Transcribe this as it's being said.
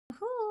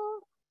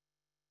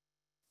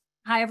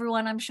Hi,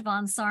 everyone. I'm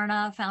Siobhan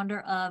Sarna, founder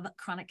of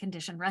Chronic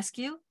Condition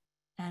Rescue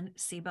and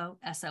SIBO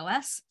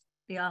SOS,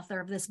 the author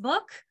of this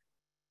book.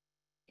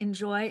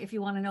 Enjoy. If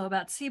you want to know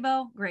about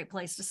SIBO, great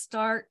place to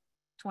start.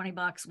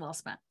 $20 well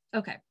spent.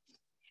 Okay.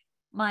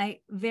 My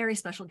very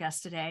special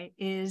guest today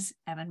is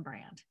Evan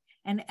Brand.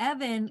 And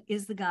Evan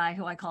is the guy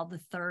who I call the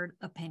third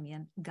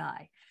opinion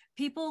guy.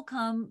 People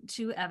come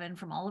to Evan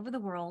from all over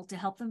the world to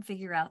help them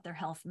figure out their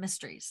health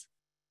mysteries.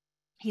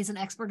 He's an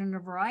expert in a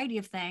variety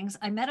of things.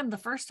 I met him the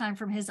first time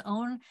from his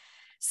own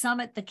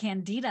summit, the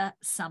Candida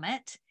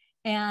Summit.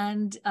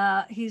 And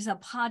he's a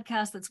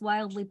podcast that's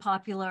wildly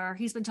popular.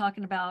 He's been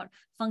talking about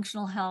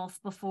functional health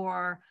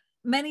before.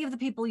 Many of the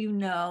people you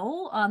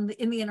know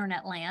in the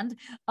internet land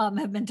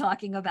have been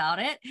talking about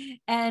it.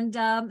 And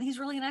he's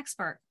really an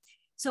expert.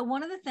 So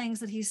one of the things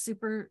that he's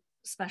super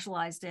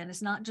specialized in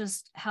is not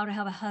just how to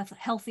have a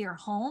healthier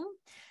home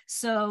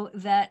so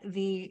that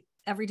the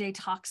everyday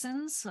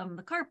toxins from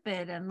the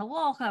carpet and the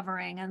wall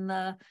covering and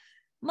the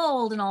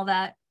mold and all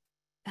that,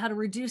 how to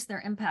reduce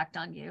their impact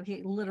on you.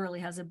 He literally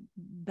has a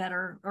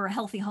better or a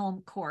healthy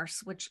home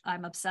course, which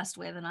I'm obsessed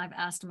with. And I've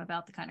asked him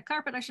about the kind of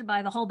carpet I should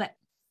buy, the whole bit.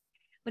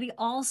 But he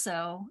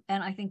also,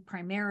 and I think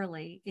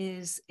primarily,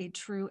 is a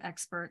true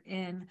expert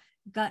in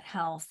gut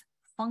health,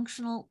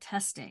 functional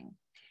testing.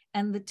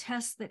 And the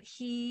tests that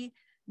he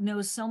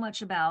knows so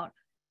much about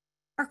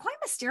are quite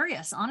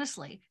mysterious,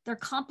 honestly. They're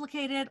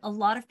complicated. A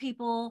lot of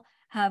people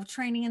have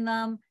training in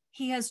them.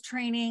 He has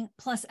training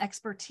plus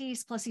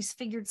expertise, plus he's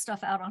figured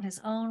stuff out on his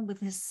own with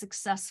his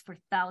success for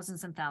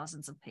thousands and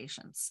thousands of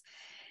patients.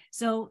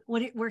 So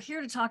what we're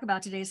here to talk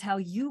about today is how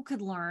you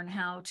could learn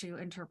how to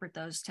interpret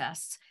those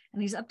tests.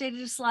 And he's updated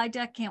his slide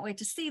deck. Can't wait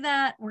to see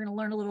that. We're going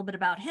to learn a little bit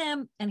about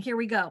him. And here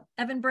we go.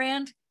 Evan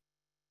Brand,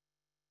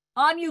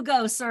 on you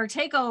go, sir.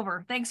 Take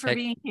over. Thanks for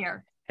being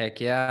here.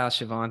 Heck yeah,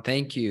 Siobhan.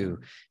 Thank you.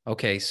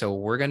 Okay, so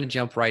we're going to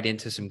jump right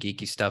into some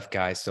geeky stuff,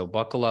 guys. So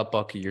buckle up,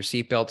 buckle your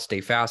seatbelt,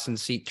 stay fastened,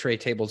 seat tray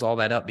tables, all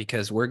that up,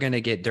 because we're going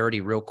to get dirty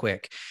real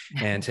quick.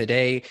 And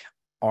today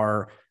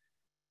I'm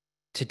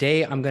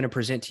going to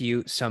present to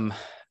you some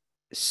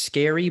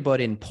scary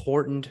but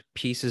important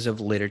pieces of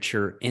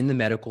literature in the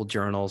medical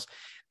journals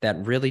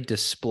that really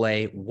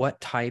display what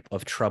type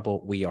of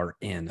trouble we are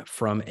in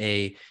from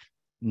a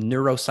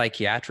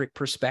neuropsychiatric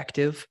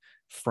perspective,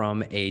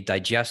 from a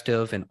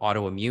digestive and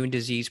autoimmune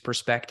disease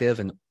perspective,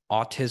 and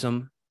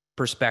autism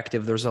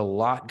perspective. There's a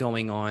lot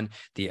going on.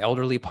 The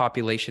elderly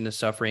population is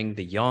suffering,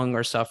 the young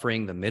are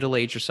suffering, the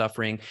middle-aged are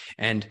suffering,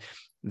 and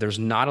there's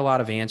not a lot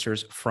of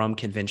answers from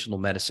conventional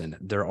medicine.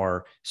 There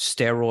are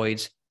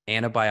steroids,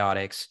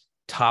 antibiotics,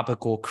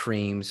 topical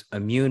creams,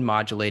 immune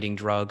modulating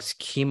drugs,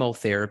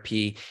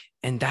 chemotherapy,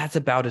 and that's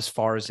about as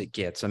far as it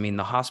gets. I mean,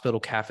 the hospital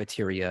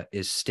cafeteria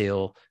is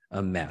still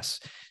a mess.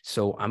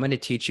 So I'm going to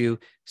teach you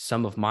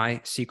some of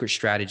my secret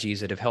strategies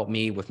that have helped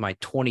me with my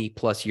 20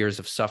 plus years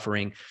of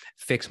suffering,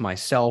 fix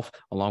myself,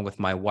 along with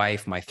my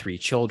wife, my 3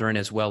 children,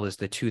 as well as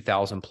the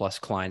 2,000 plus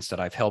clients that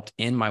I've helped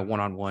in my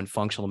one-on-one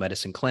functional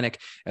medicine clinic,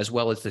 as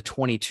well as the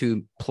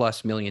 22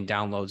 plus million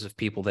downloads of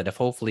people that have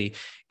hopefully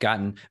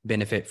gotten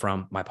benefit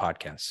from my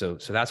podcast. So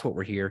that's what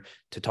we're here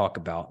to talk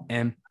about.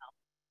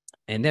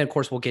 And then, of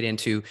course, we'll get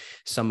into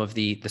some of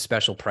the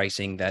special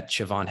pricing that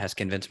Siobhan has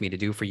convinced me to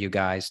do for you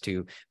guys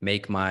to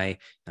make my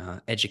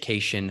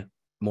education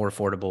more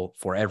affordable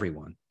for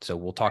everyone. So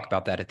we'll talk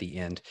about that at the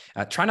end.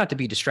 Try not to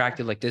be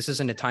distracted. Like, this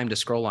isn't a time to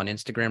scroll on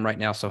Instagram right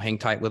now. So hang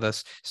tight with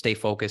us, stay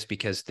focused,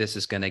 because this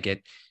is going to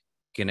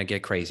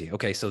get crazy.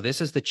 Okay, so this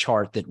is the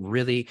chart that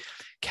really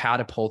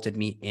catapulted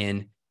me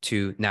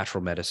into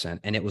natural medicine.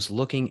 And it was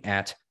looking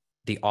at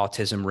the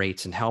autism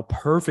rates and how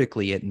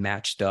perfectly it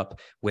matched up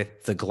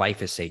with the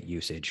glyphosate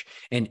usage.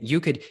 And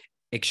you could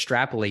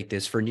extrapolate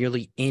this for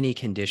nearly any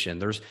condition.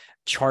 There's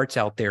charts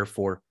out there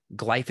for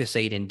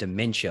glyphosate in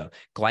dementia,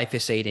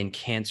 glyphosate in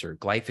cancer,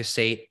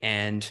 glyphosate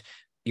and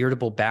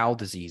irritable bowel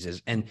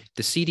diseases. And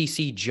the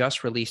CDC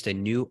just released a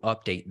new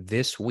update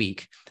this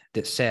week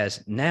that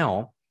says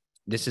now,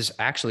 this is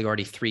actually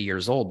already 3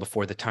 years old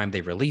before the time they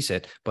release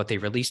it, but they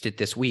released it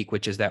this week,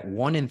 which is that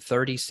 1 in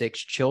 36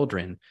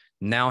 children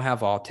now have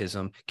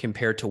autism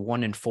compared to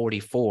 1 in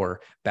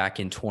 44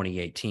 back in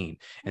 2018.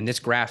 And this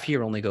graph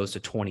here only goes to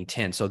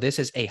 2010. So this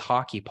is a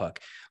hockey puck.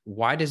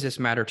 Why does this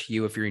matter to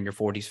you if you're in your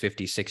 40s,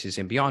 50s, 60s,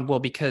 and beyond? Well,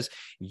 because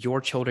your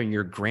children,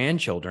 your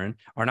grandchildren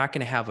are not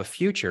going to have a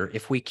future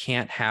if we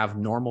can't have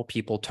normal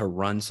people to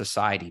run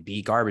society,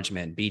 be garbage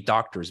men, be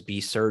doctors,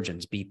 be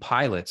surgeons, be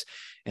pilots.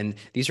 And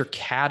these are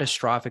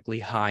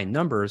catastrophically high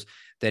numbers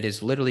that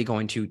is literally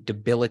going to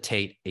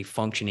debilitate a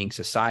functioning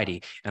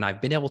society. And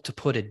I've been able to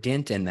put a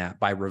dent in that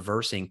by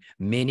reversing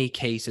many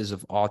cases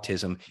of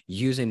autism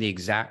using the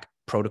exact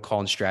protocol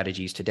and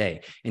strategies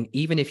today. And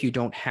even if you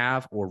don't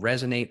have or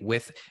resonate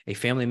with a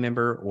family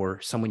member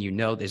or someone you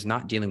know that is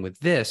not dealing with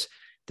this,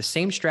 the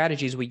same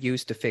strategies we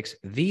use to fix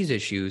these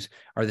issues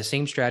are the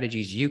same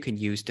strategies you can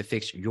use to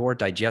fix your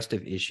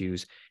digestive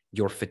issues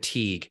your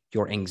fatigue,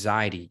 your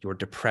anxiety, your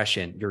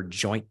depression, your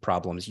joint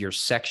problems, your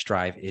sex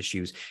drive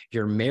issues,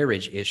 your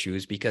marriage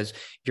issues, because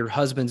your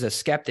husband's a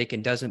skeptic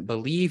and doesn't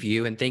believe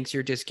you and thinks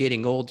you're just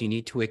getting old. You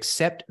need to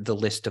accept the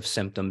list of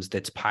symptoms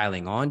that's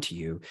piling onto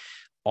you.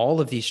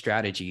 All of these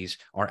strategies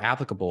are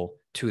applicable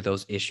to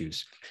those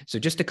issues. So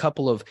just a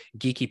couple of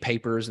geeky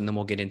papers, and then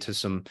we'll get into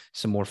some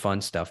more fun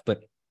stuff.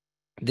 But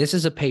this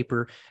is a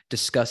paper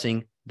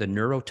discussing the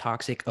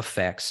neurotoxic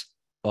effects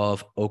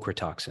of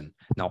ochratoxin.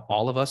 Now,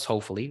 all of us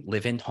hopefully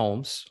live in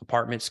homes,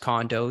 apartments,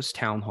 condos,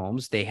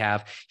 townhomes. They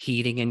have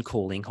heating and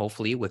cooling,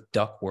 hopefully with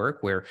ductwork,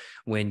 where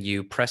when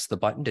you press the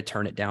button to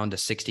turn it down to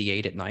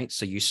 68 at night,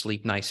 so you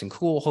sleep nice and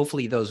cool,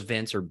 hopefully those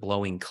vents are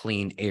blowing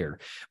clean air.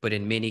 But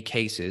in many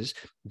cases,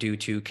 due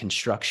to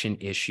construction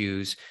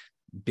issues,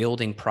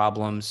 building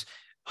problems,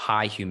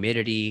 high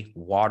humidity,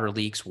 water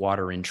leaks,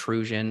 water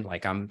intrusion,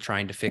 like I'm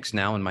trying to fix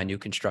now in my new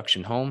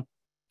construction home.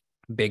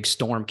 Big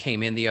storm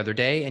came in the other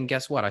day, and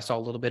guess what? I saw a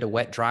little bit of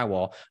wet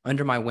drywall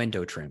under my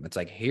window trim. It's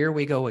like, here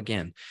we go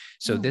again.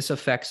 So this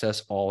affects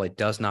us all. It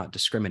does not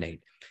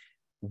discriminate.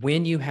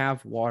 When you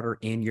have water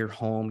in your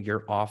home,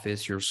 your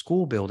office, your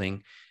school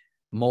building,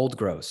 mold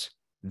grows.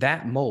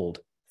 That mold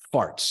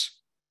farts,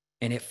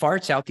 and it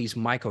farts out these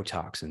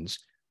mycotoxins,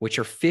 which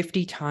are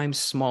 50 times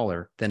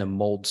smaller than a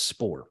mold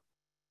spore.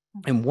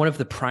 And one of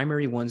the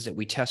primary ones that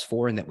we test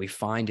for and that we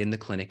find in the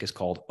clinic is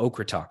called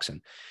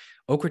ochratoxin.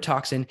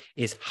 Ochratoxin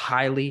is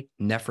highly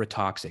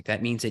nephrotoxic.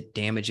 That means it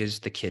damages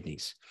the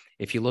kidneys.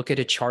 If you look at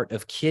a chart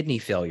of kidney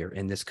failure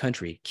in this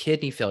country,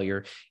 kidney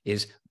failure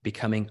is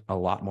becoming a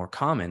lot more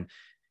common.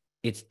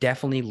 It's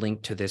definitely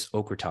linked to this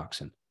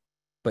ochratoxin.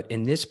 But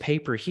in this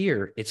paper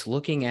here, it's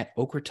looking at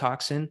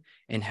ochratoxin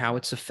and how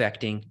it's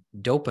affecting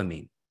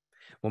dopamine.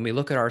 When we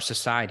look at our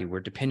society,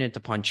 we're dependent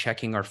upon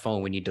checking our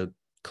phone. We need to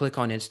click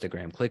on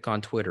Instagram, click on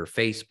Twitter,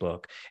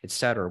 Facebook,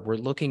 etc. We're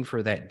looking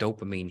for that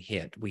dopamine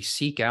hit. We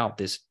seek out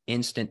this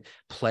instant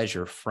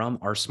pleasure from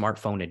our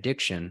smartphone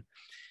addiction.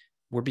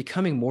 We're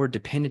becoming more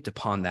dependent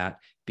upon that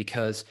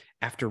because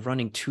after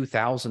running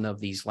 2,000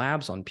 of these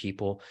labs on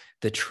people,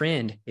 the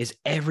trend is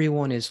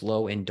everyone is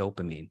low in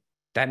dopamine.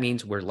 That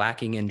means we're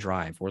lacking in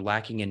drive, we're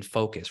lacking in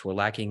focus, we're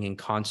lacking in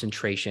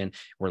concentration,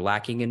 we're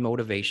lacking in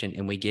motivation,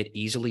 and we get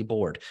easily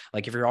bored.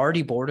 Like if you're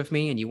already bored of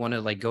me and you want to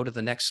like go to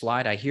the next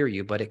slide, I hear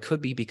you, but it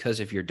could be because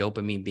of your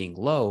dopamine being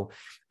low,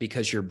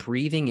 because you're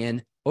breathing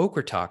in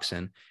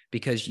ochratoxin,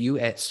 because you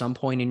at some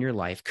point in your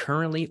life,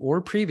 currently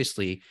or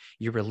previously,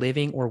 you were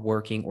living or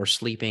working or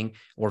sleeping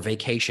or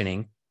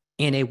vacationing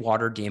in a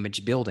water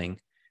damaged building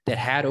that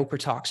had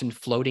ochratoxin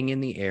floating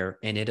in the air,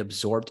 and it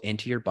absorbed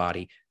into your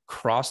body,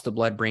 cross the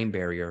blood-brain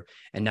barrier,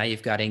 and now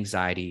you've got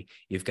anxiety,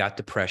 you've got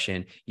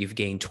depression, you've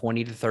gained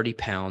 20 to 30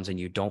 pounds, and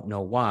you don't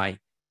know why.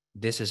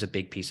 This is a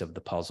big piece of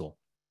the puzzle.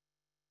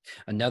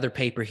 Another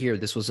paper here,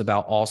 this was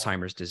about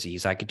Alzheimer's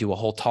disease. I could do a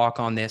whole talk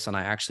on this, and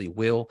I actually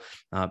will.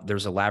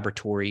 There's a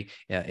laboratory.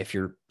 If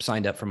you're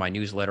signed up for my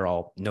newsletter,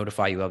 I'll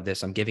notify you of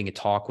this. I'm giving a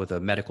talk with a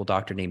medical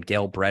doctor named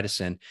Dale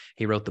Bredesen.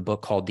 He wrote the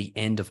book called The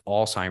End of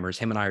Alzheimer's.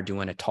 Him and I are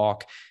doing a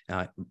talk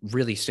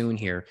really soon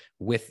here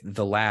with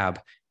the lab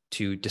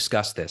to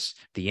discuss this,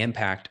 the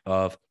impact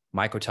of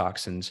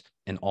mycotoxins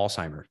and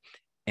Alzheimer's.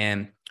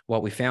 And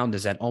what we found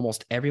is that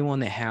almost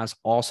everyone that has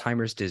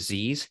Alzheimer's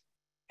disease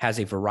has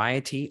a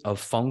variety of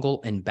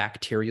fungal and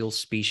bacterial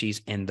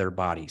species in their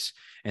bodies.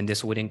 And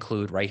this would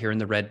include right here in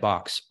the red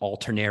box,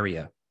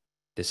 Alternaria.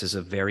 This is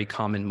a very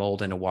common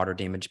mold in a water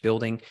damaged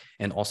building,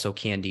 and also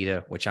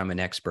Candida, which I'm an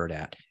expert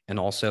at, and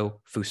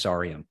also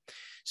Fusarium.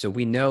 So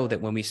we know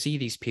that when we see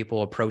these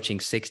people approaching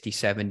 60,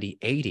 70,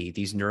 80,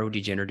 these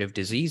neurodegenerative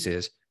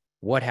diseases,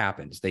 what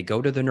happens? They go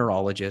to the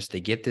neurologist,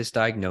 they get this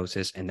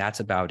diagnosis, and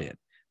that's about it.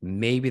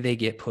 Maybe they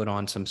get put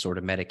on some sort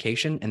of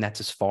medication, and that's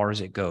as far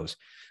as it goes.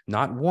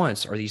 Not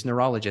once are these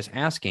neurologists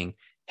asking,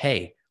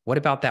 hey, what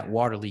about that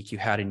water leak you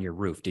had in your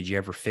roof? Did you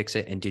ever fix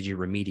it, and did you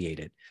remediate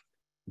it?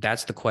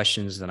 That's the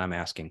questions that I'm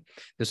asking.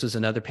 This is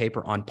another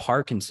paper on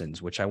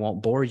Parkinson's, which I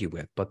won't bore you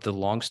with, but the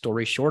long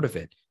story short of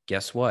it,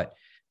 guess what?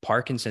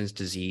 Parkinson's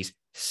disease,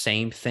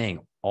 same thing.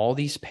 All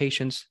these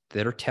patients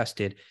that are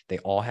tested, they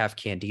all have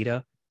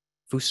Candida,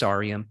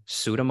 Fusarium,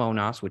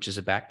 Pseudomonas, which is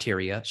a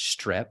bacteria,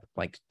 strep,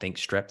 like think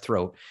strep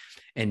throat,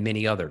 and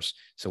many others.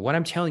 So what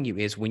I'm telling you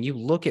is when you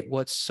look at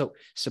what's so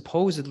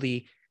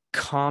supposedly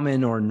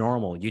common or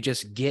normal, you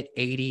just get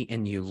 80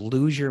 and you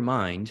lose your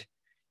mind.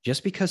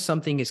 Just because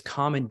something is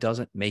common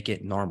doesn't make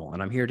it normal.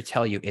 And I'm here to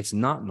tell you it's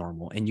not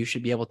normal, and you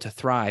should be able to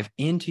thrive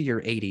into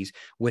your 80s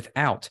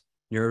without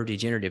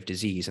neurodegenerative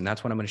disease. And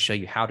that's what I'm going to show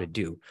you how to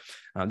do.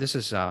 This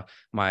is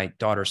my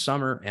daughter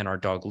Summer and our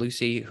dog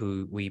Lucy,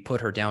 who we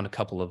put her down a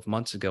couple of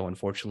months ago,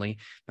 unfortunately.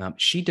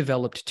 She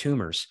developed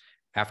tumors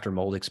after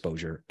mold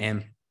exposure.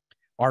 And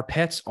our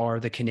pets are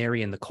the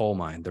canary in the coal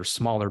mine. They're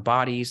smaller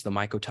bodies. The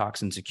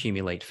mycotoxins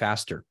accumulate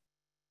faster.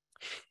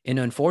 And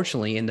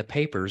unfortunately, in the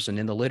papers and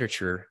in the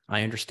literature,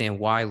 I understand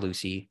why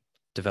Lucy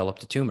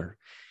developed a tumor.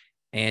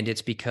 And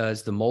it's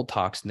because the mold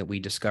toxin that we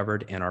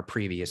discovered in our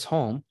previous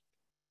home,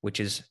 which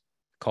is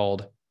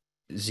called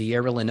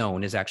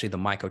zearalenone is actually the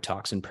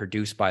mycotoxin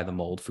produced by the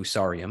mold,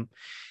 Fusarium.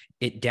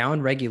 It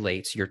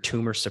downregulates your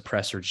tumor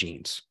suppressor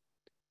genes.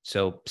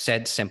 So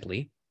said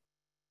simply,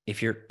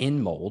 if you're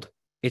in mold,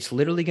 it's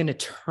literally going to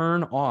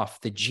turn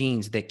off the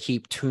genes that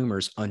keep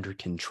tumors under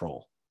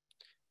control.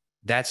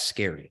 That's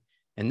scary.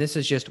 And this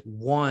is just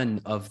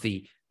one of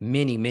the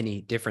many,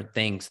 many different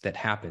things that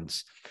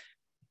happens.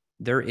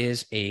 There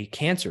is a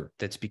cancer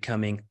that's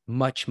becoming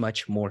much,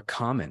 much more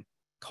common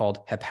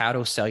called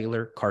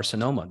hepatocellular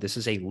carcinoma. This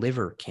is a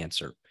liver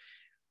cancer.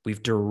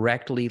 We've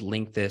directly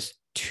linked this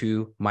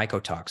to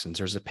mycotoxins.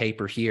 There's a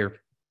paper here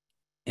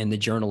in the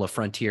Journal of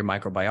Frontier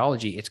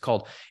Microbiology. It's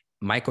called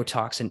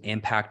Mycotoxin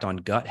Impact on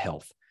Gut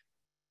Health.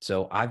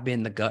 So I've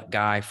been the gut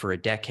guy for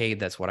a decade.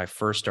 That's what I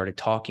first started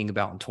talking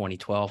about in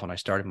 2012 when I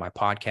started my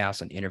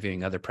podcast and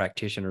interviewing other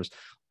practitioners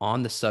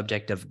on the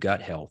subject of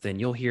gut health. And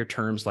you'll hear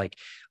terms like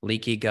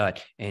leaky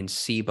gut and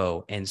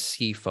SIBO and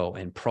SIFO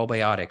and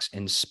probiotics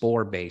and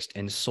spore-based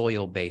and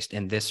soil-based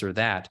and this or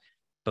that.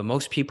 But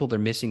most people are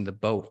missing the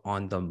boat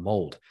on the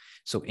mold.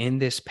 So in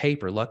this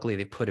paper, luckily,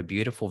 they put a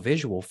beautiful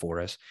visual for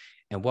us.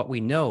 And what we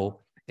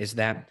know is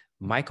that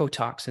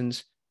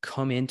mycotoxins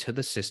come into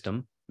the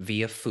system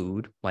via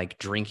food, like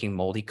drinking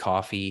moldy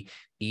coffee,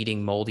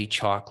 eating moldy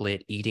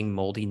chocolate, eating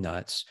moldy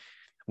nuts.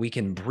 We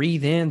can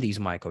breathe in these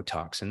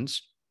mycotoxins.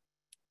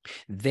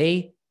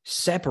 They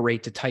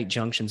separate to tight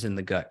junctions in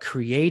the gut,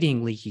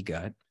 creating leaky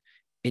gut.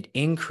 It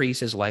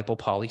increases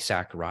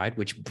lipopolysaccharide,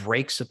 which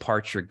breaks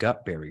apart your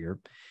gut barrier.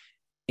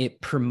 It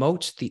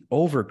promotes the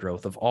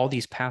overgrowth of all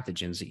these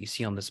pathogens that you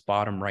see on this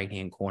bottom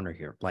right-hand corner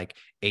here, like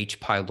H.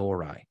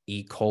 pylori,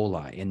 E.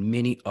 coli, and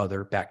many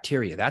other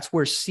bacteria. That's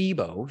where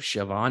SIBO,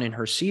 Siobhan and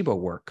her SIBO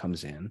work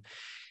comes in.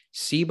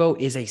 SIBO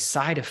is a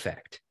side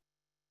effect,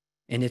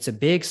 and it's a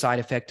big side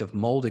effect of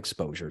mold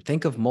exposure.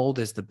 Think of mold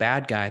as the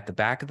bad guy at the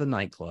back of the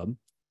nightclub.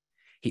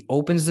 He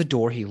opens the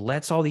door. He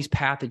lets all these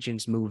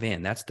pathogens move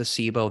in. That's the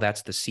SIBO.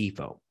 That's the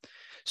SIFO.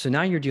 So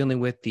now you're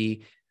dealing with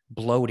the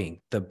bloating,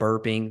 the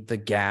burping, the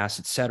gas,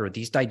 etc.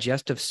 These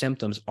digestive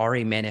symptoms are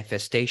a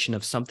manifestation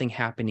of something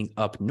happening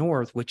up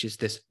north, which is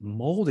this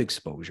mold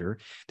exposure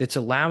that's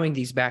allowing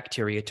these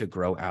bacteria to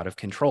grow out of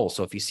control.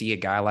 So if you see a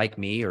guy like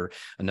me or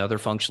another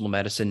functional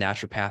medicine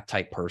naturopath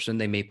type person,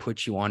 they may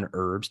put you on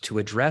herbs to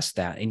address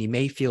that, and you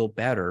may feel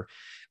better,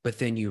 but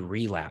then you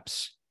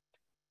relapse.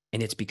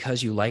 And it's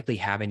because you likely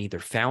haven't either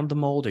found the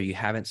mold or you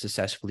haven't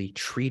successfully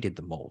treated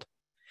the mold.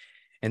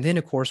 And then,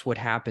 of course, what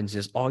happens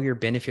is all your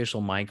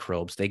beneficial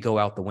microbes, they go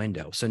out the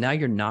window. So now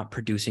you're not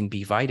producing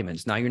B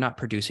vitamins. Now you're not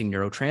producing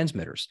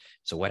neurotransmitters.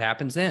 So what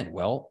happens then?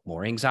 Well,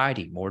 more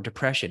anxiety, more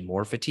depression,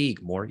 more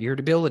fatigue, more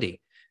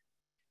irritability.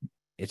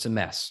 It's a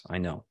mess, I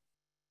know.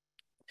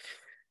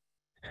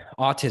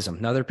 Autism,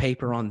 another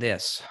paper on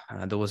this.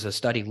 There was a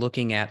study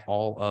looking at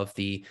all of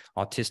the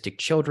autistic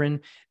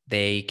children.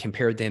 They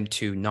compared them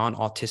to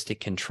non-autistic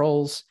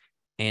controls.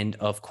 And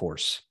of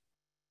course,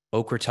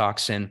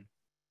 ochratoxin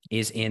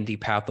is in the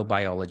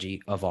pathobiology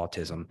of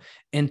autism.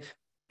 And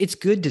it's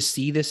good to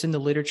see this in the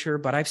literature,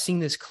 but I've seen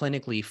this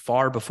clinically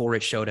far before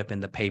it showed up in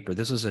the paper.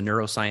 This was a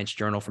neuroscience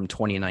journal from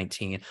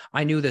 2019.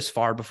 I knew this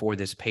far before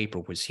this paper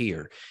was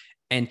here.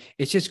 And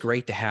it's just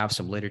great to have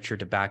some literature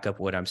to back up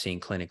what I'm seeing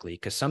clinically,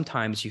 because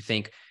sometimes you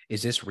think,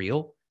 is this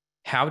real?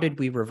 How did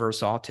we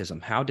reverse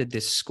autism? How did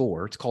this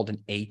score? It's called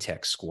an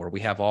ATEC score. We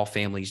have all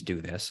families do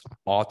this,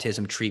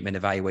 Autism Treatment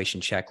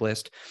Evaluation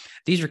Checklist.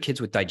 These are kids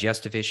with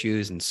digestive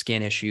issues and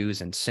skin issues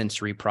and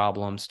sensory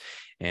problems,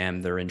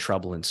 and they're in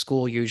trouble in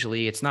school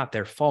usually. It's not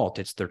their fault.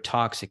 It's they're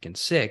toxic and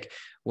sick.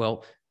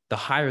 Well, the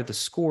higher the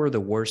score, the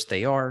worse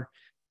they are.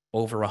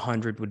 Over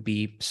 100 would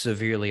be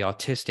severely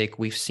autistic.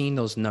 We've seen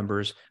those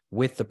numbers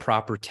with the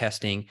proper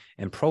testing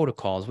and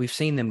protocols. We've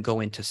seen them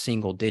go into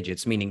single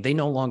digits, meaning they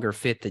no longer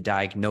fit the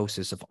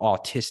diagnosis of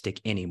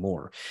autistic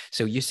anymore.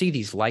 So you see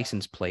these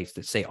license plates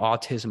that say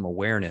autism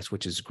awareness,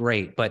 which is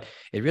great, but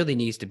it really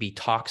needs to be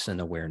toxin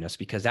awareness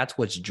because that's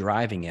what's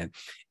driving it.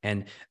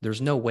 And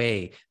there's no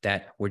way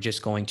that we're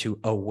just going to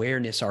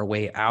awareness our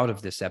way out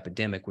of this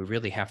epidemic. We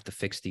really have to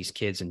fix these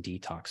kids and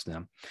detox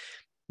them.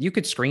 You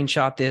could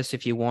screenshot this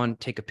if you want,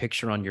 take a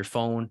picture on your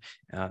phone.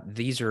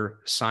 These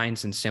are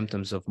signs and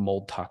symptoms of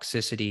mold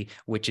toxicity,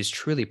 which is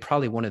truly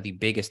probably one of the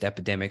biggest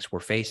epidemics we're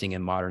facing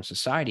in modern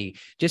society,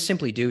 just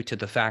simply due to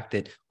the fact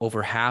that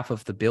over half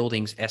of the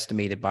buildings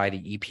estimated by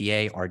the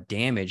EPA are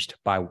damaged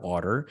by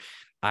water.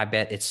 I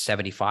bet it's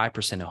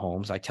 75% of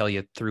homes. I tell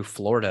you, through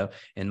Florida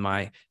in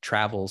my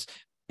travels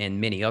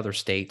and many other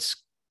states,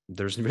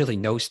 there's really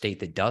no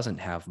state that doesn't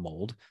have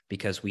mold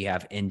because we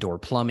have indoor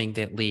plumbing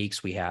that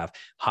leaks. We have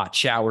hot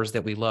showers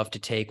that we love to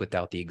take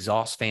without the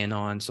exhaust fan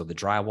on, so the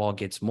drywall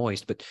gets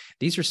moist. But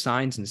these are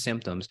signs and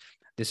symptoms.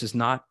 This is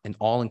not an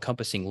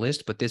all-encompassing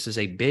list, but this is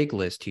a big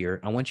list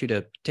here. I want you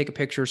to take a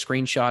picture,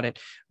 screenshot it,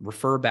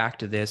 refer back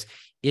to this.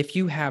 If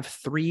you have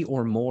 3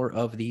 or more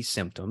of these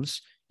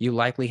symptoms, you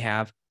likely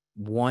have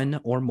one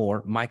or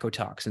more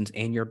mycotoxins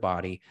in your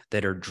body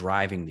that are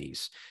driving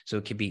these. So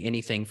it could be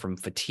anything from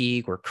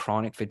fatigue or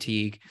chronic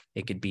fatigue.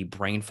 It could be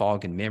brain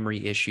fog and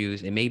memory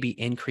issues. It may be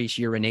increased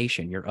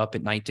urination. You're up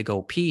at night to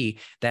go pee.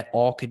 That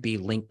all could be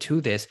linked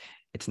to this.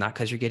 It's not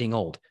because you're getting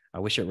old. I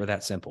wish it were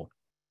that simple.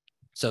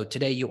 So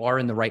today you are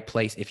in the right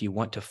place if you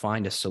want to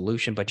find a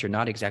solution, but you're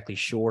not exactly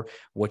sure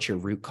what your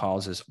root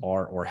causes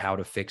are or how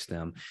to fix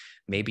them.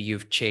 Maybe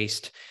you've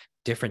chased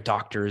different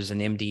doctors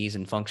and MDs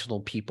and functional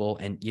people,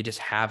 and you just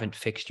haven't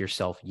fixed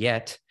yourself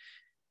yet.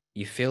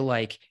 You feel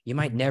like you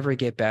might never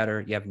get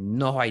better. You have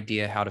no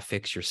idea how to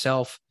fix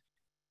yourself.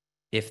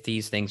 If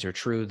these things are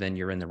true, then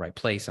you're in the right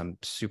place. I'm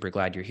super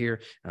glad you're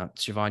here.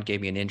 Siobhan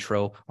gave me an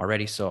intro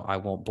already, so I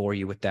won't bore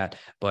you with that,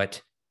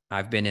 but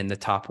I've been in the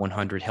top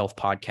 100 health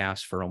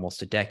podcasts for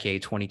almost a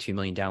decade, 22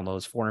 million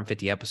downloads,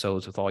 450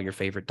 episodes with all your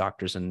favorite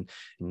doctors and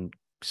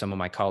some of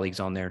my colleagues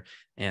on there.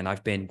 And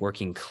I've been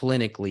working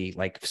clinically,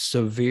 like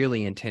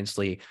severely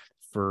intensely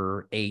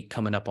for 8,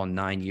 coming up on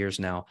 9 years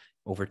now,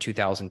 over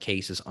 2,000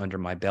 cases under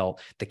my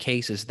belt. The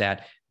cases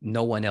that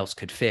no one else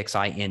could fix,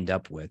 I end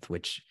up with,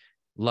 which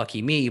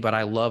lucky me, but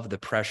I love the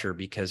pressure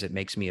because it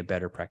makes me a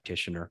better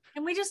practitioner.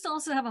 And we just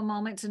also have a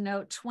moment to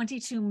note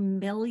 22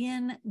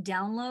 million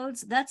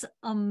downloads. That's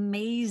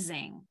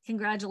amazing.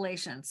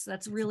 Congratulations.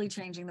 That's really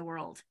changing the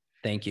world.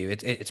 Thank you.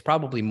 It's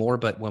probably more,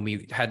 but when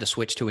we had to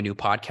switch to a new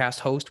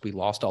podcast host, we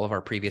lost all of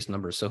our previous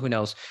numbers. So who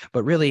knows?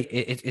 But really,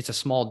 it's a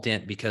small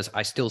dent because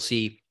I still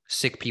see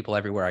sick people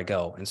everywhere I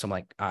go. And so I'm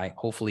like, I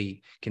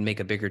hopefully can make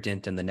a bigger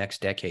dent in the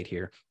next decade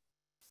here.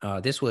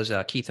 This was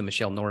Keith and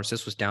Michelle Norris.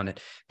 This was down at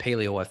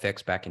Paleo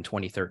FX back in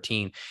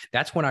 2013.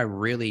 That's when I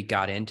really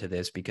got into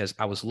this because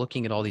I was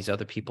looking at all these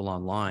other people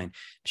online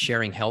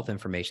sharing health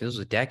information. This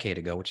was a decade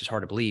ago, which is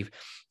hard to believe.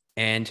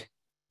 And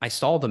I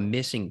saw the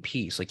missing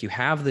piece. Like you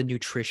have the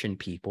nutrition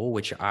people,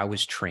 which I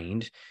was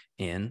trained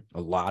in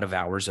a lot of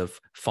hours of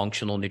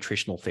functional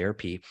nutritional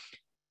therapy.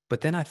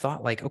 But then I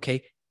thought like,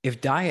 okay,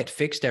 if diet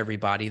fixed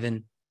everybody,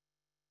 then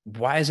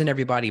why isn't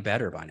everybody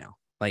better by now?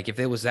 Like if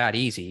it was that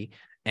easy.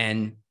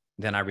 And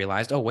then I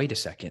realized, oh, wait a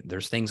second,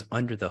 there's things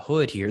under the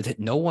hood here that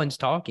no one's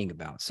talking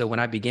about. So when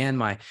I began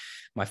my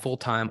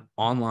full-time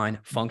online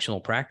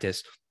functional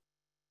practice,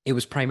 it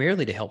was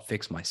primarily to help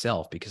fix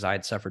myself because I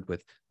had suffered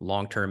with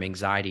long-term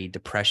anxiety,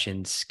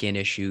 depression, skin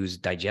issues,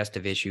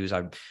 digestive issues.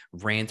 I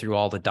ran through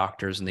all the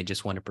doctors and they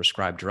just wanted to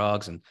prescribe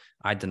drugs and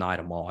I denied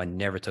them all. I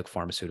never took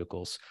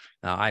pharmaceuticals.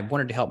 I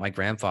wanted to help my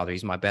grandfather.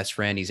 He's my best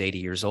friend. He's 80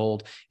 years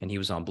old and he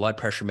was on blood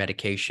pressure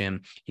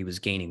medication. He was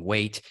gaining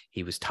weight.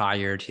 He was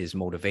tired. His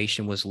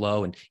motivation was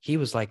low. And he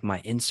was like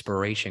my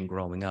inspiration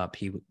growing up.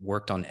 He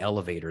worked on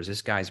elevators.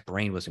 This guy's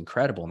brain was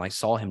incredible. And I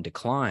saw him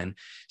decline.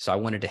 So I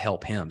wanted to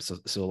help him. So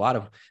a lot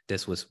of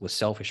this was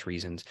selfish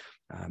reasons.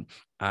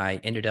 I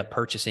ended up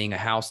purchasing a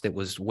house that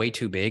was way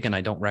too big, and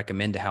I don't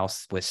recommend a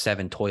house with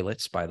 7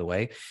 toilets, by the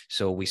way.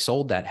 So we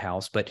sold that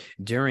house. But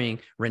during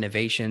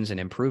renovations and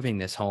improving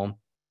this home,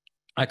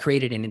 I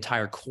created an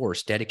entire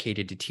course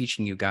dedicated to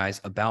teaching you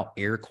guys about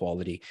air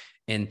quality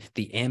and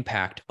the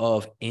impact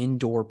of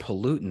indoor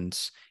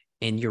pollutants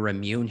in your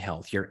immune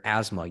health, your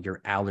asthma, your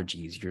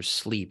allergies, your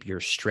sleep, your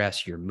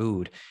stress, your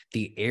mood.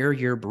 The air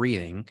you're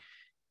breathing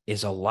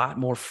is a lot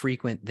more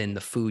frequent than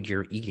the food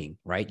you're eating,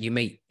 right? You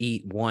may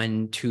eat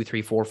 1, 2,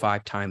 3, 4,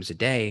 5 times a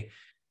day,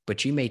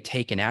 but you may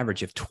take an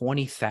average of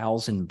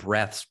 20,000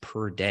 breaths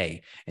per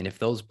day. And if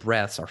those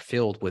breaths are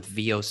filled with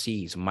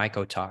VOCs,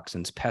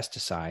 mycotoxins,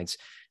 pesticides,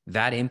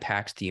 that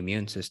impacts the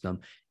immune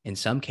system in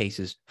some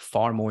cases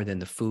far more than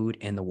the food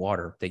and the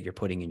water that you're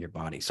putting in your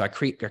body. So I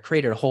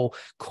created a whole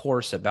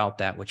course about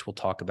that, which we'll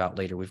talk about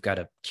later. We've got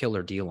a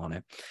killer deal on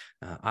it.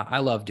 I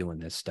love doing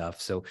this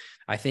stuff. So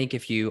I think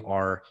if you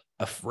are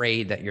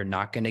afraid that you're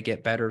not going to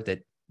get better,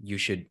 that you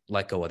should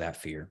let go of that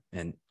fear.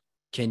 And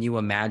can you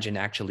imagine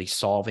actually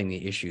solving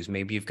the issues?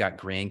 Maybe you've got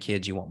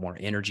grandkids you want more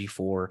energy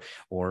for,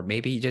 or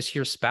maybe just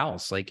your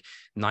spouse, like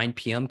 9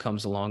 p.m.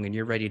 comes along and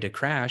you're ready to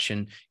crash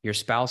and your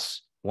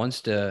spouse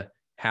wants to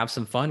have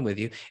some fun with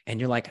you. And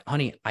you're like,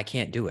 honey, I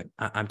can't do it.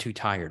 I'm too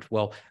tired.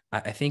 Well,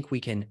 I think we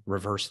can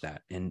reverse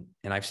that. And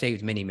I've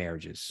saved many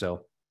marriages.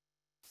 So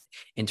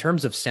in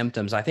terms of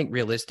symptoms, I think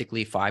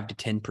realistically 5 to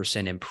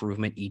 10%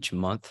 improvement each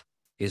month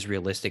is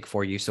realistic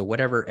for you. So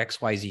whatever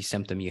XYZ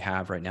symptom you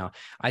have right now,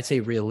 I'd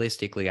say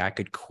realistically, I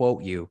could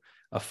quote you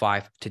a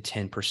 5 to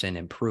 10%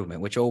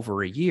 improvement, which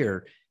over a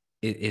year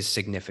is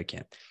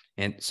significant.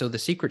 And so the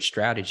secret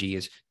strategy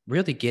is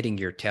really getting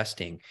your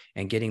testing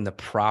and getting the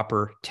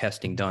proper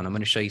testing done. I'm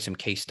going to show you some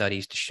case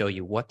studies to show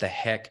you what the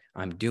heck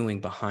I'm doing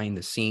behind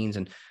the scenes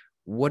and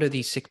what do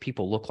these sick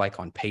people look like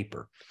on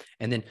paper?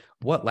 And then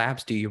what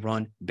labs do you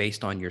run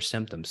based on your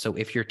symptoms? So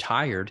if you're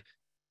tired,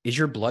 is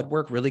your blood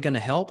work really going to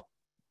help?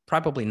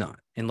 Probably not,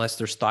 unless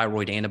there's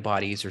thyroid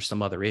antibodies or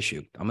some other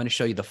issue. I'm going to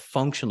show you the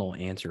functional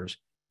answers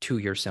to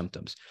your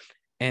symptoms.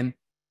 And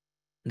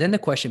then the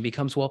question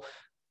becomes, well,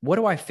 what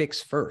do I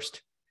fix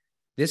first?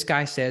 This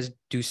guy says,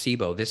 do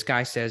SIBO. This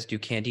guy says, do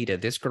Candida.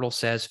 This girl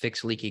says,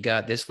 fix leaky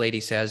gut. This lady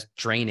says,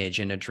 drainage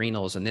and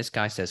adrenals. And this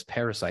guy says,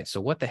 parasites.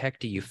 So what the heck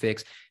do you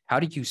fix? How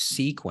do you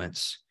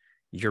sequence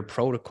your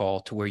protocol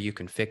to where you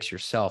can fix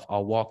yourself.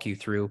 I'll walk you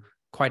through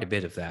quite a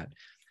bit of that.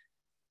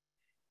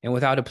 And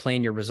without a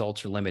plan, your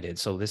results are limited.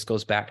 So this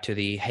goes back to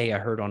the, hey, I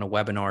heard on a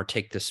webinar,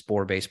 take this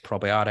spore-based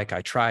probiotic.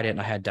 I tried it and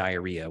I had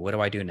diarrhea. What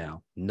do I do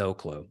now? No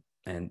clue.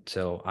 And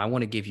so I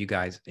want to give you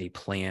guys a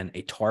plan,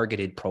 a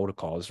targeted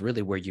protocol is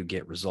really where you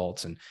get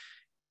results. And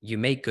you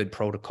make good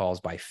protocols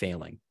by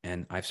failing.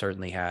 And I've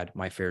certainly had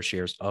my fair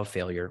shares of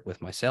failure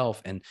with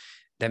myself, and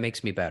that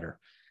makes me better.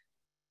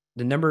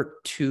 The number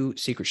 2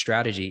 secret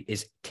strategy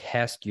is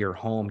test your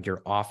home,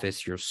 your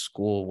office, your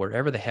school,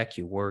 wherever the heck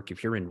you work.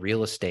 If you're in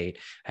real estate,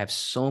 I have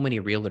so many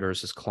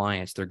realtors as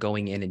clients. They're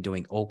going in and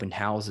doing open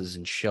houses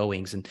and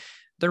showings, and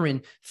they're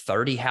in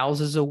 30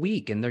 houses a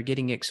week and they're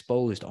getting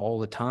exposed all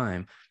the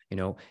time. You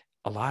know,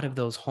 a lot of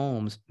those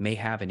homes may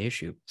have an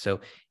issue. So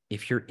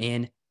if you're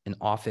in an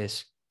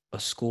office, a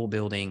school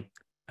building,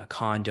 a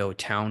condo,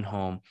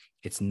 townhome,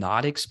 it's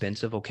not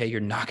expensive. Okay.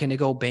 You're not going to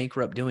go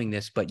bankrupt doing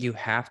this, but you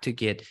have to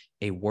get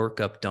a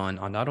workup done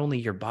on not only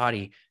your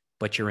body,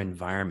 but your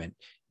environment.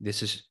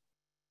 This is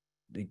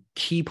the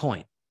key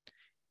point.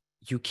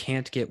 You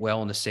can't get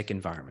well in a sick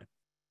environment.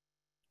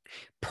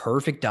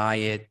 Perfect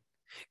diet,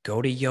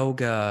 go to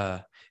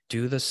yoga,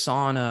 do the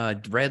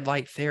sauna, red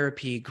light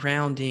therapy,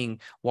 grounding,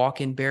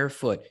 walk in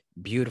barefoot.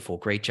 Beautiful.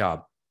 Great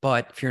job.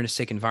 But if you're in a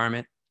sick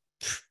environment,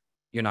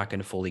 you're not going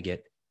to fully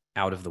get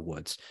out of the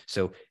woods.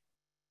 So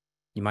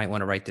you might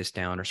want to write this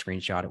down or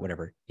screenshot it,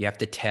 whatever. You have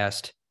to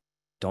test.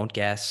 Don't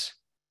guess.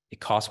 It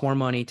costs more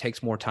money,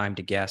 takes more time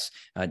to guess.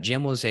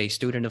 Jim was a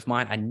student of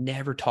mine. I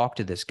never talked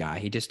to this guy.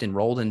 He just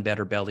enrolled in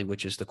Better Belly,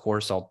 which is the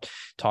course I'll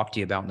talk to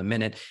you about in a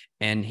minute.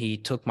 And he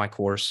took my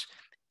course.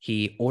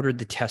 He ordered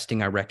the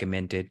testing I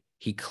recommended.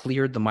 He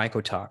cleared the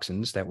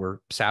mycotoxins that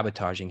were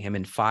sabotaging him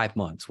in 5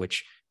 months,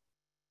 which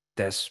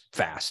that's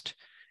fast.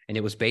 And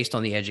it was based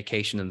on the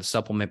education and the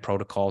supplement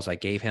protocols I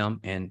gave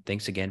him. And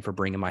thanks again for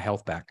bringing my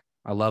health back.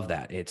 I love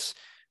that.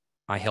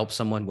 I help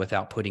someone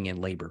without putting in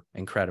labor.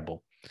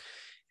 Incredible.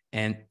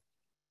 And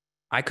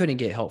I couldn't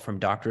get help from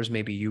doctors.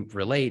 Maybe you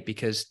relate,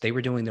 because they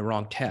were doing the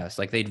wrong test.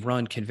 Like they'd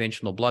run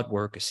conventional blood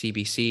work, a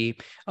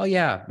CBC. Oh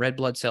yeah, red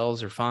blood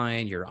cells are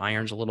fine. Your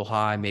iron's a little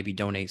high. Maybe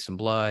donate some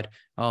blood.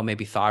 Oh,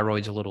 maybe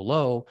thyroid's a little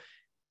low.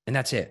 And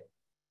that's it.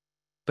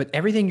 But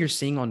everything you're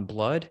seeing on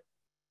blood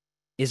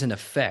is an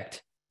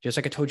effect. Just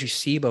like I told you,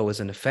 SIBO is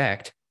an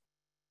effect.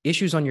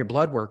 Issues on your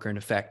blood work are an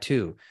effect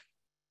too.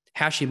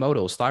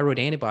 Hashimoto's, thyroid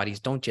antibodies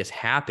don't just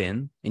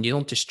happen, and you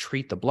don't just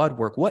treat the blood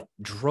work. What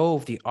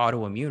drove the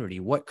autoimmunity?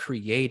 What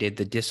created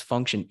the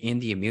dysfunction in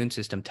the immune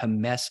system to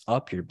mess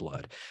up your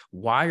blood?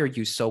 Why are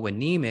you so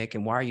anemic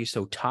and why are you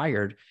so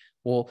tired?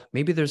 Well,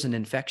 maybe there's an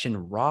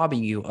infection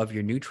robbing you of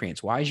your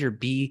nutrients. Why is your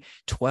B12,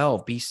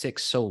 B6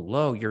 so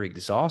low? You're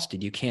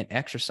exhausted. You can't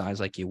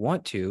exercise like you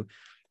want to.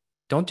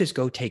 Don't just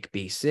go take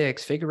B6,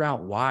 figure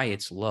out why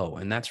it's low.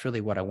 And that's really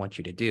what I want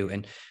you to do.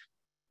 And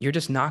you're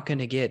just not going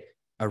to get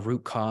a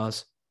root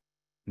cause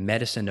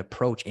medicine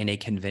approach in a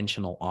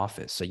conventional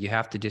office. So you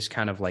have to just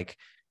kind of like,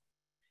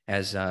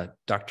 as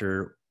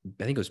Dr.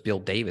 I think it was Bill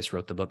Davis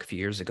wrote the book a few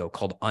years ago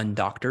called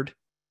Undoctored.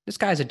 This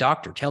guy's a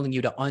doctor telling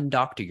you to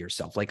undoctor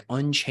yourself, like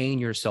unchain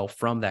yourself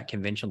from that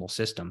conventional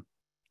system.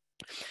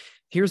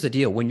 Here's the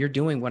deal. When you're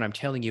doing what I'm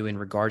telling you in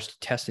regards to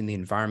testing the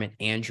environment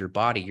and your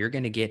body, you're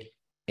going to get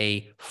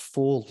a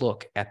full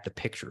look at the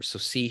picture. So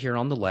see here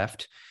on the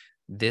left,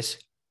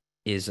 this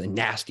is a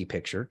nasty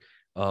picture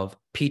of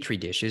Petri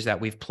dishes that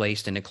we've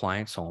placed in a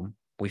client's home.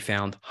 We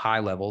found high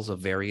levels of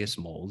various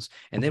molds,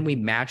 and then we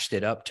matched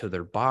it up to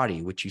their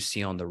body, which you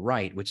see on the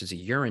right, which is a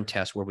urine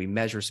test where we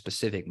measure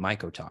specific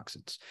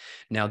mycotoxins.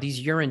 Now, these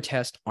urine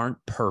tests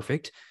aren't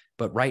perfect,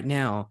 but right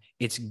now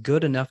it's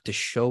good enough to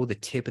show the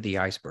tip of the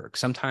iceberg.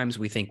 Sometimes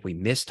we think we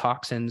miss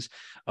toxins.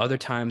 Other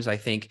times I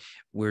think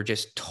we're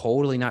just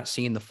totally not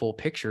seeing the full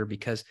picture,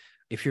 because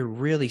if you're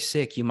really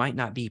sick, you might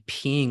not be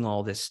peeing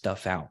all this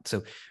stuff out.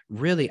 So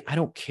really, I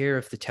don't care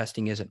if the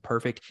testing isn't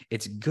perfect.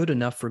 It's good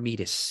enough for me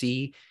to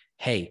see,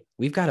 hey,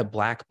 we've got a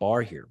black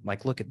bar here.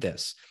 Like, look at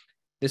this.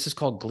 This is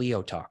called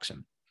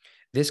gliotoxin.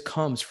 This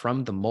comes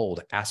from the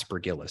mold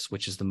Aspergillus,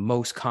 which is the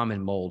most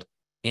common mold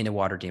in a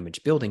water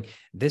damaged building.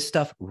 This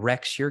stuff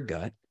wrecks your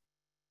gut.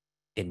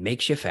 It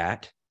makes you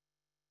fat.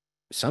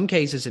 Some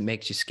cases, it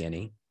makes you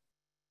skinny.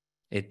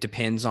 It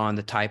depends on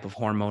the type of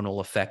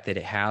hormonal effect that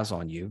it has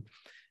on you.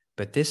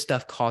 But this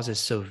stuff causes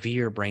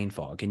severe brain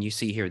fog. And you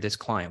see here, this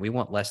client, we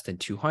want less than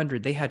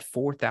 200. They had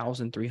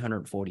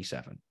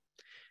 4,347.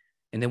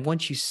 And then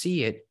once you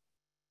see it,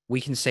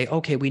 we can say,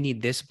 okay, we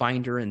need this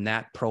binder and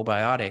that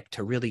probiotic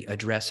to really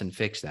address and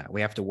fix that.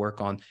 We have to work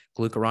on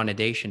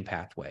glucuronidation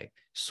pathway,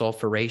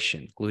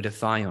 sulfuration,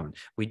 glutathione.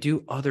 We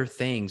do other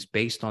things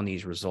based on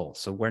these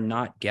results. So we're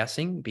not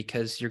guessing,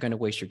 because you're going to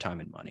waste your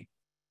time and money.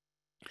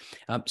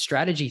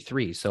 Strategy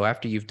 3. So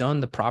after you've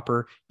done the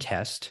proper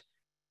test,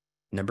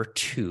 number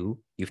 2,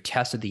 you've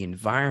tested the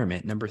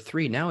environment. Number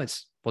 3, now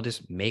we'll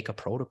just make a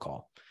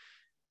protocol.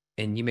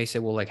 And you may say,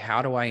 well, like,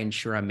 how do I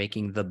ensure I'm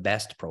making the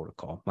best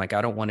protocol? Like,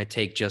 I don't want to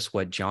take just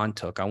what John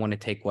took. I want to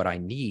take what I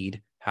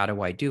need. How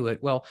do I do it?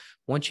 Well,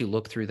 once you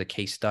look through the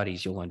case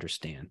studies, you'll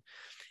understand.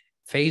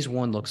 Phase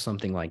one looks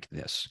something like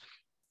this.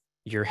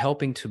 You're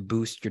helping to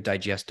boost your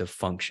digestive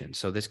function.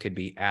 So this could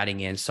be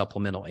adding in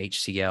supplemental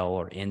HCl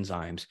or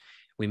enzymes.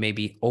 We may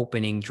be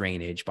opening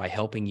drainage by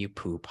helping you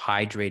poop,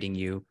 hydrating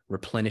you,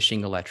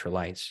 replenishing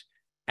electrolytes,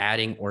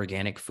 adding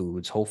organic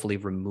foods, hopefully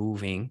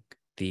removing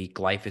the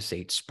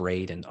glyphosate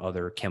sprayed and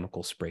other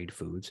chemical sprayed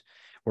foods.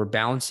 We're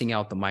balancing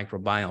out the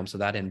microbiome. So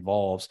that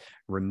involves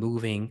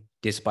removing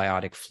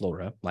dysbiotic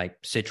flora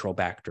like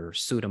Citrobacter,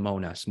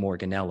 Pseudomonas,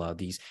 Morganella,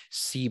 these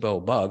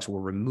SIBO bugs. We're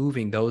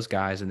removing those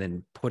guys and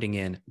then putting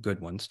in good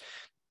ones.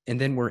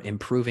 And then we're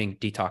improving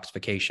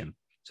detoxification.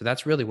 So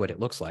that's really what it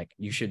looks like.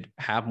 You should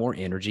have more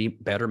energy,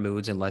 better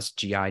moods, and less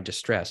GI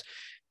distress.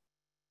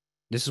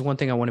 This is one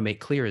thing I want to make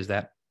clear is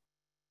that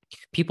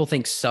people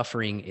think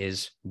suffering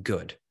is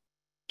good.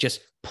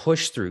 Just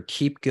push through,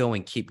 keep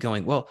going, keep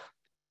going. Well,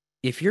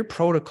 if your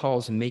protocol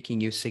is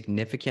making you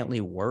significantly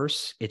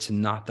worse, it's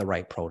not the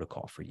right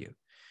protocol for you.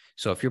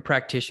 So if your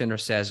practitioner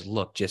says,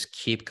 look, just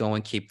keep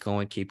going, keep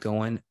going, keep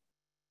going,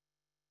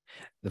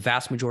 the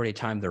vast majority of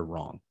the time they're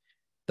wrong.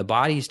 The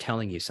body is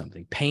telling you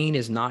something. Pain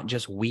is not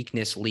just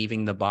weakness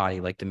leaving the body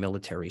like the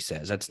military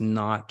says. That's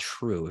not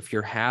true. If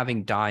you're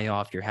having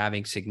die-off, you're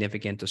having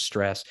significant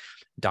distress,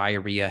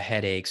 diarrhea,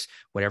 headaches,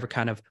 whatever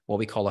kind of what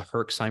we call a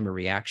Herxheimer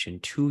reaction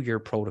to your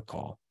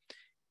protocol,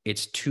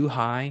 it's too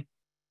high,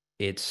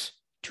 it's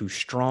too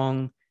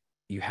strong,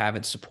 you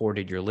haven't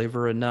supported your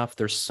liver enough,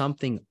 there's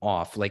something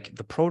off. Like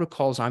the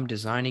protocols I'm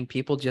designing,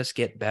 people just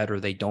get better,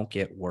 they don't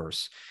get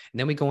worse. And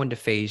then we go into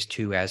phase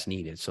two as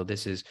needed. So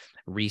this is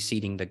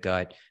reseeding the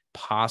gut.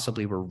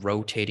 Possibly we're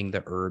rotating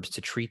the herbs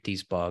to treat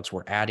these bugs.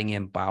 We're adding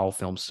in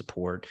biofilm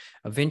support.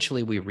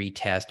 Eventually we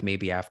retest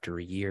maybe after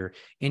a year.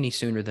 Any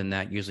sooner than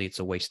that, usually it's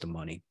a waste of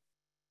money.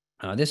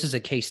 This is a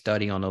case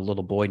study on a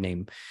little boy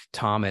named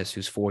Thomas,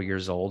 who's 4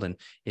 years old. And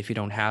if you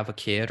don't have a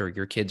kid or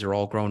your kids are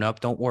all grown up,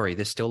 don't worry.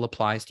 This still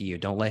applies to you.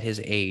 Don't let his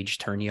age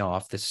turn you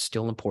off. This is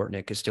still important.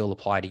 It could still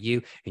apply to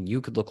you, and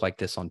you could look like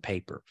this on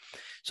paper.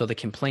 So the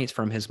complaints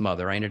from his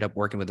mother, I ended up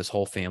working with his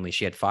whole family.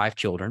 She had 5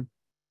 children.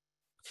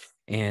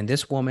 And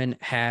this woman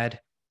had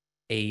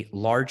a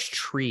large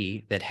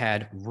tree that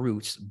had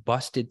roots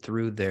busted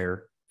through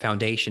their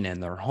foundation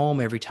in their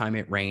home. Every time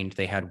it rained,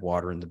 they had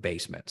water in the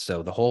basement.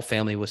 So the whole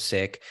family was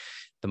sick.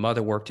 The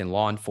mother worked in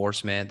law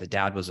enforcement. The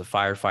dad was a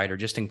firefighter,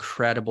 just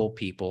incredible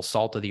people,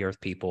 salt of the earth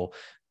people.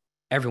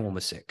 Everyone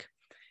was sick.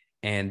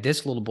 And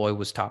this little boy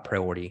was top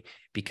priority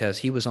because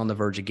he was on the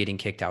verge of getting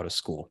kicked out of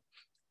school.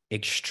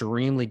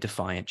 Extremely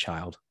defiant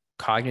child,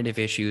 cognitive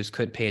issues,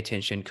 couldn't pay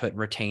attention, couldn't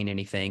retain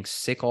anything,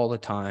 sick all the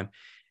time.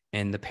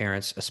 And the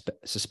parents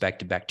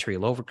suspected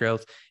bacterial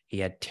overgrowth. He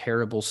had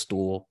terrible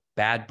stool,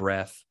 bad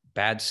breath,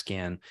 bad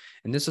skin.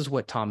 And this is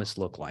what Thomas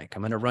looked like.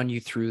 I'm going to run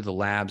you through the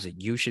labs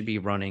that you should be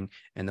running,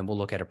 and then we'll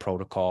look at a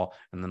protocol,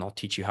 and then I'll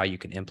teach you how you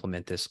can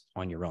implement this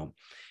on your own.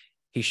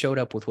 He showed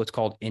up with what's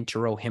called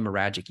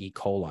enterohemorrhagic E.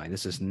 coli.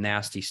 This is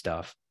nasty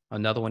stuff.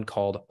 Another one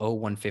called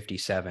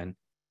O157,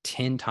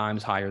 10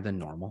 times higher than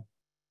normal.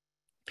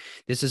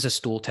 This is a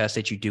stool test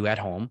that you do at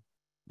home.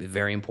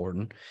 Very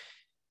important.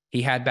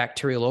 He had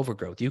bacterial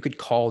overgrowth. You could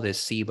call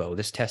this SIBO.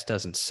 This test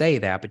doesn't say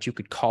that, but you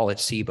could call it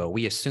SIBO.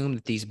 We assume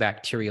that these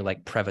bacteria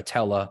like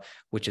Prevotella,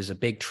 which is a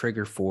big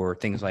trigger for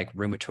things like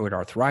rheumatoid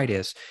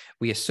arthritis,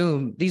 we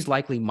assume these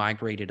likely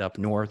migrated up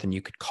north, and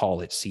you could call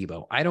it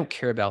SIBO. I don't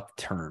care about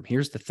the term.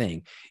 Here's the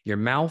thing. Your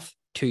mouth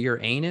to your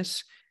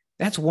anus,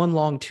 that's one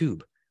long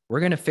tube.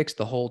 We're going to fix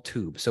the whole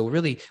tube. So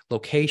really,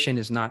 location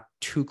is not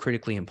too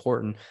critically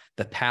important.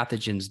 The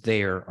pathogens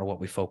there are what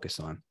we focus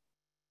on.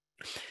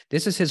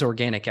 This is his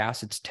organic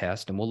acids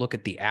test, and we'll look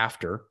at the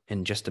after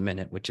in just a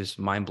minute, which is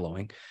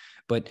mind-blowing.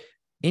 But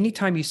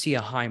anytime you see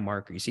a high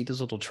marker, you see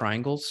those little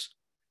triangles?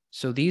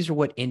 So these are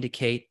what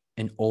indicate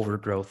an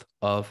overgrowth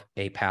of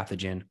a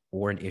pathogen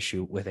or an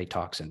issue with a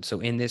toxin.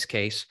 So in this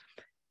case,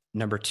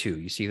 number 2,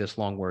 you see this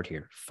long word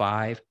here,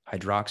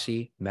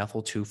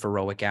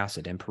 5-hydroxymethyl-2-feroic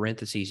acid. In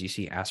parentheses, you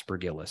see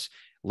aspergillus.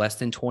 Less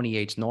than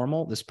 28 is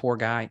normal. This poor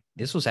guy,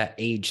 this was at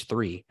age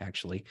 3,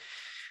 actually.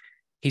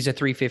 He's a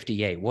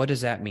 358. What does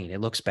that mean? It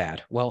looks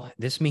bad. Well,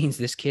 this means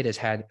this kid has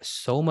had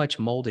so much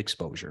mold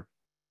exposure.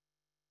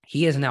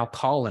 He is now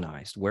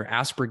colonized, where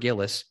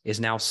aspergillus is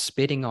now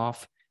spitting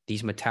off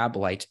these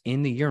metabolites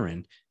in the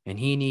urine, and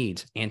he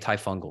needs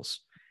antifungals.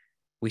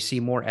 We see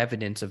more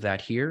evidence of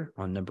that here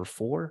on number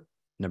 4,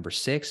 number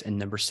 6, and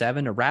number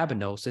 7,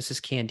 arabinose. This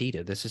is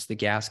candida. This is the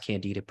gas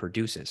candida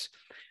produces.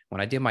 When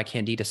I did my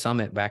Candida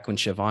Summit back when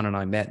Siobhan and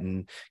I met,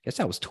 and I guess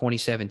that was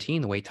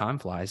 2017, the way time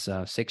flies,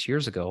 6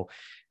 years ago,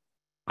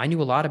 I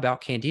knew a lot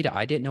about candida.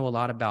 I didn't know a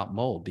lot about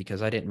mold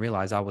because I didn't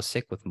realize I was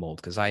sick with mold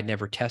because I had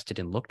never tested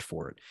and looked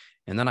for it.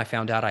 And then I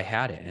found out I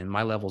had it, and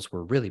my levels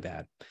were really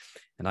bad.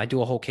 And I do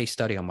a whole case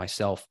study on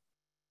myself,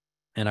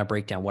 and I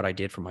break down what I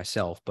did for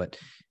myself. But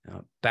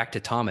back to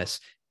Thomas,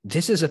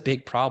 this is a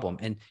big problem.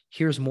 And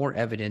here's more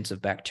evidence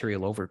of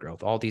bacterial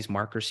overgrowth. All these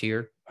markers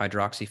here,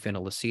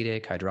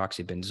 hydroxyphenylacetic,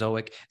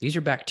 hydroxybenzoic, these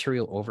are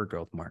bacterial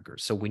overgrowth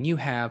markers. So when you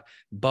have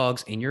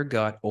bugs in your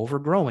gut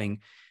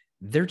overgrowing,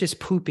 they're just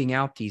pooping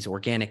out these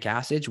organic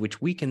acids,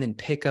 which we can then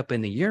pick up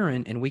in the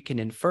urine, and we can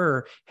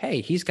infer,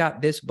 hey, he's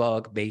got this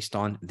bug based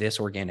on this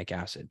organic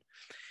acid.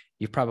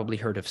 You've probably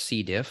heard of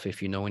C. diff.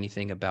 If you know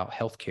anything about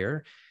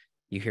healthcare,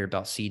 you hear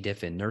about C.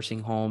 diff in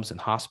nursing homes and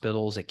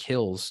hospitals. It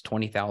kills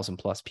 20,000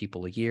 plus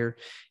people a year.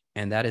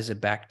 And that is a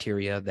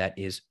bacteria that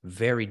is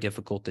very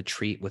difficult to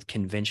treat with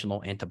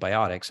conventional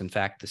antibiotics. In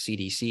fact, the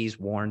CDC's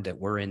warned that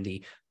we're in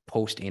the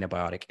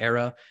post-antibiotic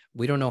era.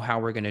 We don't know how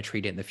we're going to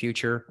treat it in the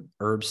future.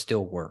 Herbs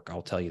still work,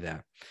 I'll tell you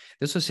that.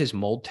 This was his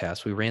mold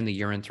test. We ran the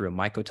urine through a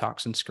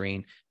mycotoxin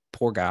screen.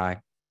 Poor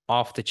guy,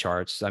 off the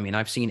charts. I mean,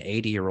 I've seen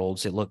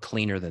 80-year-olds that look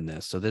cleaner than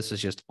this. So this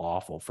is just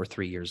awful for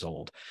 3 years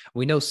old.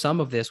 We know some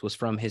of this was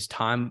from his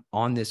time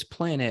on this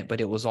planet,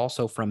 but it was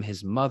also from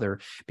his mother,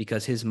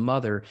 because his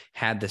mother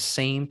had the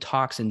same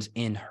toxins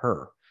in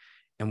her.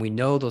 And we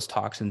know those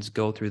toxins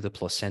go through the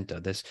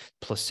placenta. This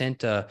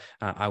placenta,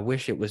 I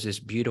wish it was this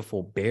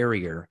beautiful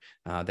barrier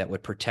that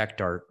would protect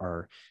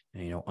our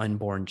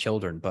unborn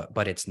children,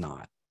 but it's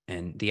not.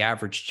 And the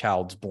average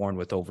child's born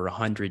with over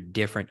 100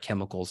 different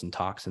chemicals and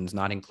toxins,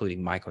 not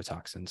including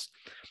mycotoxins.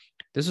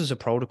 This is a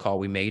protocol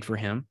we made for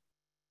him.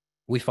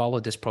 We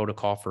followed this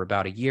protocol for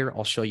about a year.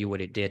 I'll show you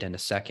what it did in a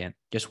second.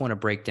 Just want to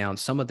break down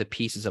some of the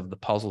pieces of the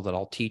puzzle that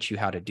I'll teach you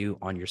how to do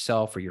on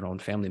yourself or your own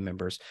family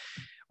members.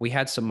 We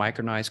had some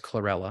micronized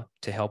chlorella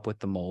to help with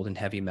the mold and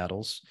heavy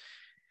metals.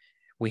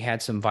 We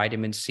had some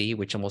vitamin C,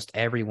 which almost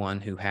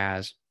everyone who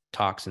has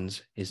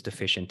toxins is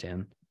deficient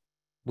in.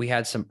 We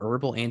had some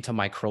herbal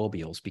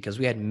antimicrobials because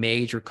we had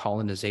major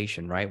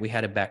colonization, right? We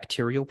had a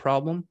bacterial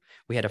problem,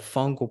 we had a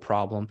fungal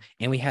problem,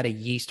 and we had a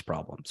yeast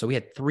problem. So we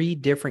had 3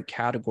 different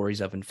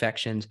categories of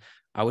infections.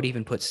 I would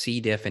even put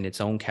C. diff in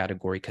its own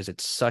category because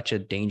it's such a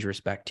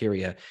dangerous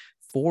bacteria.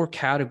 4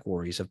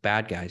 categories of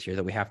bad guys here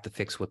that we have to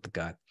fix with the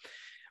gut.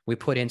 We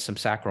put in some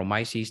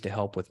Saccharomyces to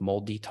help with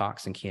mold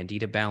detox and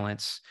candida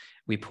balance.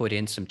 We put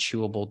in some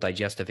chewable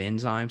digestive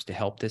enzymes to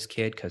help this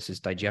kid because his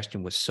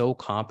digestion was so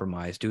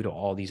compromised due to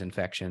all these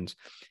infections.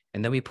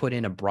 And then we put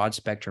in a broad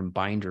spectrum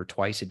binder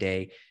twice a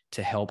day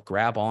to help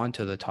grab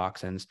onto the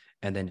toxins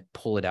and then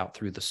pull it out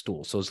through the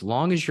stool. So as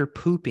long as you're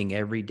pooping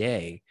every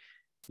day,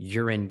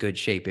 you're in good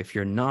shape. If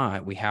you're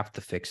not, we have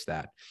to fix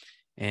that.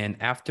 And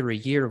after a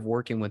year of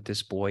working with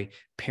this boy,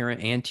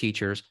 parent and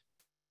teachers,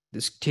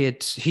 this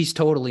kid, he's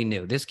totally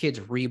new. This kid's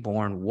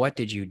reborn. What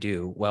did you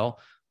do? Well,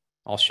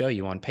 I'll show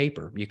you on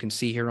paper. You can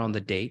see here on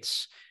the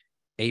dates,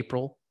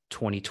 April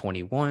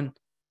 2021.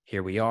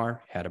 Here we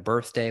are, had a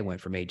birthday,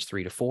 went from age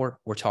 3 to 4.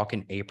 We're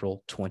talking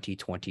April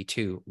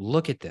 2022.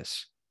 Look at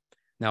this.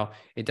 Now,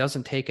 it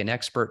doesn't take an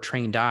expert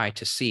trained eye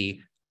to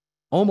see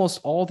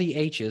almost all the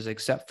H's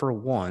except for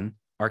one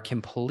are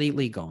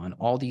completely gone.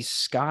 All these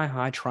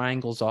sky-high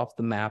triangles off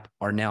the map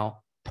are now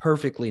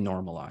perfectly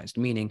normalized,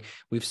 meaning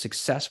we've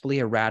successfully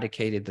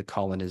eradicated the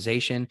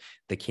colonization,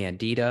 the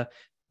candida,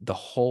 the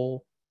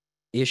whole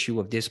issue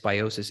of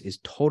dysbiosis is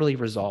totally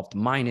resolved,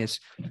 minus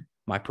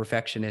my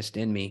perfectionist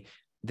in me,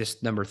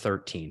 this number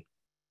 13.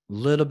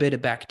 Little bit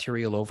of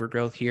bacterial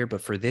overgrowth here,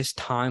 but for this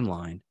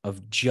timeline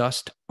of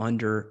just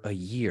under a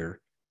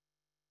year,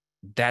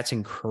 that's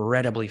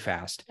incredibly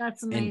fast.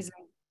 That's amazing.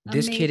 And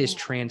this kid is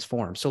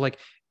transformed. So like,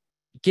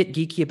 get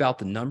geeky about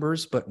the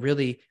numbers, but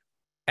really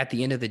at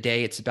the end of the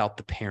day, it's about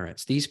the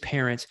parents. These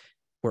parents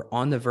were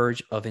on the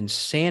verge of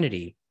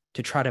insanity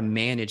to try to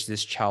manage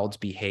this child's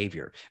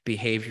behavior,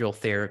 behavioral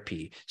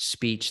therapy,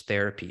 speech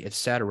therapy,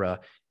 etc.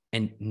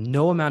 And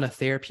no amount of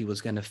therapy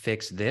was going to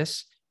fix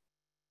this.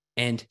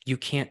 And you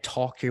can't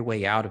talk your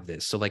way out of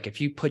this. So like if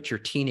you put your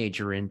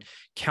teenager in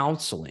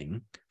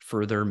counseling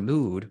for their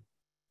mood,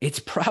 it's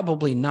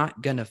probably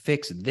not going to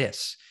fix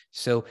this.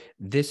 So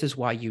this is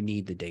why you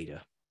need the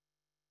data.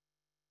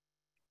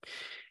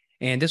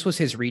 And this was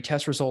his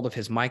retest result of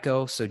his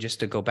myco. So just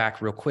to go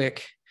back real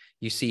quick,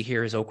 you see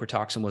here his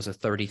ochratoxin was a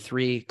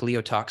 33,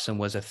 gliotoxin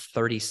was a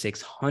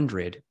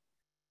 3,600.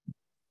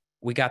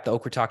 We got the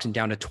ochratoxin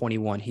down to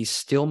 21. He's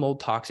still mold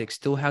toxic,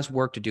 still has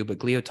work to do, but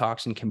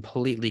gliotoxin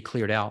completely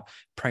cleared out,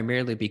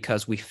 primarily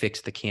because we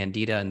fixed the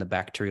candida and the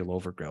bacterial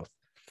overgrowth.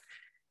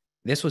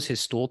 This was his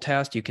stool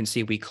test. You can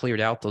see we cleared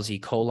out those E.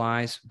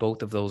 coli's.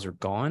 Both of those are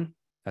gone.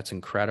 That's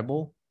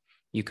incredible.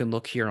 You can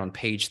look here on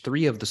page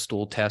 3 of the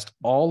stool test.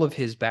 All of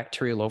his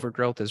bacterial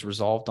overgrowth is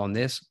resolved on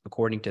this.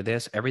 According to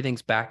this,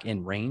 everything's back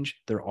in range.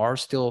 There are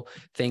still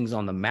things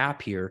on the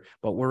map here,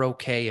 but we're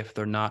okay if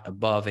they're not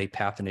above a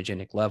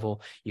pathogenic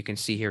level. You can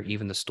see here,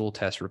 even the stool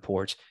test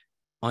reports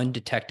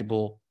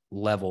undetectable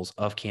levels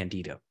of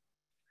candida.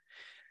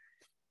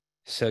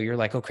 So you're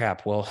like, oh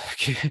crap, well,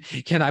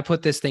 can I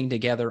put this thing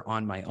together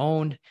on my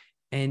own?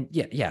 And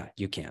yeah,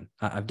 you can.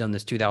 I've done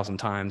this 2,000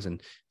 times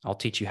and I'll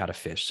teach you how to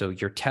fish. So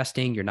you're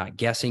testing, you're not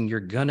guessing,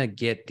 you're going to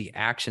get the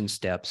action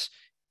steps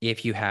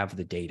if you have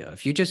the data.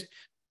 If you just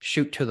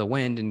shoot to the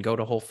wind and go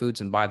to Whole Foods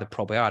and buy the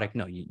probiotic,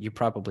 no, you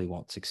probably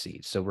won't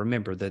succeed. So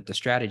remember that the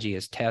strategy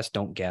is test,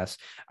 don't guess.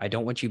 I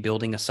don't want you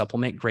building a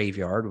supplement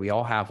graveyard. We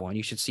all have one.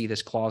 You should see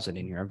this closet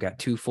in here. I've got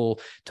 2 full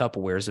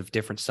Tupperwares of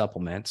different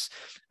supplements.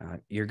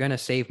 You're going to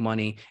save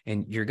money,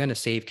 and you're going to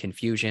save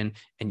confusion,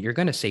 and you're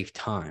going to save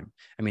time.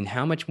 I mean,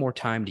 how much more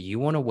time do you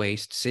want to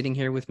waste sitting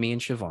here with me and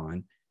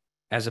Siobhan,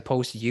 as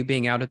opposed to you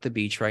being out at the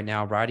beach right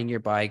now, riding your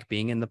bike,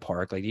 being in the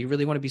park? Like, do you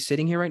really want to be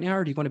sitting here right now,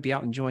 or do you want to be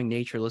out enjoying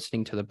nature,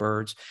 listening to the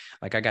birds?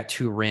 Like, I got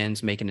 2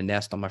 wrens making a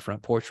nest on my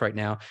front porch right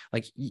now.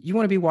 Like, you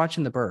want to be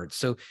watching the birds.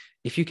 So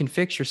if you can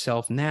fix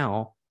yourself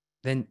now,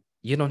 then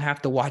you don't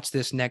have to watch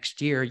this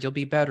next year. You'll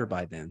be better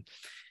by then.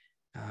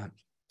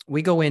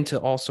 We go into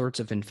all sorts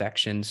of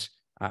infections.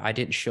 I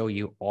didn't show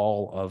you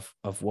all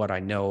of what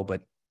I know,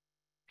 but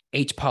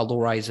H.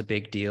 pylori is a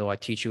big deal. I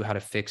teach you how to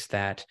fix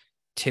that.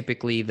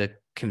 Typically, the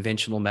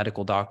conventional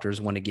medical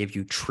doctors want to give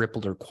you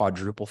triple or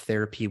quadruple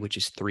therapy, which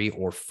is 3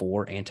 or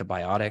 4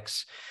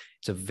 antibiotics.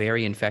 It's a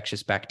very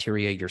infectious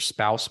bacteria. Your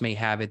spouse may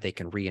have it. They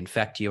can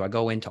reinfect you. I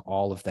go into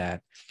all of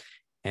that,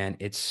 and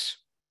it's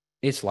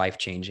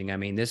life-changing. I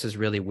mean, this is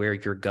really where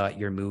your gut,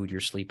 your mood,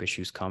 your sleep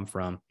issues come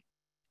from.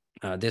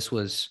 This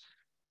was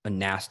a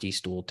nasty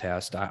stool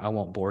test. I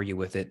won't bore you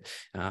with it.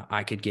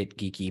 I could get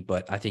geeky,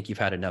 but I think you've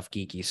had enough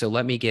geeky. So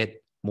let me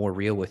get more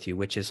real with you,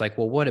 which is like,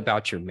 well, what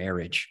about your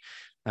marriage?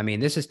 I mean,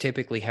 this is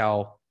typically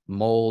how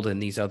mold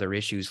and these other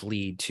issues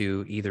lead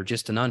to either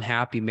just an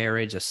unhappy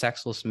marriage, a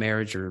sexless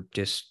marriage, or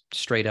just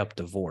straight up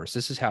divorce.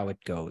 This is how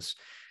it goes.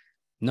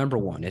 Number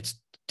one, it's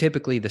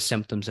typically the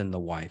symptoms in the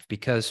wife,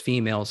 because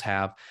females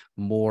have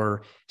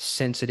more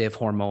sensitive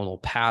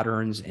hormonal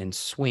patterns and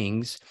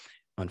swings.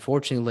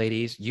 Unfortunately,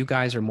 ladies, you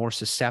guys are more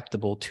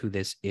susceptible to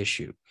this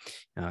issue.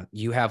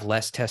 You have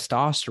less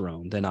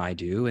testosterone than I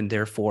do, and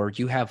therefore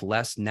you have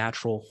less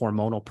natural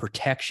hormonal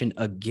protection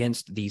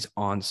against these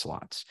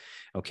onslaughts.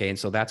 Okay, and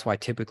so that's why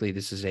typically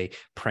this is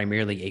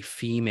primarily a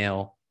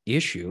female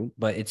issue,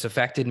 but it's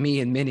affected me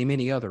and many,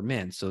 many other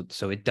men.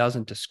 So it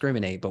doesn't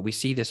discriminate, but we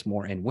see this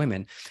more in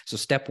women. So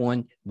step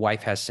 1,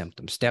 wife has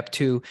symptoms. Step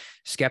 2,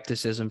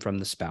 skepticism from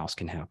the spouse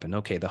can happen.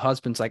 Okay, the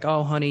husband's like,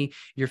 oh, honey,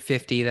 you're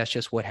 50. That's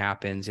just what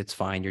happens. It's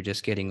fine. You're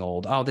just getting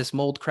old. Oh, this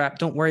mold crap,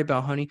 don't worry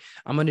about, honey.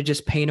 I'm going to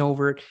just paint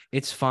over it.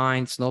 It's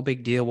fine. It's no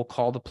big deal. We'll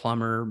call the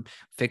plumber,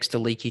 fix the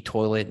leaky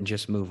toilet, and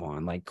just move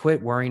on. Like,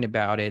 quit worrying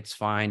about it. It's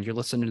fine. You're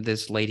listening to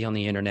this lady on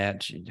the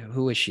internet.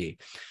 Who is she?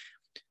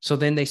 So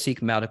then they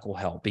seek medical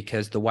help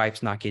because the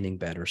wife's not getting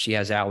better. She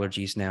has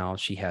allergies now.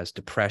 She has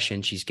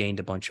depression. She's gained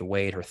a bunch of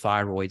weight. Her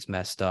thyroid's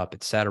messed up,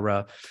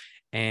 etc.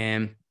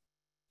 And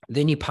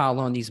then you pile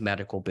on these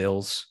medical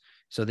bills.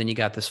 So then you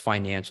got this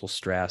financial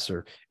stress,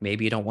 or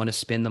maybe you don't want to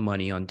spend the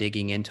money on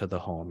digging into the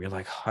home. You're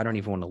like, I don't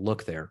even want to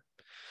look there.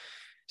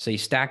 So you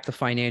stack the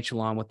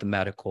financial on with the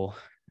medical,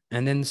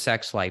 and then the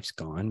sex life's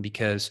gone,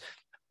 because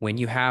when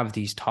you have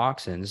these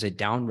toxins, it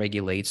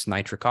downregulates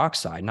nitric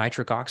oxide.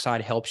 Nitric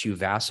oxide helps you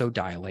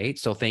vasodilate.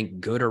 So think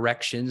good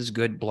erections,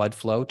 good blood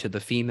flow to the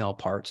female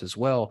parts as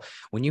well.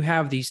 When you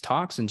have these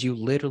toxins, you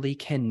literally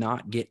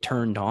cannot get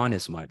turned on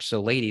as much. So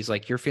ladies,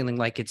 like, you're feeling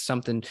like it's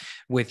something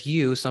with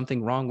you,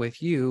 something wrong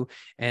with you,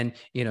 and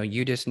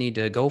you just need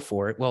to go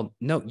for it. Well,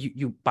 no,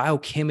 you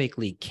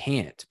biochemically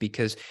can't,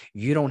 because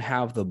you don't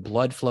have the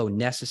blood flow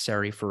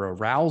necessary for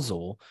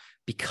arousal,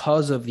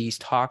 because of these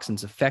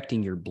toxins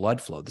affecting your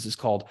blood flow. This is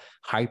called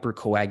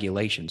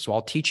hypercoagulation. So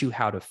I'll teach you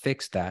how to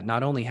fix that,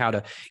 not only how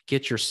to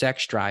get your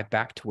sex drive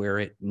back to where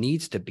it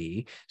needs to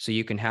be so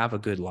you can have a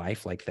good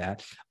life like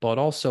that, but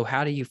also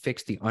how do you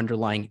fix the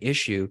underlying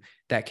issue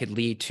that could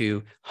lead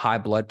to high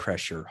blood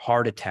pressure,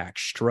 heart attack,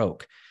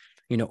 stroke,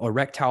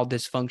 erectile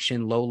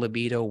dysfunction, low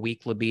libido,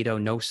 weak libido,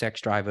 no sex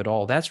drive at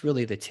all. That's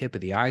really the tip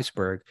of the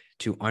iceberg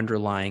to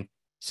underlying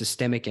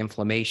systemic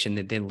inflammation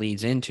that then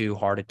leads into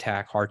heart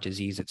attack, heart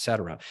disease,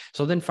 etc.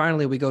 So then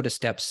finally we go to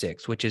step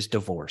 6, which is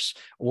divorce,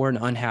 or an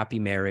unhappy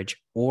marriage,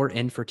 or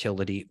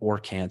infertility, or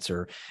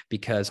cancer,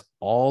 because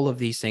all of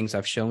these things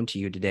I've shown to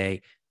you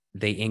today,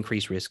 they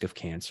increase risk of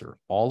cancer.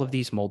 All of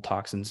these mold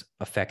toxins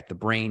affect the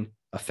brain,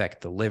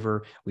 affect the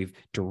liver. We've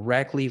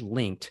directly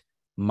linked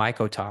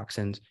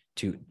mycotoxins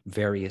to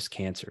various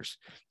cancers.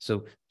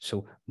 So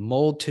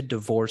mold to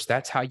divorce,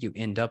 that's how you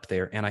end up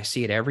there. And I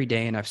see it every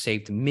day, and I've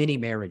saved many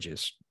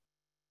marriages.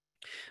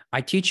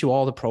 I teach you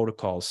all the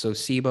protocols. So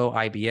SIBO,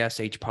 IBS,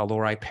 H.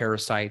 pylori,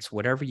 parasites,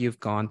 whatever you've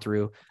gone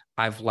through,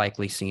 I've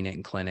likely seen it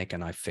in clinic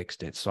and I've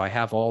fixed it. So I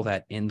have all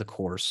that in the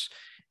course.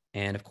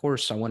 And of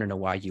course, I want to know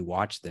why you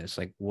watched this.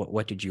 Like,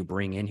 what did you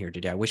bring in here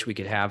today? I wish we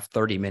could have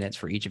 30 minutes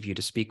for each of you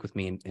to speak with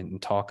me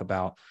and talk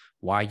about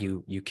why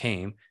you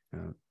came.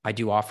 I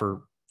do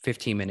offer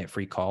 15-minute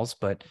free calls,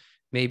 but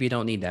maybe you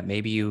don't need that.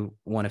 Maybe you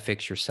want to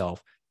fix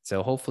yourself.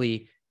 So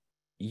hopefully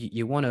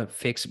you want to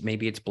fix,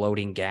 maybe it's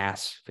bloating,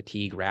 gas,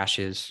 fatigue,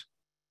 rashes,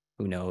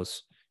 who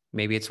knows?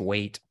 Maybe it's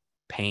weight,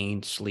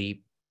 pain,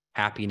 sleep,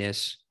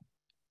 happiness,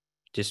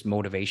 just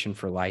motivation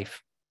for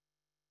life.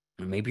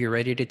 Maybe you're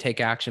ready to take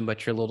action,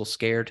 but you're a little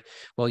scared.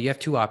 Well, you have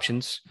two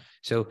options.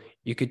 So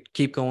you could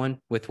keep going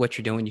with what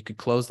you're doing. You could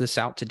close this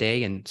out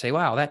today and say,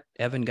 wow, that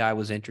Evan guy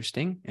was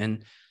interesting.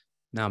 And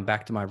now I'm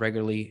back to my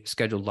regularly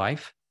scheduled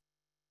life,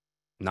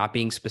 not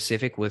being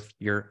specific with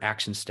your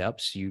action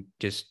steps. You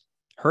just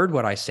heard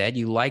what I said.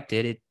 You liked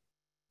it. It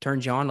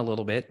turned you on a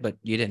little bit, but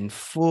you didn't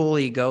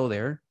fully go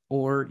there.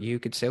 Or you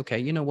could say, okay,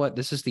 you know what?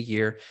 This is the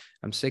year.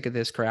 I'm sick of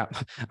this crap.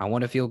 I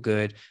want to feel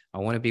good. I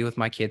want to be with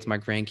my kids, my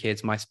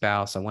grandkids, my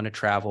spouse. I want to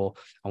travel.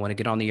 I want to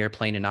get on the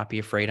airplane and not be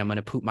afraid I'm going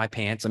to poop my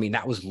pants. I mean,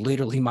 that was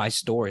literally my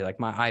story. Like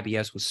my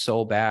IBS was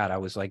so bad. I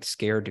was like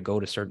scared to go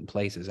to certain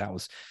places. That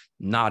was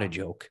not a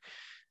joke.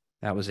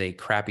 That was a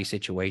crappy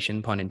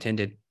situation, pun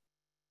intended.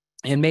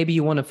 And maybe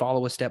you want to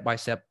follow a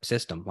step-by-step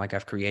system like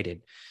I've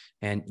created,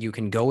 and you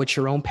can go at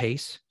your own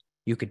pace.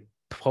 You could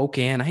poke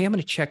in, hey, I'm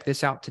going to check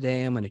this out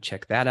today. I'm going to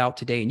check that out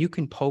today. And you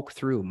can poke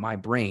through my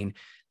brain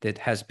that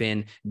has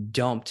been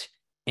dumped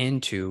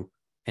into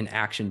an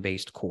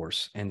action-based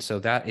course. And so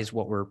that is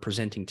what we're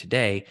presenting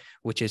today,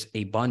 which is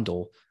a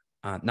bundle,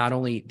 not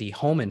only the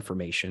home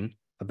information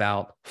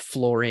about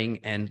flooring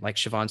and, like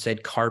Siobhan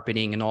said,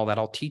 carpeting and all that.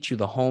 I'll teach you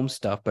the home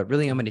stuff, but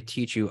really I'm going to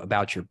teach you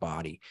about your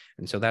body.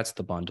 And so that's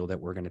the bundle that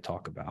we're going to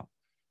talk about.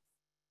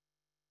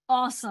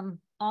 Awesome.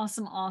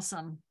 Awesome.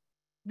 Awesome.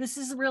 This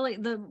is really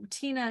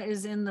Tina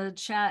is in the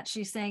chat.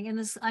 She's saying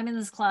I'm in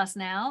this class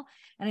now,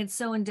 and it's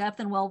so in depth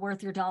and well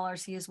worth your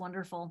dollars. He is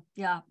wonderful.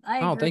 Yeah. I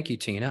agree. Thank you,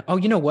 Tina. Oh,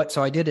 you know what?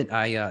 So I did a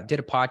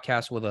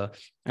podcast with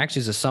actually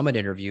it's a summit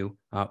interview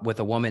with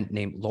a woman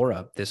named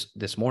Laura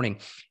this morning.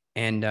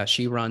 And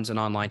she runs an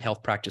online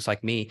health practice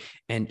like me.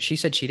 And she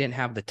said she didn't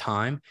have the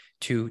time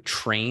to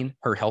train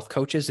her health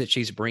coaches that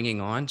she's bringing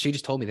on. She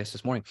just told me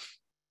this morning.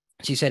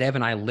 She said,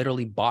 Evan, I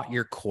literally bought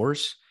your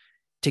course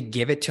to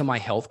give it to my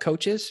health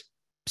coaches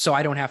so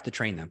I don't have to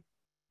train them.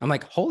 I'm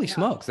like, holy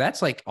smokes,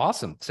 that's like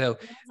awesome. So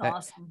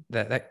awesome.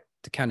 That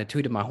kind of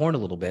tooted my horn a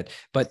little bit,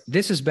 but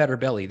this is Better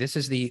Belly. This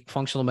is the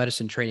functional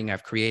medicine training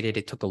I've created.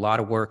 It took a lot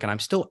of work, and I'm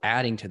still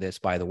adding to this,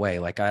 by the way.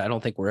 Like, I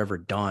don't think we're ever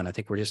done. I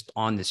think we're just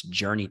on this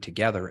journey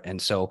together.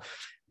 And so,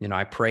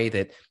 I pray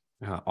that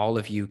all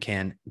of you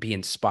can be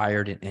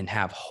inspired and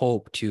have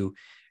hope to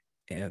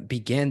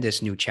begin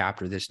this new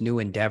chapter, this new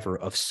endeavor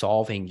of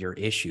solving your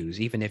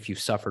issues. Even if you've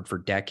suffered for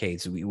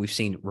decades, we've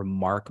seen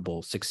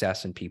remarkable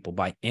success in people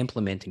by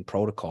implementing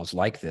protocols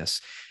like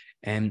this.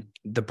 And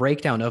the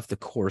breakdown of the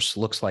course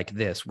looks like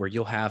this, where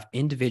you'll have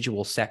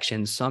individual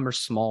sections. Some are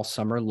small,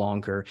 some are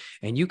longer,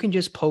 and you can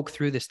just poke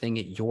through this thing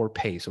at your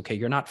pace. Okay.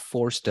 You're not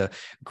forced to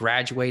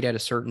graduate at a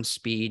certain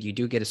speed. You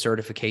do get a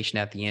certification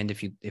at the end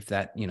if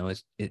that,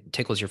 it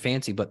tickles your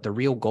fancy, but the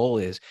real goal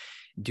is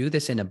do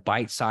this in a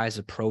bite-sized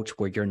approach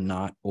where you're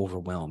not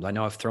overwhelmed. I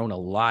know I've thrown a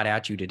lot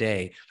at you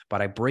today,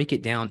 but I break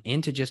it down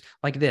into just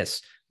like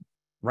this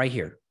right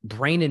here,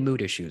 brain and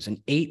mood issues,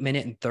 an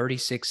 8-minute and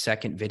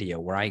 36-second video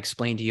where I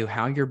explain to you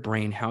how your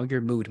brain, how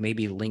your mood may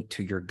be linked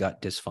to your gut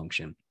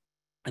dysfunction.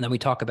 And then we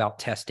talk about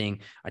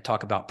testing. I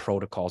talk about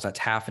protocols. That's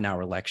half an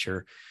hour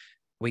lecture.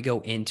 We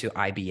go into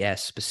IBS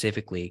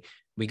specifically.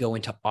 We go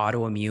into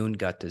autoimmune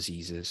gut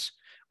diseases.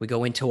 We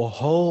go into a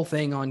whole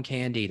thing on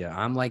candida.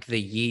 I'm like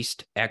the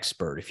yeast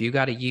expert. If you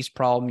got a yeast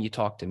problem, you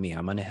talk to me.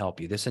 I'm going to help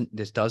you. This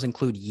does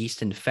include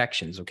yeast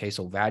infections. Okay.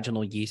 So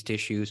vaginal yeast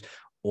issues,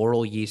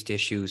 oral yeast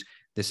issues.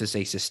 This is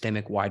a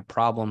systemic wide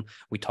problem.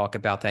 We talk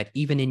about that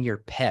even in your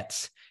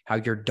pets, how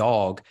your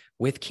dog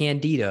with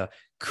candida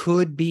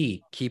could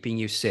be keeping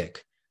you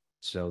sick.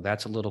 So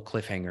that's a little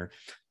cliffhanger.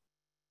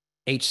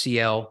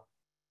 HCl,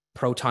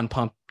 proton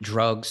pump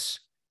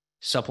drugs,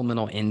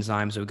 supplemental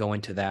enzymes. We go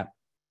into that.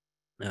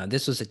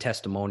 This was a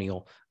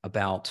testimonial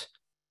about,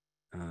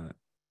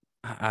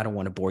 I don't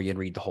want to bore you and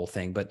read the whole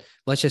thing, but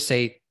let's just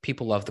say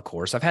people love the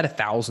course. I've had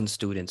 1,000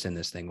 students in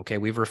this thing. Okay.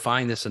 We've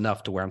refined this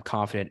enough to where I'm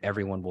confident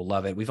everyone will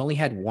love it. We've only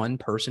had one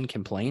person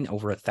complain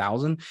over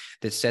 1,000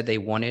 that said they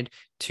wanted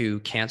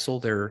to cancel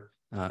their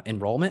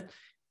enrollment.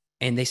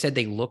 And they said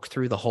they looked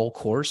through the whole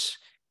course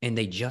and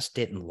they just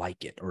didn't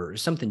like it or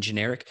something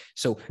generic.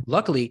 So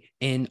luckily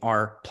in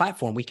our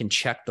platform, we can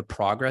check the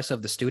progress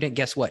of the student.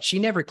 Guess what? She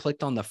never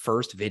clicked on the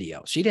first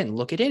video. She didn't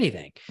look at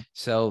anything.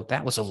 So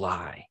that was a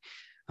lie.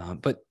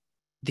 But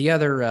the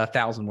other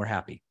 1,000 were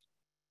happy.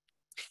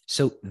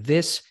 So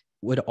this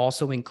would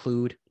also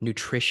include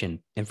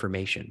nutrition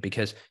information,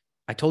 because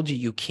I told you,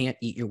 you can't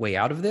eat your way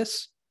out of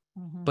this.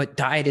 But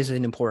diet is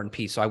an important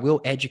piece. So I will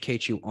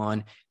educate you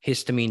on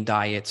histamine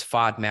diets,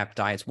 FODMAP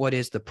diets.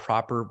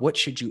 What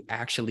should you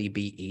actually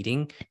be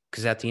eating?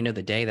 Because at the end of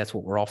the day, that's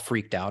what we're all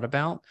freaked out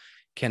about.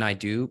 Can I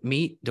do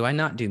meat? Do I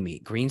not do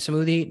meat? Green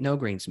smoothie? No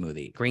green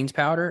smoothie. Greens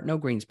powder? No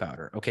greens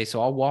powder. Okay,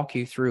 so I'll walk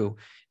you through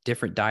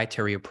different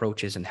dietary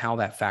approaches and how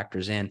that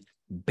factors in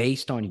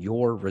based on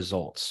your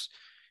results.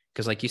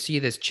 Because like you see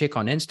this chick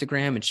on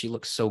Instagram and she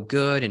looks so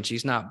good and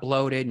she's not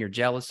bloated and you're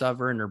jealous of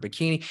her in her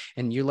bikini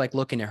and you're like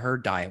looking at her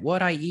diet.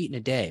 What I eat in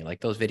a day, like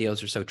those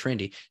videos are so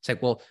trendy. It's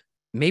like, well,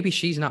 maybe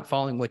she's not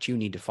following what you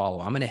need to follow.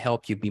 I'm going to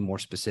help you be more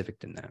specific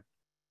than that.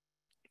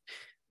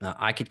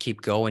 I could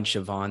keep going,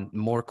 Siobhan.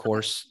 More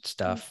course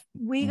stuff,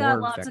 We got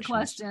more lots of infections.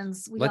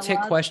 questions. Let's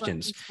hit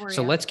questions.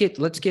 So let's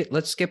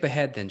skip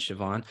ahead then,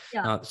 Siobhan.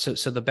 Yeah.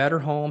 So the Better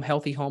Home,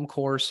 Healthy Home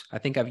course, I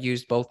think I've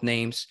used both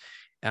names.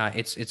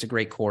 It's a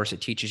great course.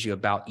 It teaches you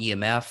about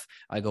EMF.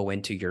 I go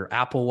into your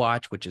Apple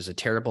Watch, which is a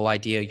terrible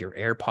idea, your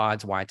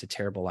AirPods, why it's a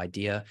terrible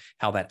idea,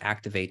 how that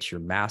activates your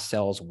mast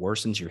cells,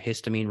 worsens your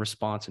histamine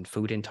response and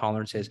food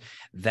intolerances.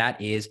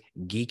 That is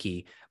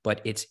geeky,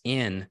 but it's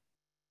in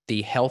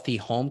the Healthy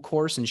Home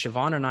course. And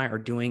Siobhan and I are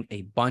doing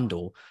a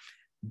bundle.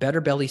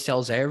 Better Belly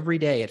sells every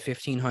day at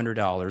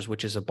 $1,500,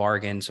 which is a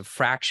bargain. It's a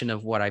fraction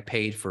of what I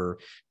paid for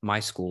my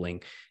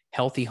schooling.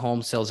 Healthy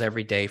Home sells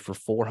every day for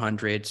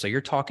 $400. So you're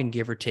talking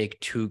give or take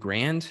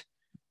 $2,000.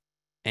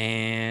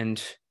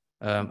 And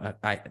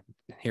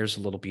here's a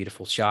little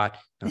beautiful shot.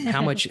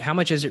 How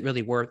much is it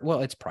really worth?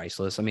 Well, it's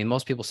priceless. I mean,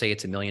 most people say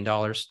it's $1 million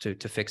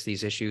to fix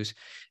these issues.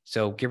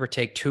 So give or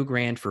take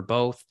 $2,000 for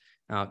both.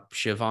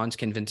 Siobhan's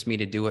convinced me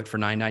to do it for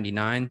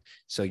 $9.99.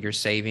 So you're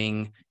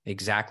saving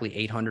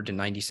exactly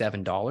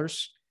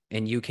 $897.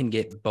 And you can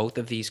get both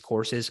of these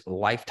courses,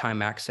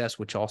 lifetime access,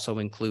 which also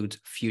includes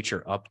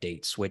future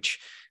updates, which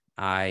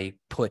I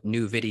put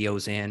new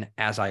videos in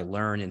as I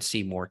learn and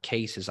see more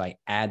cases. I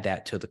add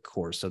that to the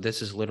course. So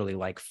this is literally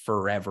like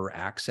forever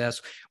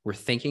access. We're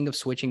thinking of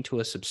switching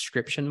to a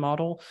subscription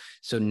model.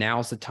 So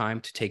now's the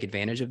time to take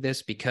advantage of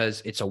this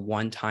because it's a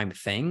one-time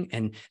thing.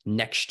 And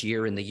next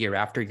year and the year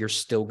after, you're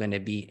still going to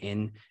be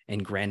in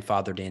and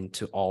grandfathered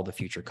into all the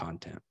future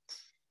content.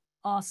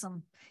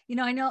 Awesome.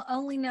 I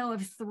only know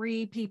of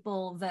 3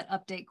 people that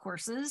update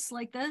courses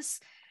like this.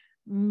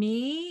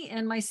 Me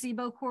and my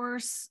SIBO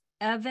course,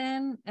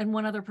 Evan, and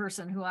one other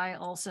person who I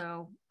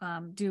also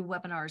do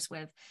webinars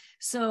with.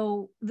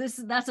 So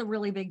that's a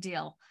really big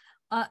deal.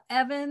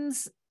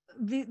 Evan's,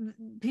 the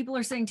people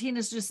are saying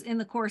Tina's just in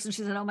the course and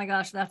she said, oh my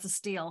gosh, that's a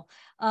steal.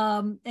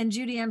 And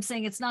Judy, I'm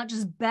saying it's not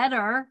just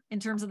better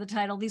in terms of the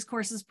title. These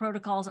courses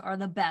protocols are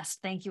the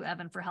best. Thank you,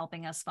 Evan, for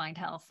helping us find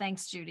health.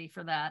 Thanks, Judy,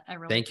 for that. I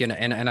really thank you.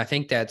 And I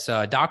think that's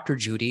Dr.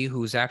 Judy,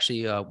 who's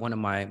actually one of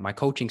my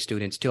coaching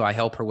students too. I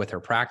help her with her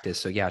practice.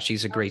 So yeah,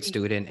 she's a great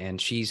student and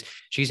she's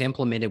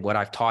implemented what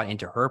I've taught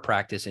into her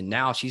practice. And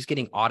now she's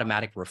getting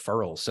automatic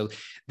referrals. So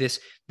this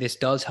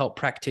does help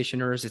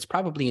practitioners. It's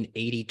probably an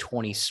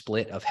 80-20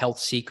 split of health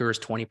seekers,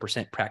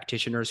 20%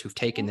 practitioners who've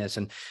taken this,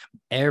 and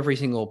every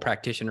single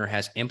practitioner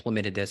has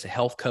implemented this. A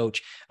health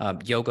coach,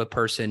 yoga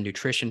person,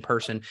 nutrition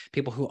person,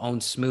 people who own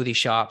smoothie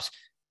shops,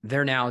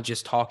 they're now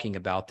just talking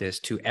about this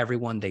to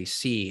everyone they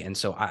see. And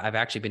so I've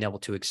actually been able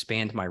to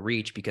expand my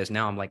reach because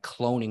now I'm like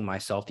cloning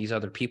myself. These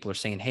other people are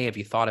saying, hey, have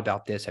you thought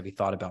about this? Have you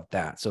thought about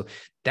that? So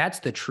that's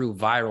the true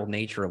viral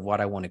nature of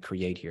what I want to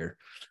create here.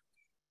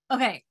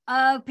 Okay.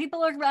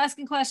 People are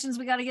asking questions.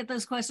 We got to get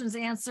those questions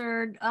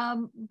answered.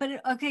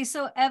 Okay.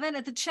 So Evan,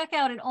 at the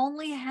checkout, it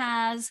only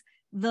has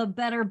the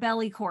Better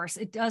Belly course.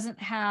 It doesn't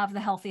have the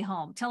Healthy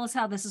Home. Tell us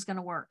how this is going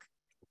to work.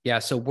 Yeah,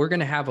 so we're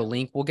going to have a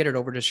link. We'll get it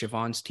over to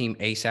Siobhan's team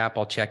ASAP.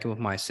 I'll check in with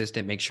my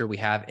assistant, make sure we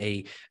have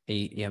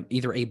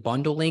either a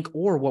bundle link,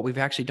 or what we've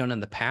actually done in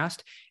the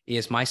past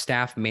is my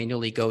staff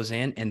manually goes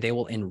in and they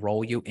will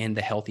enroll you in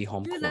the Healthy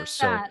Home course.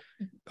 So,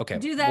 okay.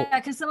 Do that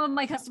because some of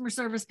my customer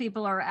service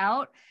people are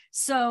out.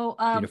 So,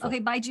 okay,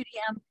 bye, Judy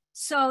M.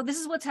 So this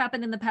is what's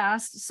happened in the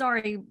past.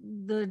 Sorry,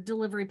 the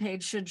delivery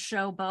page should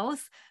show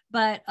both.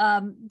 But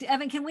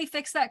Evan, can we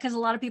fix that? Because a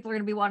lot of people are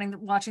going to be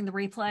watching the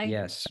replay.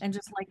 Yes. And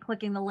just like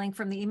clicking the link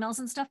from the emails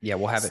and stuff. Yeah,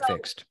 we'll have it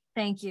fixed.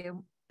 Thank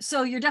you.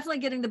 So you're definitely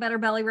getting the Better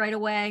Belly right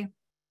away.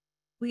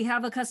 We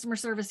have a customer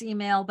service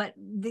email, but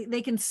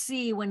they can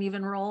see when you've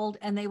enrolled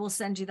and they will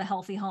send you the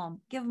Healthy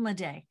Home. Give them a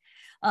day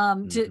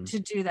to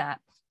do that.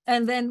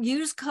 And then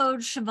use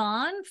code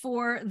Siobhan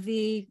for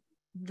the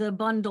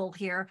bundle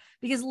here,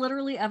 because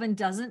literally Evan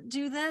doesn't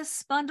do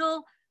this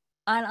bundle.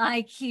 And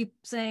I keep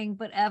saying,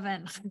 but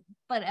Evan.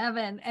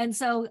 And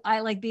so I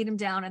like beat him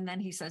down and then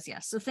he says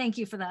yes. So thank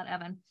you for that,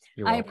 Evan.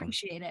 You're welcome. I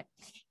appreciate it.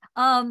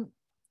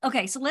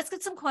 Okay, so let's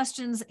get some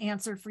questions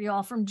answered for you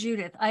all from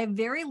Judith. I have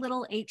very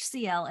little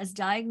HCl as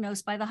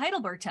diagnosed by the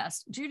Heidelberg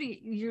test. Judith,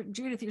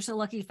 you're so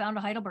lucky you found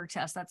a Heidelberg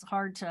test. That's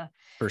hard to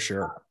for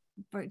sure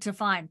to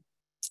find.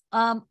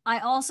 I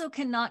also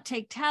cannot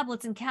take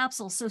tablets and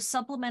capsules, so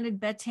supplemented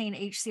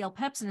betaine HCl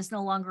pepsin is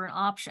no longer an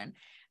option.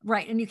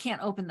 Right, and you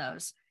can't open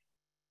those.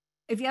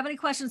 If you have any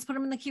questions, put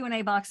them in the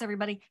Q&A box,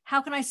 everybody.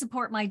 How can I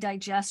support my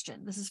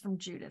digestion? This is from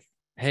Judith.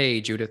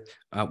 Hey, Judith.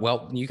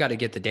 Well, you got to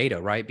get the data,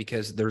 right?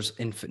 Because there's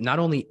not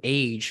only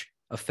age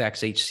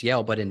affects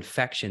HCl, but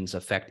infections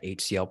affect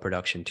HCl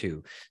production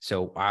too.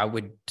 So I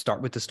would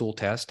start with the stool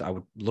test. I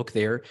would look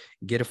there,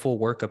 get a full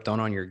workup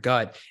done on your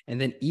gut. And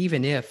then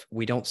even if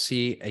we don't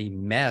see a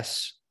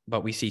mess,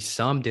 but we see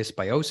some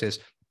dysbiosis,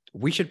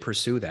 we should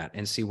pursue that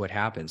and see what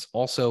happens.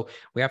 Also,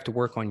 we have to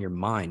work on your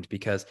mind,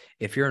 because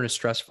if you're in a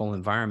stressful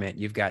environment,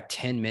 you've got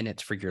 10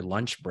 minutes for your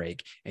lunch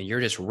break and you're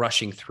just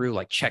rushing through,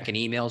 like checking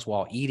emails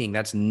while eating.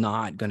 That's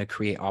not going to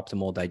create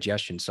optimal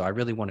digestion. So I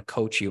really want to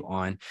coach you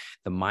on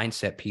the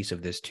mindset piece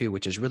of this too,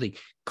 which is really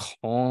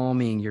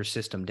calming your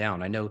system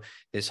down. I know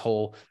this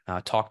whole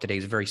talk today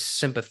is very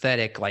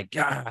sympathetic, like,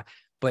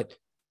 but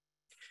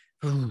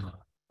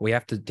we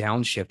have to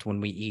downshift when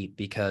we eat,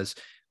 because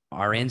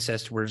our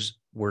ancestors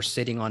were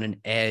sitting on an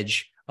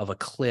edge of a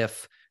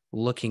cliff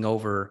looking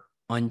over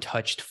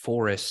untouched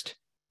forest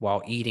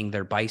while eating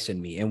their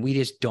bison meat. And we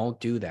just don't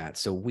do that.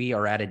 So we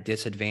are at a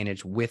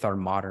disadvantage with our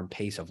modern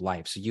pace of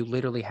life. So you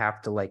literally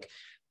have to like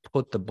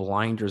put the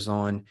blinders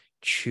on,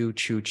 chew,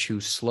 chew,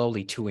 chew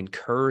slowly to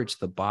encourage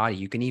the body.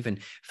 You can even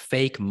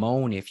fake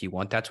moan if you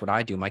want. That's what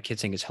I do. My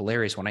kids think it's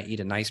hilarious when I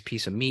eat a nice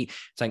piece of meat.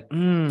 It's like,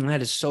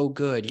 that is so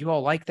good. You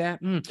all like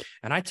that? And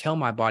I tell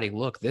my body,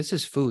 look, this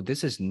is food.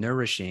 This is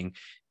nourishing.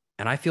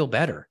 And I feel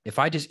better. If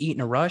I just eat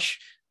in a rush,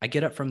 I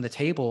get up from the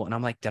table and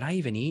I'm like, did I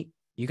even eat?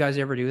 You guys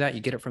ever do that?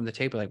 You get up from the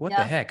table, like, what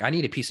the heck? I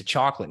need a piece of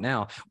chocolate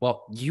now.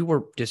 Well, you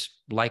were just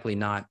likely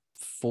not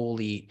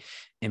fully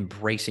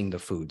embracing the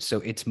food. So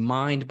it's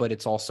mind, but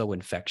it's also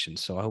infection.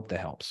 So I hope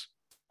that helps.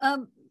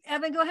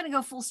 Evan, go ahead and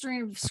go full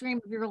screen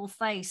of your little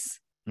face.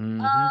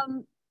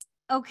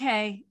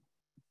 Okay.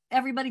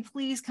 Everybody,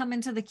 please come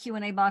into the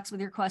Q&A box with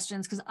your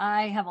questions, because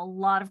I have a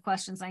lot of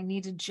questions. I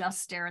need to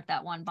just stare at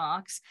that one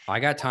box. I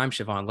got time,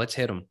 Siobhan. Let's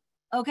hit them.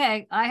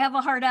 Okay, I have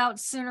a heart out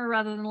sooner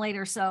rather than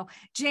later. So,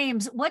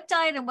 James, what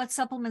diet and what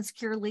supplements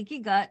cure leaky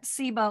gut,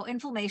 SIBO,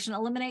 inflammation,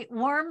 eliminate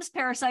worms,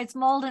 parasites,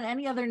 mold, and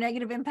any other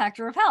negative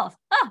impactor of health?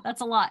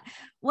 That's a lot.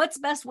 What's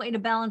best way to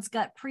balance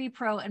gut pre,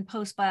 pro, and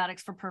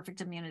postbiotics for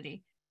perfect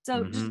immunity?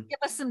 So just give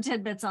us some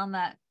tidbits on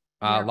that.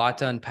 A lot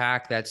to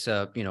unpack. That's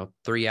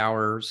 3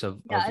 hours of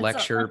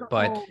lecture,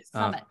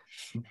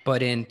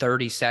 but in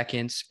 30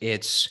 seconds,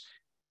 it's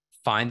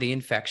find the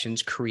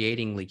infections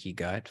creating leaky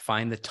gut,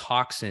 find the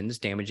toxins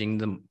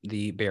damaging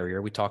the barrier.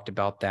 We talked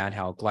about that,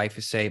 how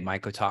glyphosate,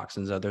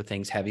 mycotoxins, other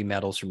things, heavy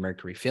metals from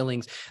mercury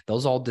fillings,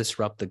 those all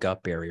disrupt the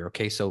gut barrier.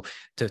 Okay. So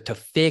to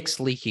fix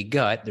leaky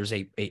gut, there's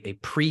a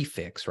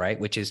prefix, right?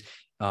 Which is,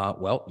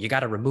 you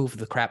got to remove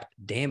the crap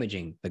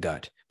damaging the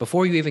gut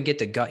before you even get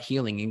to gut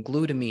healing and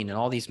glutamine and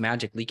all these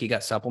magic leaky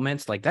gut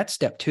supplements. Like, that's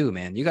step 2,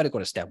 man. You got to go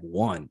to step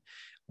 1.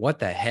 What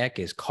the heck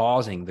is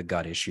causing the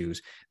gut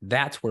issues?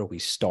 That's where we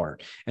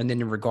start. And then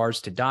in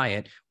regards to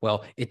diet,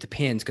 well, it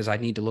depends, because I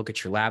need to look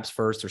at your labs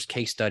first. There's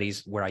case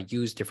studies where I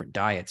use different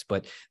diets,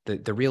 but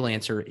the real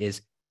answer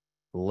is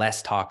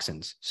less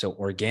toxins. So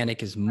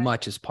organic as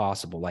much as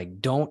possible. Like,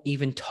 don't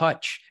even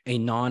touch a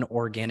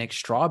non-organic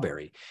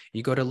strawberry.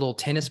 You go to a little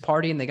tennis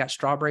party and they got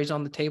strawberries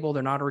on the table.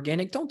 They're not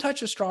organic. Don't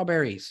touch the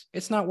strawberries.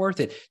 It's not worth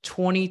it.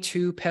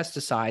 22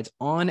 pesticides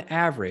on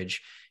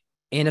average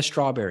in a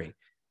strawberry.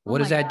 What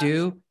does that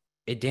do?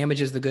 It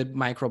damages the good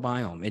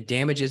microbiome. It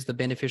damages the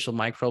beneficial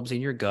microbes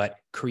in your gut,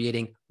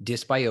 creating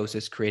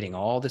dysbiosis, creating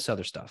all this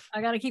other stuff. I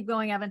got to keep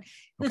going, Evan.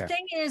 The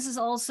thing is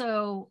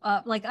also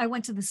like, I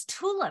went to this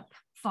tulip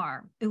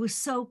farm. It was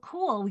so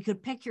cool. We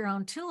could pick your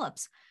own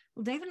tulips.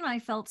 Well, David and I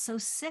felt so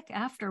sick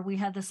after we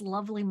had this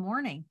lovely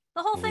morning.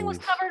 The whole thing was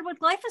covered with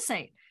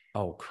glyphosate.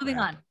 Oh, crap. Moving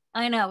on.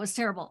 I know, it was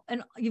terrible.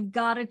 And you've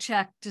got to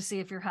check to see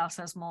if your house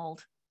has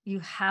mold. You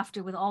have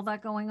to, with all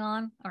that going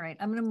on. All right,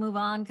 I'm going to move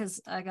on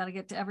because I got to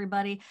get to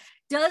everybody.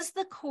 Do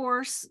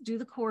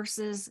the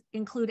courses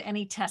include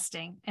any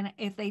testing? And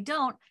if they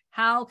don't,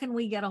 how can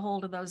we get a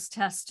hold of those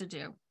tests to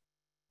do?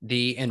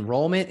 The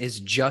enrollment is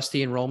just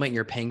the enrollment.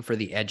 You're paying for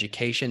the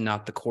education,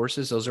 not the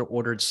courses. Those are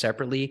ordered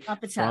separately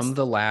from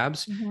the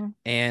labs.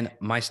 And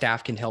my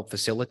staff can help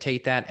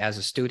facilitate that. As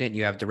a student,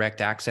 you have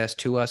direct access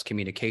to us,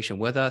 communication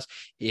with us.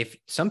 If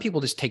some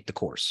people just take the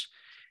course,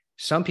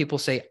 some people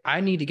say, I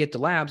need to get the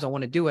labs. I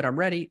want to do it. I'm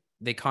ready.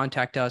 They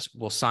contact us.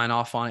 We'll sign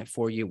off on it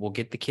for you. We'll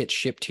get the kit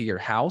shipped to your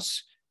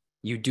house.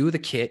 You do the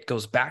kit,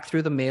 goes back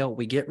through the mail.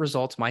 We get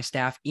results. My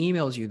staff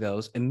emails you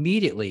those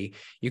immediately.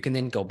 You can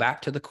then go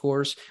back to the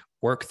course,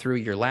 work through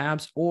your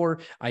labs, or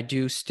I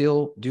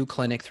still do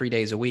clinic 3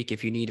 days a week.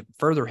 If you need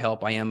further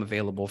help, I am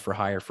available for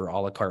hire for a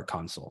la carte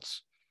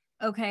consults.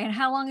 Okay. And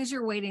how long is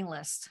your waiting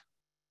list?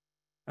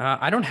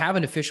 I don't have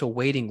an official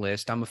waiting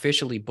list. I'm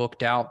officially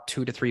booked out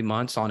 2 to 3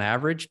 months on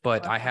average,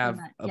 but I have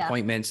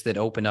appointments that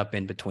open up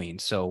in between.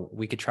 So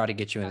we could try to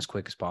get you in as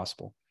quick as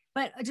possible.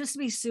 But just to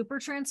be super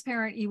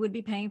transparent, you would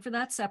be paying for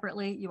that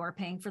separately. You are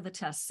paying for the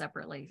test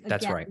separately. Again,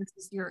 that's right. This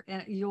is your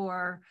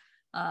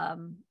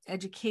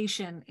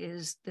education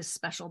is this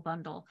special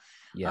bundle.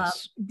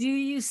 Yes. Do you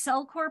use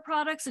Cellcore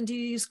products, and do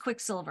you use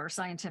Quicksilver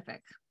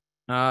Scientific?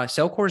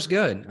 Cellcore is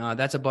good.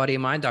 That's a buddy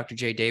of mine, Dr.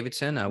 Jay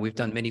Davidson. We've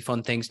done many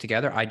fun things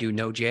together. I do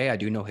know Jay. I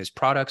do know his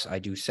products. I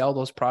do sell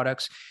those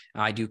products.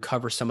 I do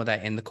cover some of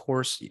that in the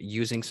course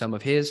using some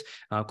of his.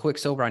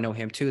 Quicksilver, I know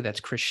him too. That's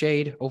Chris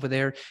Shade over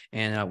there.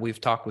 And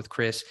we've talked with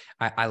Chris.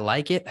 I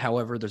like it.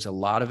 However, there's a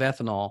lot of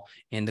ethanol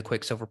in the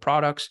Quicksilver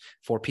products.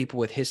 For people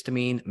with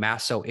histamine,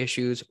 mast cell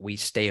issues, we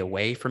stay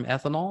away from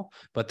ethanol.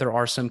 But there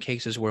are some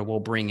cases where we'll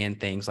bring in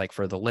things like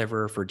for the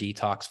liver, for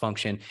detox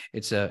function.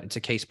 It's a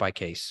case by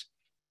case.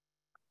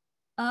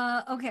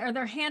 Okay. Are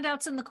there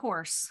handouts in the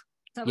course?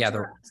 Is that what Yeah,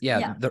 you're asking?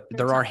 Yeah.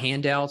 there are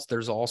handouts.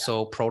 There's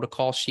also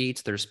protocol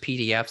sheets. There's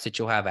PDFs that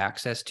you'll have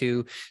access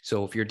to.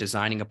 So if you're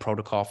designing a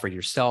protocol for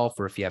yourself,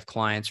 or if you have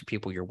clients or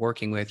people you're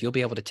working with, you'll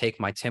be able to take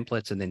my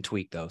templates and then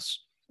tweak those.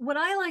 What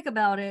I like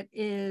about it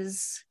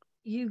is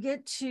you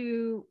get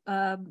to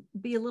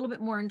be a little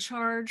bit more in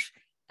charge,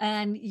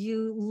 and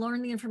you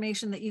learn the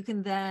information that you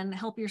can then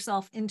help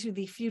yourself into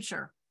the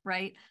future,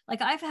 right?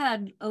 Like I've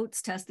had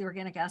oats test the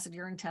organic acid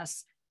urine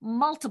tests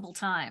multiple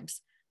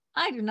times.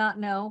 I do not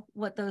know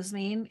what those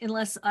mean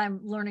unless I'm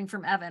learning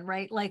from Evan,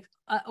 right? Like,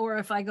 or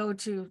if I go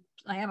to,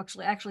 I am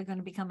actually going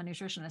to become a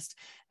nutritionist,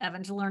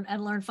 Evan, to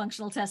learn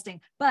functional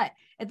testing. But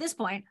at this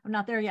point, I'm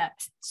not there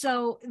yet.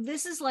 So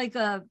this is like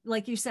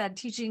like you said,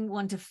 teaching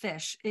one to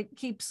fish. It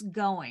keeps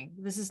going.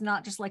 This is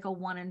not just like a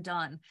one and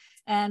done.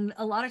 And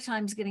a lot of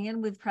times getting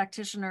in with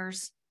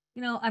practitioners,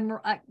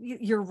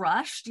 you're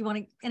rushed. You want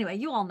to, anyway,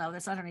 you all know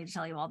this. I don't need to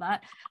tell you all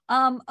that.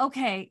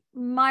 Okay,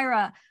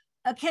 Myra,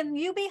 can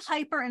you be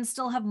hyper and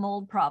still have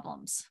mold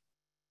problems?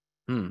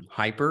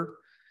 Hyper?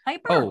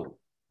 Hyper? Oh,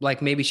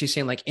 like maybe she's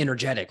saying like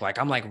energetic, like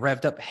I'm like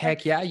revved up.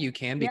 Heck yeah, you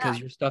can, because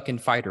you're stuck in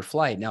fight or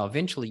flight. Now,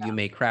 eventually you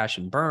may crash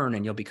and burn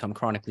and you'll become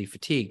chronically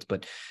fatigued.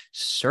 But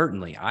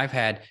certainly I've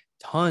had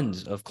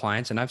tons of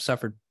clients, and I've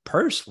suffered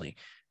personally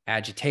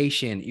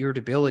agitation,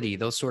 irritability,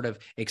 those sort of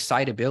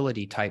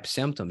excitability type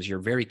symptoms. You're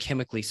very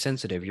chemically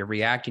sensitive. You're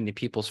reacting to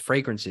people's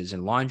fragrances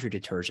and laundry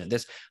detergent,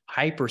 this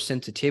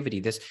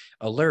hypersensitivity, this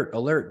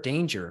alert,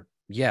 danger.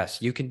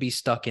 Yes, you can be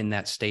stuck in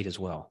that state as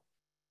well.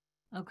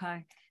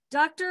 Okay.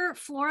 Dr.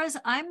 Flores,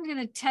 I'm going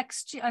to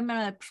text you. I'm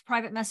going to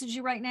private message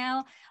you right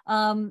now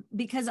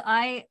because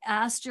I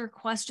asked your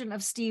question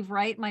of Steve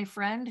Wright, my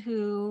friend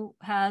who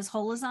has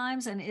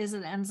Holozymes and is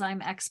an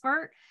enzyme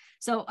expert.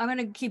 So I'm going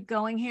to keep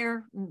going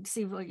here and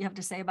see what you have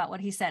to say about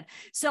what he said.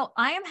 So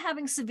I am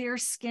having severe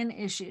skin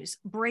issues,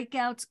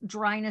 breakouts,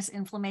 dryness,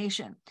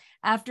 inflammation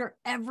after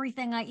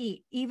everything I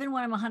eat, even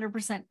when I'm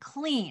 100%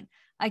 clean.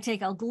 I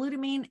take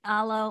L-glutamine,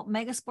 aloe,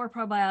 Megaspore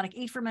probiotic,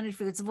 eat fermented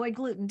foods, avoid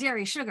gluten,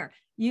 dairy, sugar,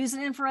 use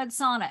an infrared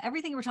sauna,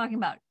 everything we're talking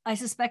about. I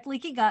suspect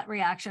leaky gut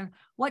reaction.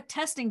 What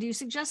testing do you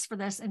suggest for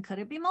this? And could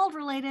it be mold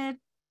related?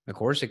 Of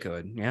course it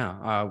could.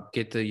 Yeah.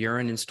 Get the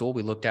urine and stool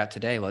we looked at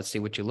today. Let's see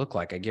what you look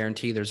like. I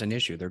guarantee there's an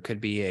issue. There could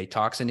be a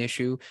toxin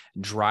issue,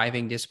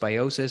 driving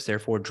dysbiosis,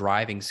 therefore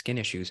driving skin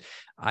issues.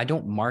 I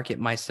don't market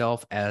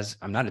myself as,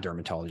 I'm not a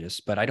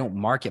dermatologist, but I don't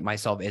market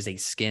myself as a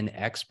skin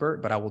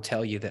expert. But I will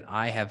tell you that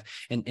I have,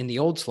 in the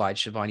old slide,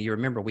 Siobhan, you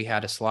remember we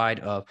had a slide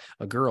of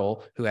a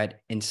girl who had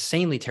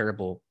insanely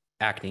terrible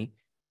acne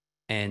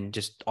and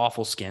just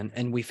awful skin,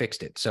 and we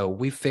fixed it. So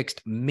we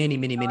fixed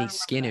many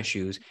skin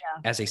issues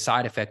as a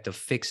side effect of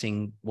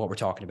fixing what we're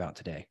talking about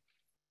today.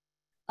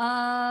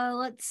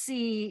 Let's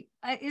see.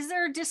 Is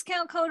there a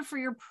discount code for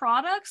your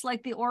products,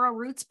 like the Aura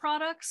Roots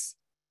products?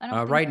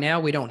 Right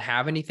now, we don't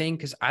have anything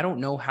because I don't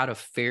know how to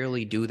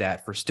fairly do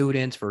that for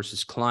students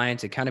versus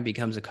clients. It kind of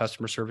becomes a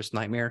customer service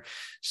nightmare.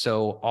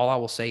 So all I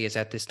will say is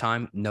at this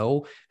time,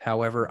 no.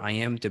 However, I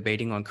am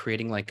debating on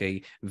creating like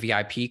a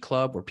VIP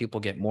club where people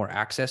get more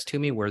access to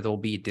me, where there'll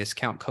be a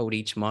discount code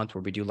each month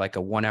where we do like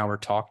a 1 hour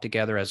talk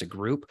together as a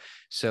group.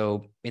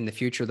 So in the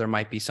future, there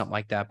might be something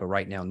like that. But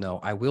right now, no.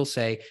 I will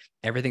say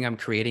everything I'm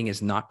creating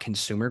is not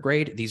consumer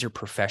grade. These are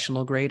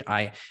professional grade.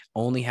 I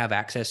only have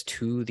access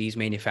to these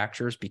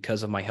manufacturers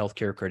because of my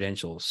healthcare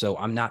credentials. So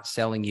I'm not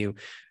selling you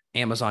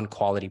Amazon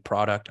quality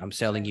product. I'm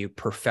selling you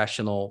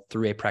professional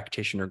through a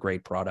practitioner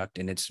grade product,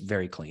 and it's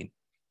very clean.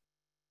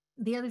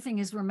 The other thing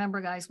is,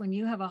 remember guys, when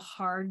you have a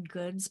hard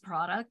goods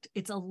product,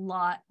 it's a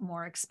lot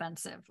more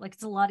expensive. Like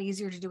it's a lot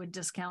easier to do a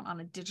discount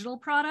on a digital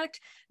product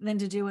than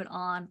to do it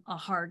on a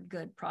hard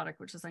good product,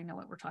 which is, I know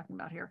what we're talking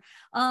about here.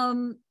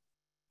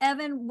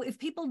 Evan, if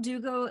people do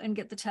go and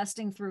get the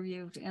testing through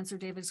you, to answer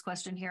David's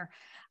question here,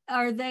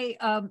 are they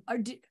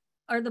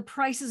are the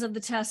prices of the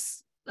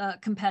tests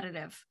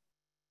competitive?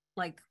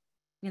 Like,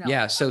 you know.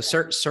 Yeah. So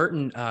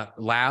certain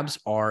labs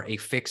are a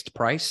fixed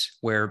price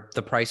where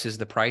the price is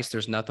the price.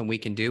 There's nothing we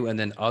can do. And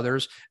then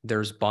others,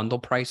 there's bundle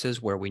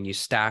prices where when you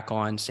stack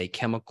on, say,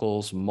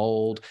 chemicals,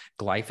 mold,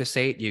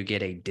 glyphosate, you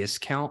get a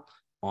discount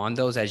on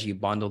those as you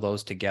bundle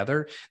those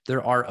together.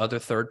 There are other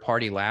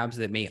third-party labs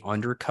that may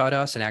undercut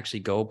us and actually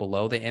go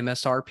below the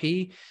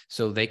MSRP,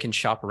 so they can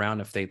shop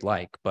around if they'd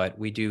like. But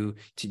we do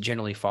to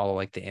generally follow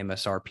like the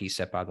MSRP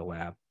set by the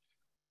lab.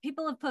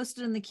 People have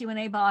posted in the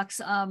Q&A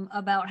box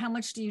about how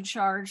much do you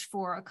charge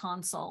for a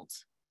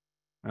consult?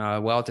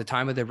 Well, at the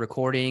time of the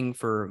recording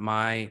for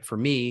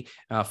me,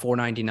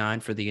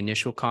 $4.99 for the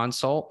initial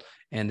consult.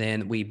 And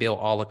then we bill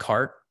a la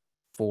carte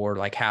for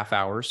like half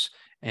hours.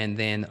 And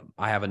then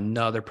I have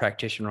another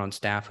practitioner on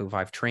staff who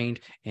I've trained,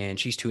 and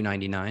she's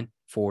 $2.99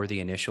 for the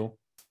initial.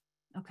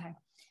 Okay.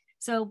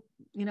 So,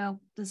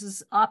 this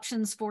is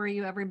options for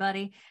you,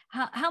 everybody.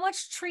 How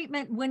much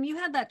treatment, when you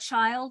had that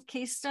child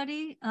case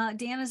study,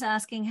 Dan is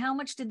asking, how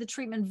much did the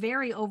treatment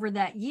vary over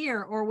that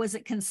year, or was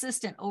it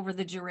consistent over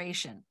the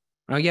duration?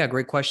 Oh, yeah,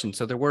 great question.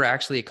 So there were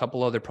actually a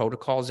couple other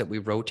protocols that we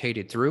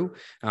rotated through.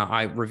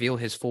 I reveal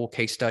his full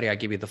case study. I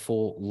give you the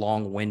full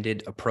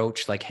long-winded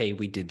approach, like, hey,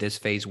 we did this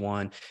phase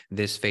 1,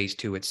 this phase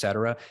 2, et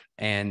cetera.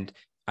 And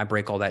I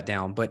break all that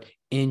down. But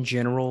in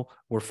general,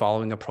 we're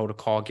following a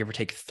protocol, give or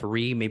take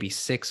 3, maybe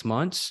 6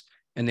 months.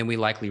 And then we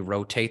likely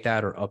rotate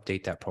that or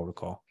update that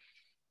protocol.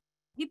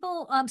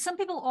 Some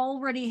people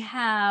already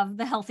have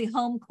the Healthy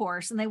Home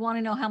course, and they want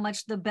to know how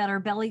much the Better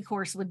Belly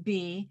course would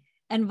be,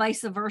 and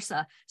vice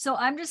versa. So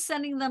I'm just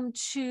sending them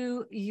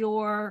to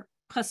your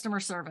customer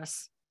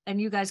service, and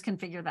you guys can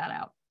figure that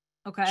out.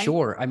 Okay.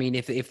 Sure. I mean,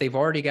 if they've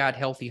already got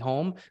Healthy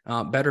Home,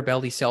 Better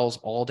Belly sells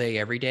all day,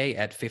 every day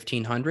at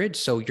 $1,500.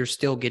 So you're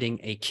still getting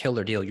a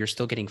killer deal. You're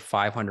still getting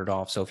 $500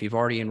 off. So if you've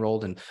already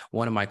enrolled in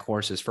one of my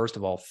courses, first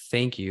of all,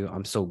 thank you.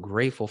 I'm so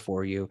grateful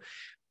for you.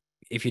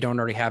 If you don't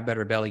already have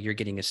Better Belly, you're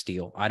getting a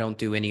steal. I don't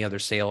do any other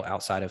sale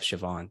outside of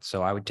Siobhan.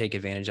 So I would take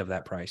advantage of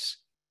that price.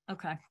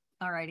 Okay.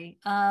 All righty.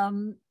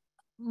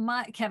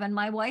 Kevin,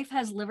 my wife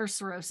has liver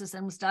cirrhosis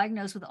and was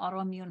diagnosed with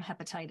autoimmune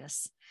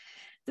hepatitis.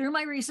 Through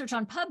my research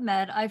on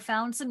PubMed, I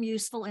found some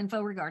useful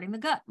info regarding the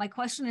gut. My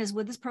question is,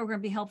 would this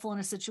program be helpful in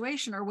a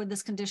situation, or would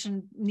this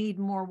condition need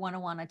more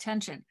one-on-one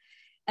attention?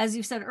 As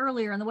you said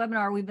earlier in the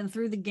webinar, we've been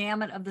through the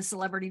gamut of the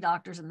celebrity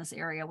doctors in this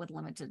area with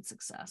limited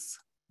success.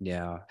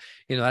 Yeah.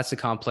 That's a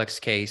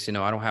complex case. I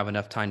don't have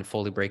enough time to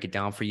fully break it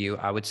down for you.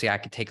 I would say I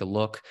could take a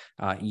look.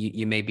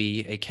 You may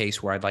be a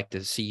case where I'd like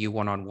to see you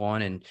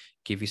one-on-one and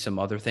give you some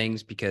other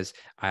things, because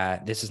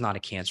this is not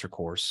a cancer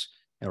course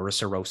or a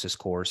cirrhosis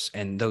course.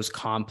 And those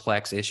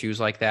complex issues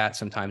like that,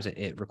 sometimes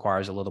it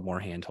requires a little more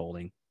hand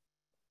holding.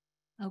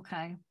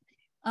 Okay.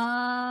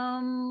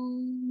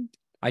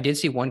 I did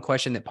see one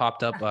question that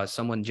popped up.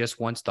 Someone just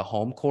wants the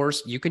home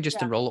course. You can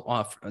just enroll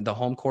off the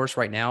home course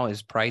right now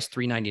is priced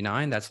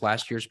 $399. That's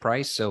last year's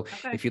price. So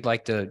if you'd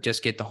like to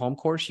just get the home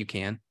course, you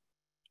can.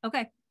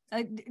 Okay.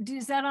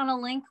 Is that on a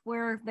link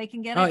where they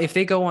can get it? If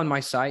they go on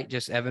my site,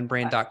 just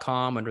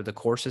evanbrand.com under the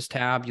courses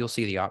tab, you'll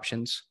see the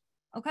options.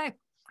 Okay.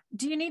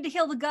 Do you need to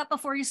heal the gut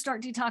before you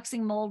start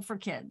detoxing mold for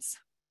kids?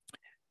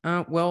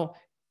 Well,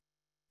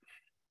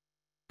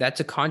 that's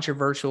a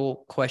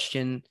controversial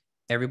question.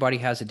 Everybody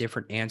has a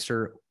different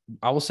answer.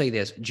 I will say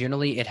this,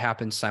 generally it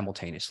happens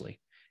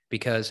simultaneously,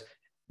 because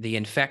the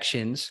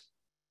infections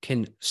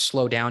can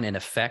slow down and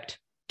affect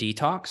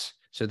detox.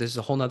 So this is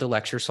a whole nother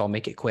lecture, so I'll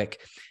make it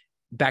quick.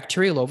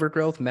 Bacterial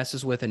overgrowth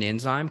messes with an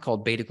enzyme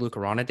called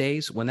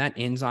beta-glucuronidase. When that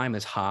enzyme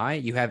is high,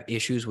 you have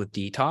issues with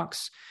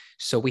detox.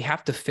 So we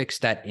have to fix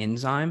that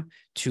enzyme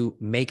to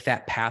make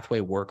that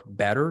pathway work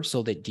better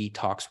so that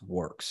detox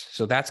works.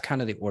 So that's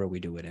kind of the order we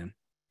do it in.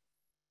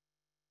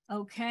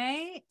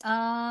 Okay.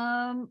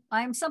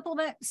 I'm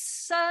supplement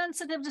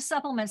sensitive to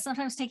supplements,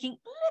 sometimes taking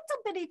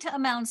little bitty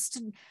amounts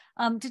to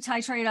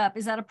titrate up.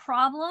 Is that a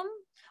problem,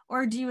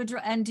 or do you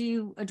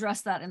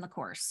address that in the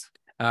course?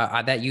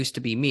 That used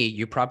to be me.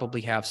 You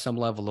probably have some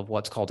level of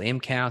what's called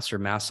MCAS or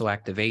mast cell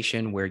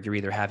activation, where you're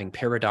either having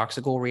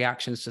paradoxical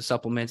reactions to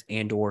supplements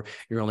and or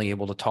you're only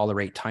able to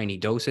tolerate tiny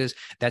doses.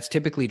 That's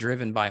typically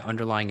driven by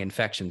underlying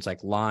infections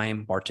like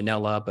Lyme,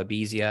 Bartonella,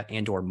 Babesia,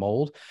 and or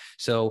mold.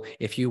 So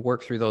if you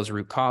work through those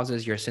root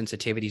causes, your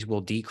sensitivities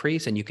will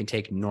decrease and you can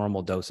take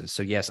normal doses.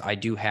 So yes, I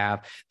do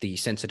have the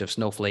sensitive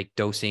snowflake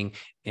dosing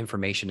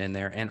information in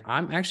there. And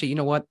I'm actually, you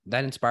know what,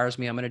 that inspires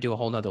me. I'm going to do a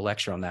whole nother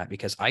lecture on that,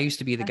 because I used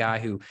to be the guy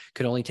who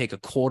could only take a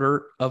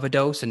quarter of a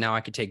dose, and now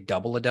I could take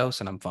double a dose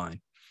and I'm fine.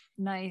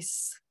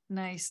 Nice.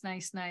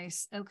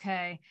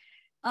 Okay.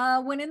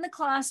 When in the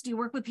class, do you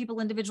work with people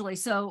individually?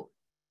 So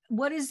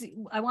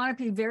I want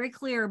to be very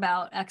clear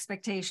about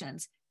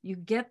expectations. You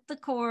get the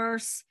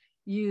course,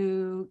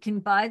 you can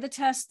buy the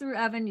test through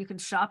Evan, you can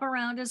shop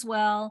around as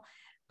well.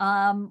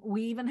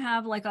 We even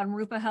have, like on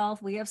Rupa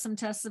Health, we have some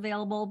tests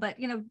available, but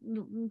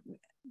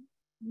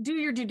do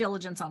your due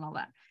diligence on all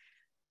that.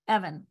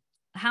 Evan,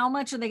 how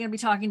much are they going to be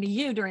talking to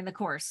you during the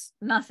course?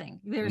 Nothing.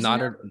 There's not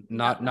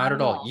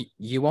at all.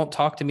 You won't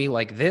talk to me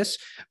like this,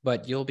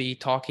 but you'll be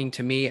talking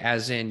to me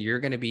as in you're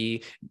going to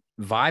be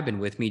vibing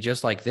with me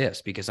just like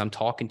this, because I'm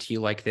talking to you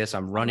like this.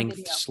 I'm running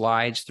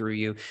slides through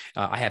you.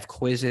 I have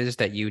quizzes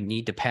that you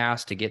need to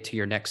pass to get to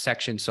your next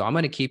section. So I'm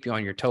going to keep you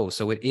on your toes.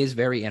 So it is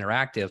very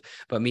interactive,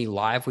 but me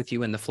live with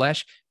you in the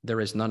flesh, there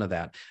is none of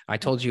that. I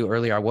told you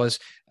earlier, I was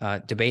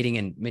debating,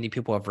 and many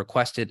people have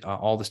requested,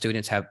 all the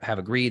students have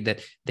agreed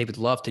that they would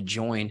love to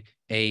join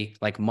a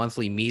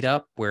monthly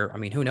meetup where, I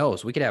mean, who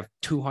knows, we could have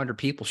 200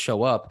 people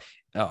show up,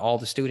 all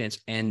the students,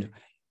 and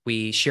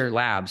we share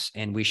labs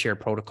and we share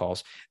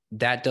protocols.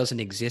 That doesn't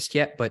exist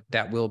yet, but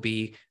that will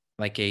be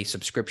like a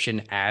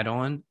subscription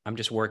add-on. I'm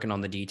just working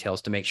on the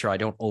details to make sure I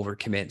don't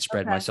overcommit and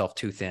spread myself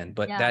too thin.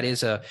 But that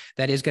is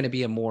going to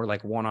be a more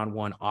like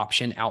one-on-one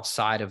option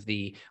outside of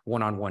the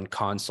one-on-one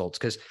consults.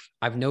 Because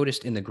I've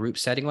noticed in the group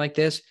setting like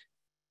this,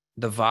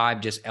 the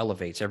vibe just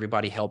elevates.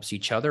 Everybody helps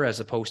each other as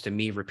opposed to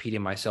me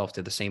repeating myself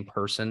to the same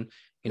person.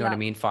 You know what I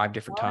mean? 5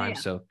 different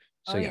times. Yeah.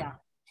 So yeah.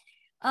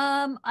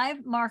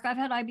 Mark, I've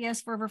had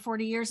IBS for over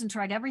 40 years and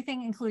tried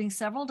everything, including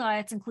several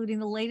diets, including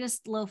the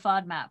latest low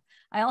FODMAP.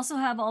 I also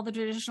have all the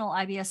traditional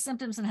IBS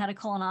symptoms and had a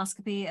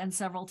colonoscopy and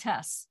several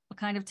tests. What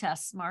kind of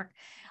tests, Mark?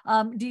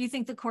 Do you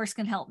think the course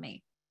can help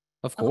me?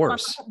 Of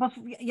course.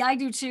 Yeah, I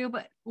do too.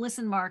 But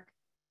listen, Mark,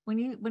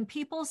 when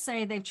people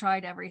say they've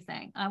tried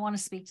everything, I want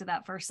to speak to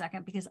that for a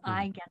second because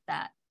I get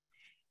that.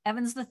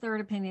 Evan's the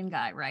third opinion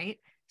guy, right?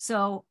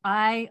 So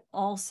I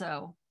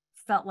also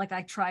felt like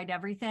I tried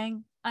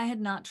everything. I had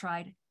not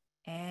tried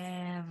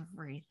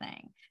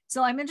everything.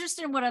 So I'm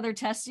interested in what other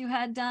tests you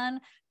had done,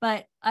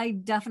 but I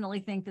definitely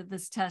think that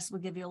this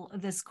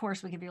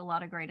course would give you a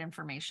lot of great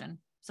information.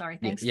 Sorry.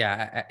 Thanks.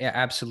 Yeah,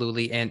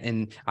 absolutely.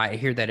 And I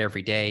hear that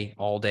every day,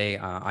 all day.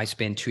 I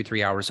spend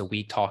 2-3 hours a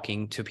week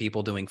talking to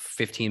people, doing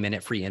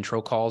 15-minute free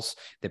intro calls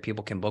that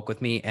people can book with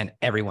me. And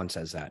everyone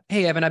says that.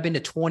 Hey, Evan, I've been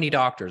to 20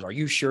 doctors. Are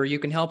you sure you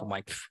can help? I'm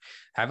like,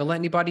 haven't let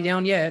anybody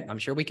down yet. I'm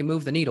sure we can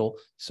move the needle.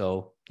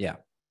 So yeah.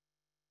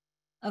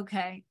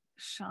 Okay.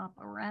 Shop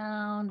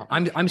around.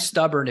 I'm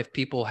stubborn. If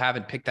people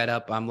haven't picked that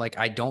up, I'm like,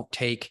 I don't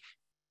take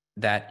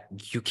that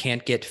you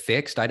can't get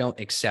fixed. I don't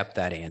accept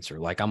that answer.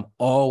 Like, I'm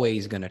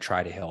always going to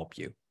try to help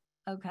you.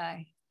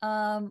 Okay.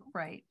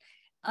 Right.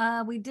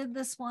 We did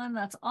this one.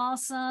 That's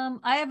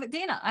awesome.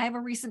 Dana, I have a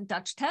recent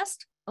Dutch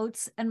test,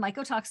 oats and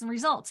mycotoxin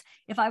results.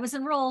 If I was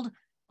enrolled,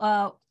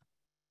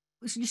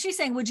 she's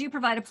saying, would you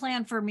provide a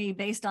plan for me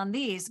based on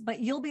these? But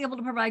you'll be able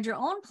to provide your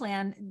own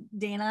plan,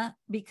 Dana,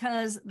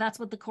 because that's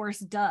what the course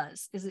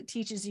does, is it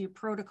teaches you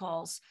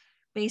protocols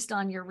based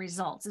on your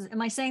results.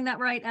 Am I saying that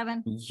right,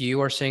 Evan? You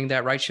are saying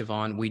that right,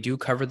 Siobhan. We do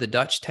cover the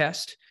Dutch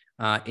test.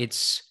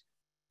 It's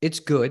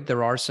good.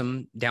 There are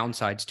some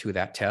downsides to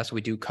that test.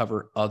 We do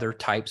cover other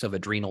types of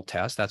adrenal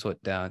tests. That's what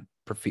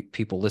for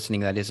people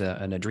listening, that is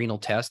an adrenal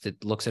test.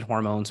 It looks at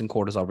hormones and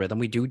cortisol rhythm.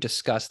 We do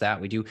discuss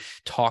that. We do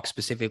talk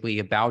specifically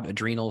about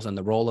adrenals and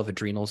the role of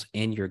adrenals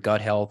in your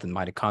gut health and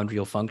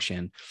mitochondrial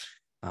function.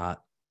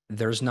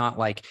 There's not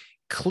like,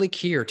 click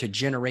here to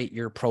generate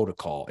your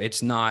protocol.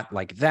 It's not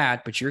like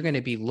that, but you're going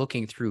to be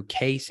looking through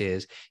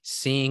cases,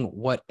 seeing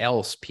what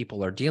else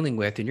people are dealing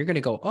with. And you're going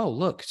to go, oh,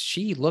 look,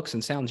 she looks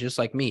and sounds just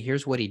like me.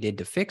 Here's what he did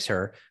to fix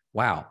her.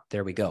 Wow,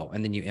 there we go.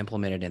 And then you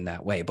implement it in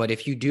that way. But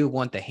if you do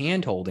want the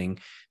hand holding,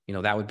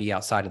 that would be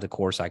outside of the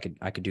course. I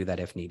could do that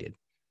if needed.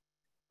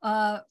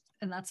 And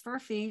that's for a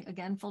fee.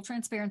 Again, full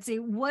transparency.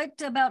 What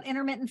about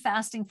intermittent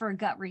fasting for a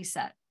gut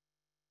reset?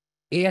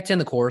 Yeah, it's in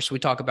the course. We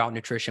talk about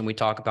nutrition. We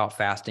talk about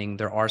fasting.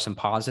 There are some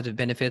positive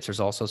benefits. There's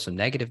also some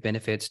negative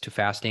benefits to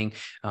fasting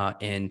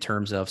in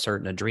terms of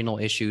certain adrenal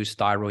issues,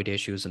 thyroid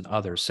issues, and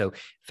others. So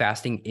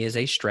fasting is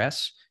a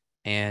stress.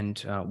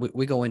 And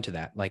we go into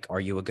that. Like, are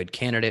you a good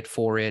candidate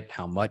for it?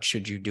 How much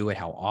should you do it?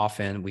 How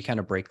often? We kind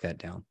of break that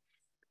down.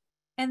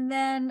 And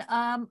then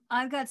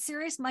I've got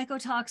serious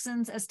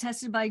mycotoxins as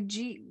tested by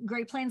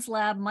Great Plains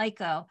Lab,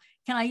 Myco.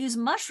 Can I use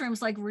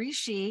mushrooms like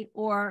reishi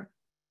or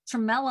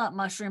tremella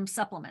mushroom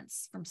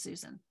supplements? From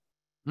Susan.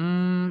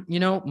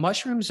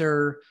 Mushrooms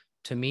are,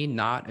 to me,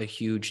 not a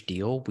huge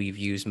deal. We've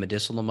used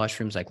medicinal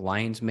mushrooms like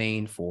lion's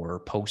mane for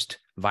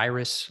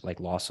post-virus, like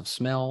loss of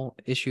smell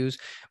issues.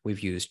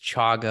 We've used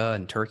chaga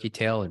and turkey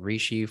tail and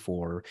reishi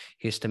for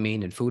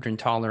histamine and food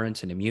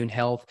intolerance and immune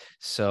health.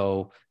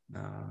 So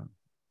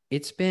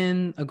it's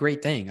been a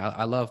great thing.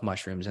 I love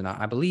mushrooms. And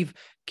I believe,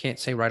 can't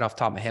say right off the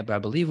top of my head, but I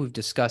believe we've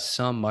discussed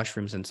some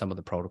mushrooms in some of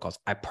the protocols.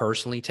 I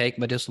personally take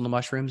medicinal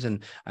mushrooms,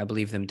 and I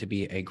believe them to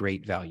be a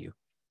great value.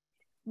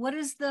 What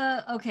is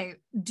okay,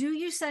 do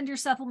you send your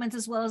supplements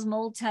as well as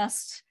mold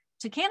tests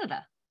to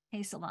Canada?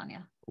 Hey,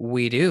 Sylvania.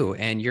 We do.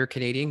 And your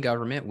Canadian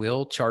government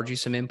will charge you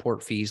some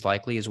import fees,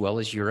 likely, as well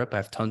as Europe. I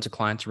have tons of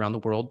clients around the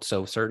world.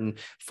 So certain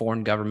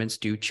foreign governments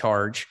do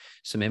charge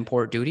some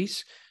import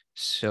duties.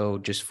 So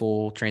just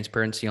full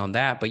transparency on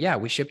that. But yeah,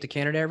 we ship to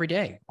Canada every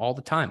day, all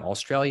the time.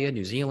 Australia,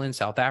 New Zealand,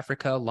 South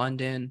Africa,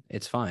 London.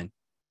 It's fine.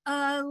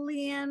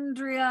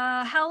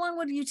 Leandria, how long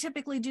would you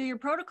typically do your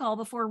protocol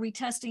before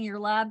retesting your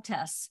lab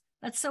tests?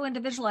 That's so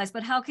individualized,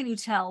 but how can you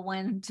tell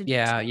when to?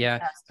 Yeah.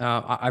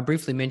 I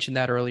briefly mentioned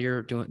that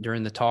earlier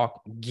during the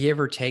talk. Give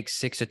or take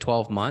 6 to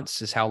 12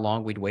 months is how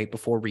long we'd wait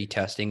before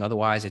retesting.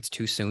 Otherwise, it's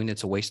too soon.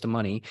 It's a waste of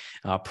money.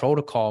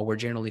 Protocol, we're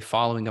generally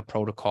following a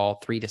protocol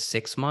 3 to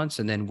 6 months,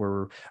 and then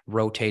we're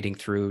rotating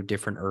through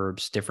different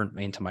herbs, different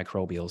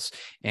antimicrobials.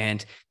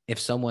 And if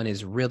someone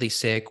is really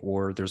sick,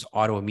 or there's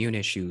autoimmune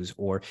issues,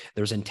 or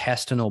there's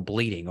intestinal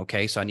bleeding,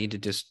 okay, so I need to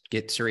just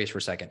get serious for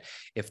a second.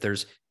 If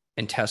there's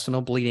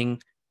intestinal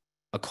bleeding,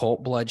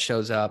 occult blood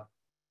shows up,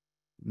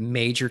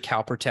 major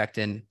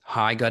calprotectin,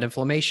 high gut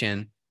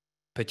inflammation,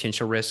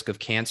 potential risk of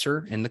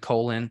cancer in the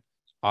colon,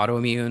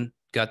 autoimmune,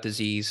 gut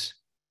disease,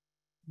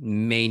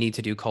 may need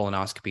to do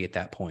colonoscopy at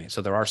that point.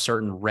 So there are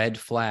certain red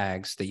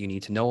flags that you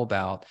need to know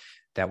about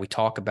that we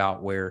talk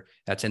about, where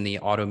that's in the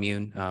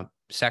autoimmune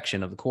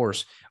section of the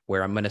course,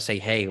 where I'm going to say,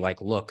 hey,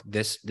 like, look,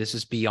 this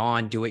is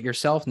beyond do it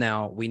yourself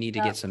now. We need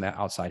to get some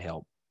outside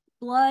help.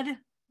 Blood,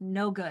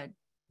 no good.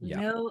 Yeah.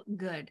 No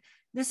good.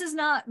 This is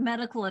not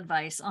medical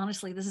advice.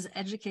 Honestly, this is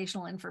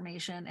educational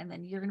information, and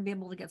then you're going to be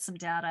able to get some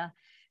data.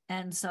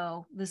 And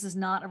so this is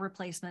not a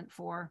replacement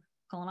for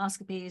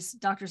colonoscopies,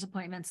 doctor's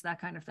appointments,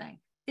 that kind of thing.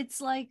 It's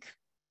like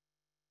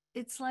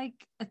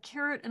a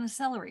carrot and a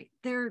celery.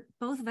 They're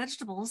both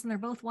vegetables and they're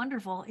both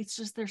wonderful. It's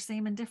just they're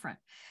same and different.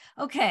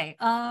 Okay.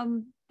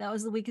 That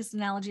was the weakest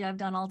analogy I've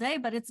done all day,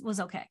 but it was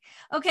okay.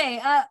 Okay.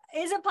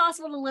 Is it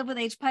possible to live with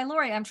H.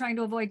 pylori? I'm trying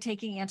to avoid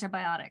taking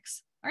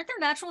antibiotics. Aren't there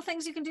natural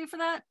things you can do for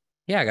that?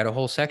 Yeah, I got a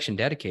whole section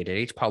dedicated.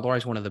 H. pylori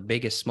is one of the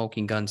biggest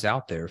smoking guns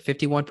out there.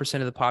 51%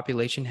 of the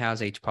population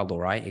has H.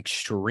 pylori,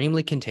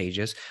 extremely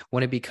contagious.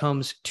 When it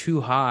becomes too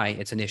high,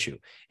 it's an issue.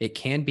 It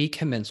can be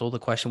commensal. The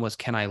question was,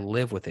 can I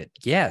live with it?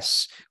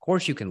 Yes, of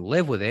course you can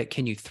live with it.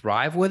 Can you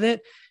thrive with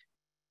it?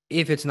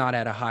 If it's not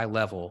at a high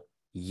level,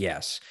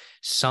 yes.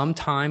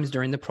 Sometimes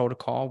during the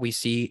protocol, we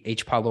see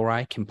H.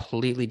 pylori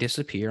completely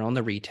disappear on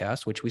the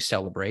retest, which we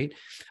celebrate.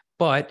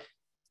 But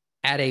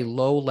at a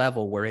low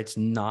level where it's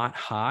not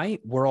high,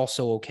 we're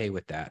also okay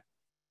with that.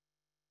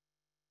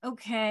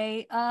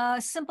 Okay.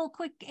 Simple,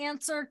 quick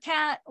answer,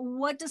 Kat.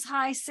 What does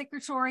high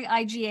secretory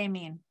IgA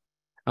mean?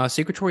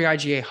 Secretory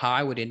IgA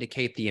high would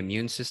indicate the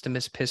immune system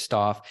is pissed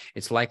off.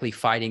 It's likely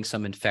fighting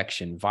some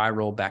infection,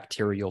 viral,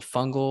 bacterial,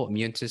 fungal.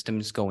 Immune system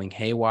is going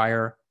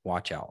haywire.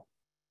 Watch out.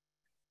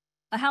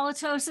 A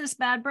halitosis,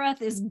 bad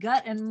breath, is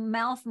gut and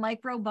mouth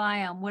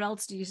microbiome. What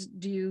else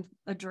do you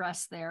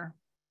address there?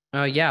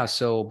 Yeah,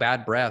 so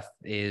bad breath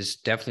is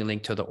definitely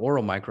linked to the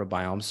oral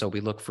microbiome. So we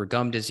look for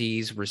gum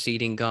disease,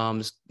 receding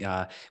gums,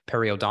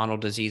 periodontal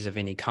disease of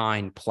any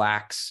kind,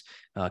 plaques,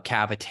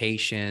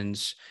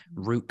 cavitations,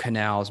 root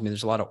canals. I mean,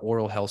 there's a lot of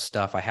oral health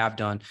stuff. I have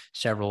done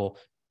several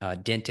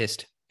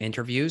dentist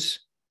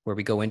interviews where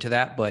we go into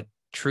that, but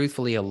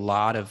truthfully, a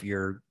lot of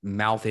your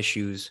mouth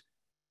issues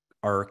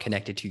are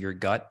connected to your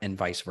gut and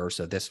vice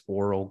versa. This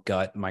oral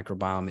gut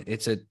microbiome,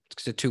 it's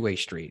a two-way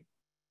street.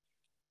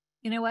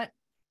 You know what?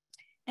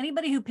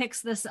 Anybody who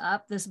picks this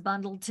up, this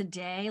bundle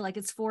today, like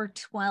it's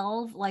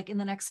 $412, like in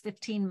the next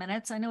 15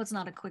 minutes. I know it's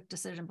not a quick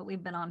decision, but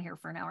we've been on here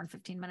for an hour and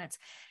 15 minutes.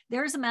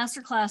 There's a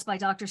masterclass by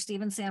Dr.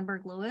 Steven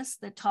Sandberg Lewis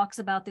that talks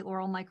about the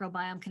oral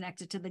microbiome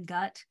connected to the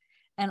gut.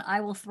 And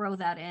I will throw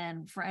that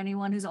in for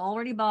anyone who's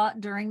already bought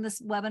during this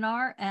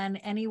webinar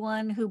and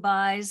anyone who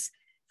buys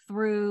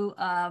through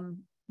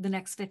the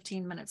next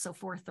 15 minutes. So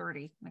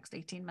 4:30, next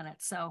 18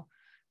 minutes. So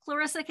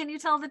Clarissa, can you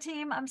tell the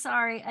team? I'm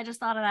sorry. I just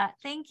thought of that.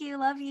 Thank you.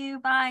 Love you.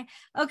 Bye.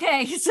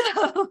 Okay.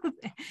 So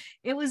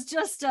it was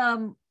just,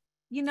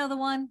 you know, the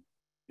one,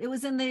 it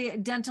was in the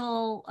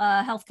Dental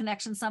Health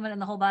Connection Summit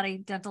and the Whole Body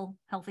Dental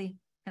Healthy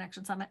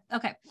Connection Summit.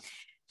 Okay.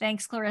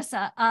 Thanks,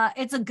 Clarissa.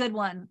 It's a good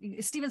one.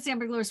 Steven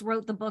Sandberg Lewis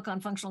wrote the book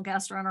on functional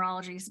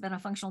gastroenterology. He's been a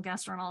functional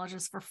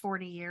gastroenterologist for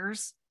 40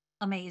 years.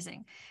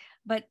 Amazing.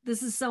 But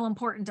this is so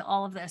important to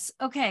all of this.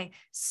 Okay,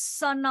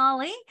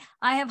 Sonali,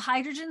 I have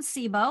hydrogen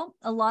SIBO,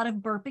 a lot of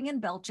burping and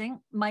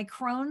belching, my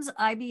Crohn's,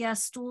 IBS,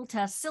 stool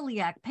test,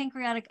 celiac,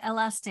 pancreatic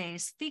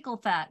elastase, fecal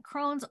fat,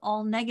 Crohn's,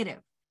 all negative.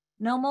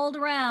 No mold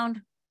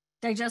around.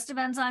 Digestive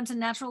enzymes and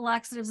natural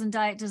laxatives and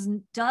diet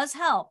does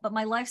help, but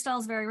my lifestyle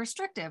is very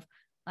restrictive.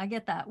 I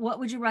get that. What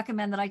would you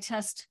recommend that I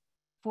test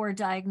for a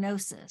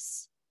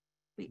diagnosis?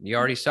 You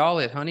already saw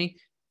it, honey.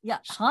 Yeah,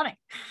 honey.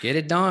 Get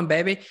it done,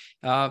 baby.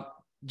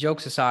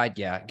 Jokes aside,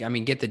 yeah, I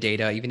mean, get the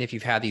data. Even if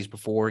you've had these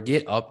before,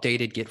 get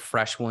updated, get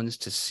fresh ones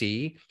to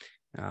see.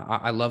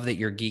 I love that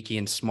you're geeky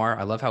and smart.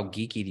 I love how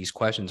geeky these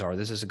questions are.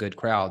 This is a good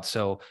crowd.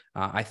 So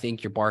I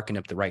think you're barking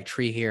up the right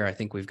tree here. I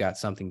think we've got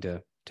something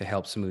to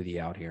help smooth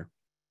you out here.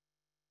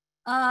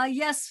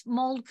 Yes,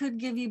 mold could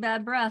give you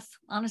bad breath.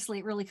 Honestly,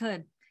 it really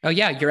could. Oh,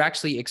 yeah, you're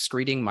actually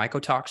excreting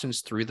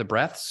mycotoxins through the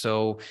breath.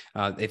 So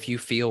if you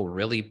feel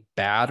really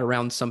bad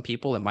around some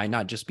people, it might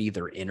not just be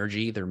their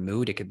energy, their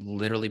mood. It could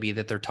literally be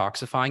that they're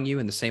toxifying you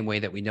in the same way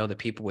that we know that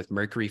people with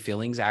mercury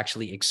feelings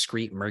actually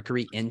excrete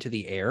mercury into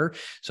the air.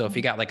 So if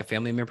you got like a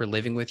family member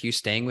living with you,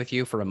 staying with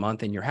you for a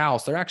month in your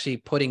house, they're actually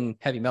putting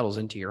heavy metals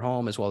into your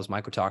home as well as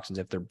mycotoxins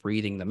if they're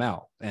breathing them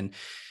out. And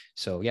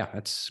so, yeah,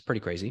 that's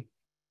pretty crazy.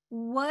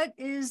 What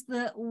is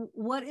the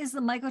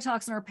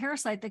mycotoxin or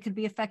parasite that could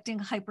be affecting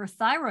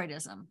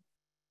hyperthyroidism?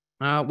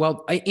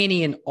 Well,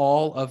 any and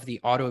all of the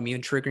autoimmune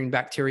triggering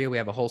bacteria. We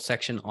have a whole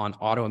section on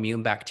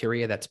autoimmune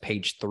bacteria. That's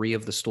page 3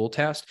 of the stool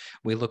test.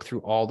 We look through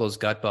all those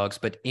gut bugs,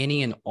 but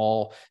any and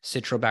all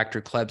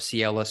Citrobacter,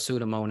 Klebsiella,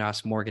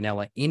 Pseudomonas,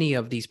 Morganella, any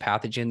of these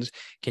pathogens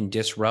can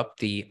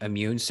disrupt the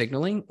immune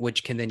signaling,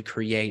 which can then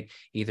create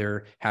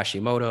either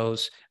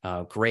Hashimoto's,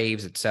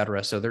 Graves,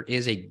 etc. So there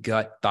is a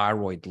gut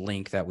thyroid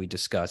link that we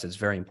discuss. It's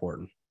very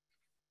important.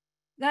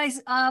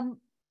 Guys,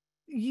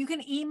 You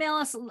can email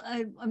us.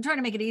 I'm trying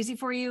to make it easy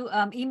for you.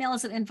 Email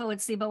us at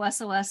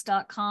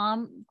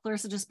info@sibosos.com.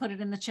 Clarissa just put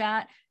it in the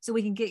chat so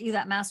we can get you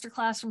that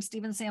masterclass from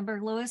Steven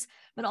Sandberg Lewis.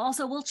 But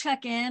also we'll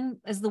check in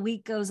as the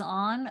week goes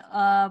on.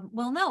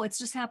 Well, no, it's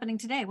just happening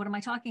today. What am I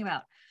talking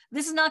about?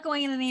 This is not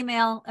going in an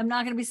email. I'm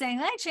not going to be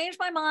saying, I changed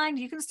my mind.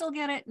 You can still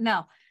get it.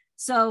 No.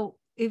 So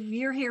if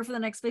you're here for the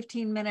next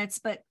 15 minutes,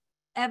 but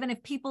Evan,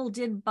 if people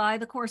did buy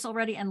the course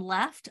already and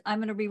left, I'm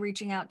going to be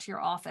reaching out to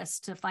your office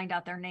to find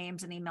out their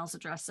names and emails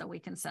address so we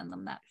can send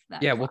them that.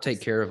 Yeah, we'll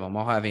take care of them.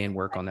 I'll have Ann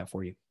work on that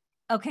for you.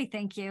 Okay,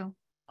 thank you.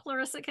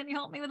 Clarissa, can you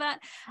help me with that?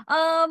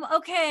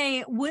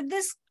 Okay, would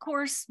this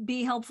course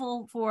be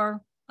helpful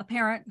for a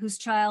parent whose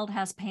child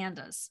has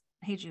pandas?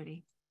 Hey,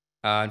 Judy.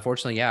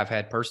 Unfortunately, yeah, I've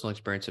had personal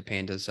experience with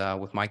pandas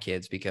with my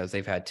kids because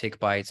they've had tick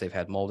bites, they've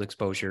had mold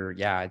exposure.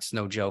 Yeah, it's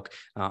no joke.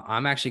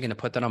 I'm actually going to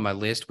put that on my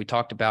list. We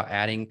talked about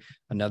adding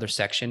another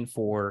section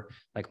for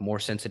like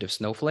more sensitive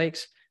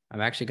snowflakes. I'm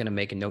actually going to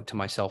make a note to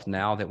myself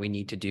now that we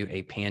need to do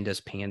a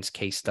pans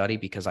case study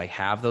because I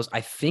have those.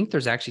 I think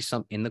there's actually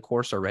some in the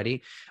course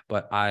already,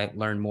 but I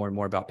learn more and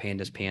more about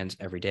pans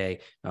every day.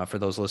 For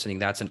those listening,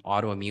 that's an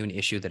autoimmune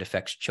issue that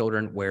affects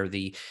children where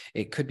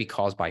it could be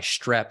caused by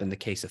strep in the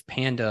case of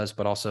pandas,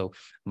 but also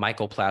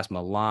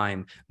mycoplasma,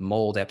 Lyme,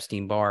 mold,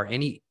 Epstein-Barr,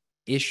 any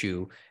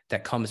issue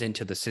that comes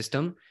into the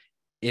system.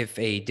 If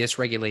a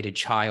dysregulated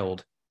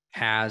child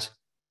has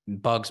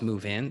bugs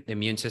move in, the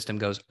immune system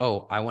goes,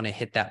 oh, I want to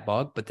hit that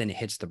bug, but then it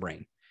hits the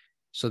brain.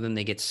 So then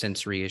they get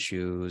sensory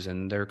issues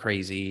and they're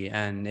crazy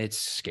and it's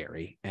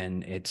scary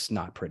and it's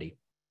not pretty.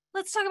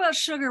 Let's talk about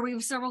sugar. We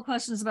have several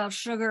questions about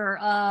sugar.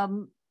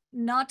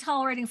 Not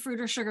tolerating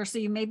fruit or sugar. So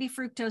you may be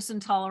fructose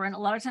intolerant. A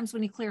lot of times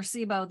when you clear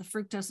SIBO, the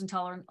fructose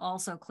intolerant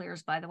also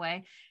clears, by the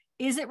way.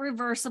 Is it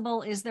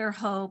reversible? Is there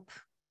hope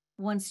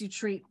once you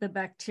treat the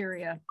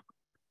bacteria?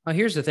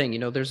 Here's the thing,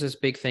 there's this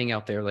big thing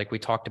out there, like we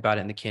talked about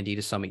it in the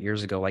Candida Summit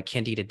years ago, like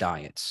Candida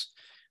diets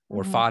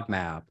or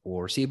FODMAP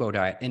or SIBO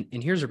diet.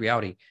 And here's the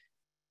reality.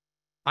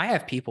 I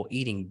have people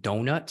eating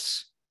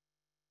donuts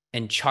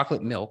and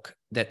chocolate milk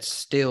that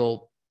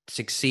still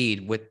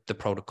succeed with the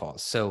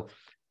protocols. So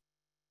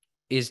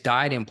is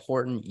diet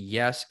important?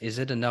 Yes. Is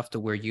it enough to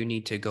where you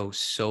need to go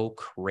so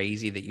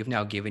crazy that you've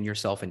now given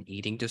yourself an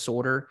eating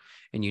disorder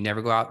and you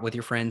never go out with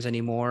your friends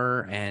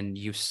anymore and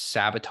you've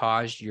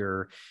sabotaged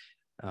your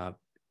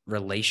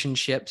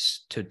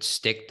relationships to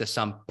stick to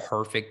some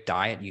perfect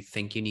diet you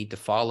think you need to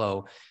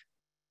follow?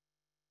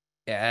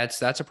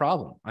 That's a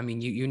problem. I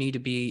mean, you need to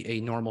be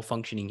a normal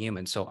functioning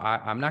human. So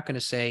I'm not going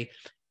to say,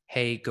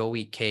 hey, go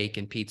eat cake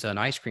and pizza and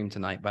ice cream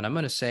tonight, but I'm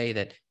going to say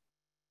that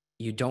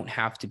you don't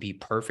have to be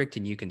perfect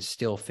and you can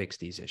still fix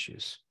these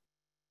issues.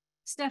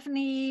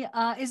 Stephanie,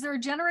 is there a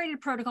generated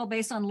protocol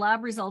based on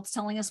lab results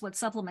telling us what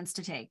supplements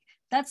to take?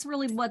 That's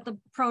really what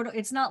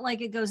it's not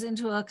like it goes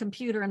into a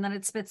computer and then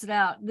it spits it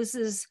out. This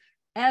is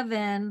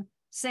Evan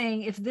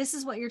saying, if this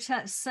is what your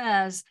test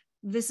says,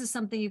 this is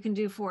something you can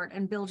do for it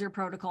and build your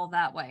protocol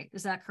that way.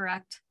 Is that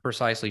correct?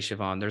 Precisely,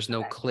 Siobhan. There's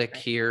no click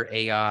here,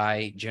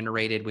 AI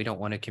generated. We don't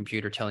want a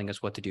computer telling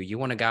us what to do. You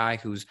want a guy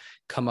who's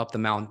come up the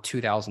mountain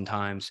 2,000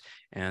 times,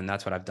 and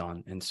that's what I've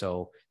done. And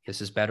so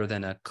this is better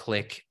than a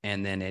click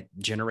and then it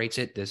generates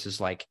it. This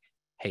is like,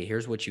 hey,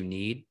 here's what you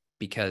need,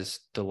 because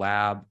the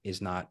lab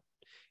it's not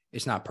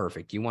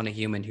perfect. You want a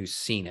human who's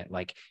seen it.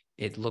 Like,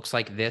 it looks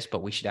like this,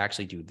 but we should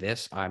actually do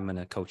this. I'm going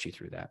to coach you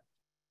through that.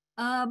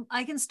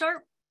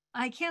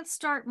 I can't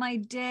start my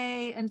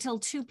day until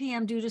 2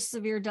 p.m. due to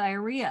severe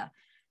diarrhea.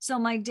 So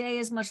my day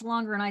is much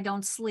longer and I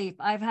don't sleep.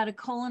 I've had a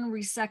colon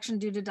resection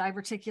due to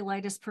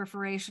diverticulitis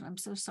perforation. I'm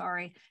so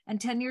sorry. And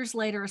 10 years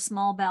later, a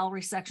small bowel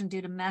resection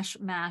due to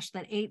mash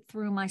that ate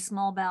through my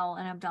small bowel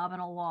and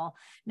abdominal wall.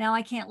 Now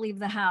I can't leave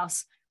the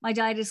house. My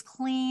diet is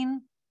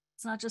clean.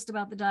 It's not just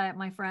about the diet,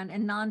 my friend,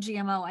 and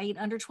non-GMO. I eat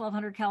under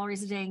 1,200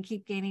 calories a day and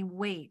keep gaining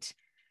weight.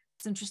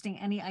 It's interesting.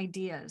 Any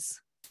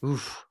ideas?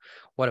 Oof,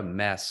 what a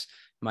mess.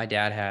 My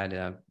dad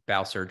had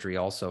bowel surgery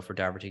also for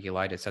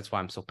diverticulitis. That's why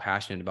I'm so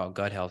passionate about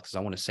gut health, because I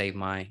want to save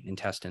my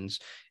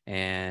intestines.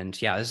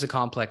 And yeah, this is a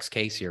complex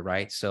case here,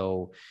 right?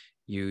 So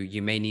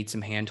you may need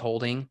some hand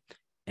holding,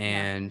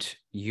 and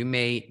you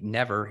may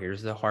never,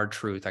 here's the hard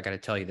truth. I got to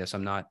tell you this.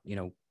 I'm not,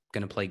 going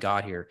to play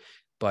God here,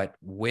 but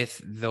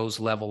with those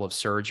level of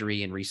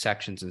surgery and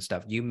resections and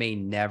stuff, you may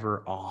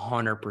never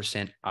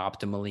 100%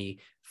 optimally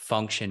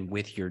function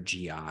with your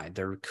GI.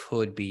 There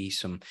could be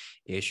some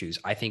issues.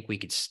 I think we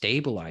could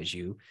stabilize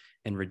you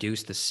and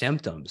reduce the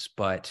symptoms,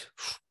 but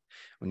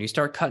when you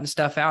start cutting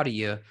stuff out of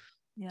you,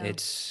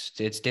 it's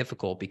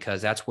difficult,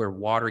 because that's where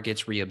water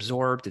gets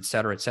reabsorbed, et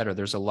cetera, et cetera.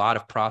 There's a lot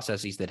of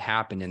processes that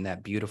happen in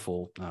that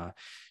beautiful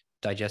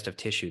digestive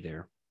tissue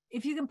there.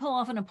 If you can pull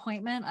off an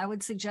appointment, I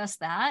would suggest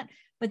that.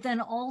 But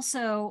then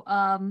also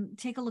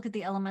take a look at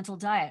the elemental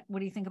diet. What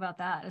do you think about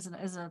that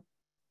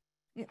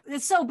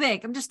it's so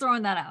big. I'm just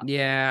throwing that out.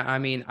 Yeah. I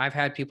mean, I've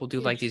had people do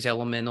like these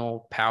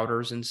elemental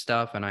powders and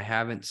stuff, and I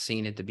haven't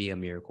seen it to be a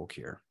miracle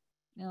cure.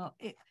 No,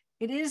 it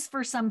is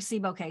for some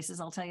SIBO cases.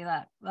 I'll tell you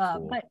that.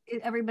 Cool. But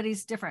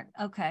everybody's different.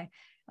 Okay.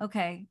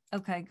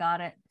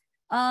 Got it.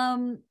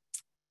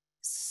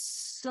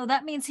 So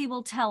that means he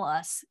will tell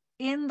us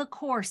in the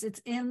course, it's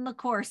in the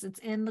course, it's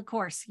in the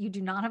course. You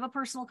do not have a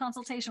personal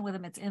consultation with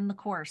him, it's in the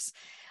course.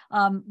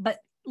 But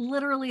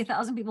literally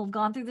 1,000 people have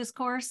gone through this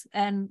course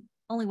and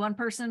only one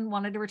person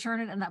wanted to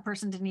return it and that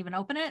person didn't even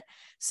open it.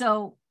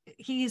 So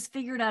he's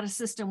figured out a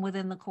system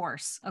within the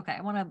course. Okay,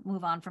 I want to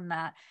move on from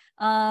that.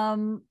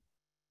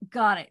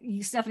 Got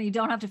it. Stephanie, you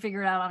don't have to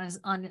figure it out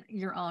on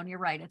your own. You're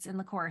right. It's in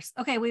the course.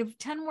 Okay, we have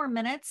 10 more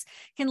minutes.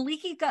 Can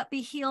leaky gut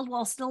be healed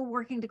while still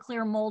working to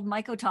clear mold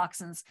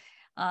mycotoxins?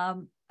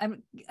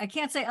 I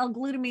can't say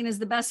L-glutamine is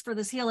the best for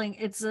this healing.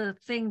 It's a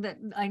thing that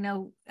I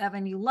know,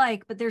 Evan, you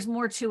like, but there's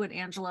more to it,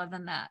 Angela,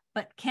 than that.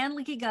 But can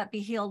leaky gut be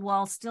healed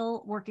while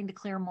still working to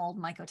clear mold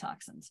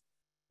mycotoxins?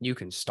 You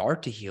can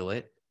start to heal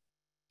it.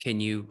 Can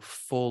you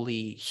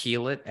fully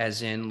heal it?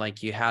 As in,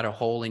 like, you had a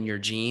hole in your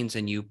jeans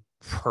and you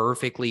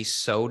perfectly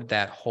sewed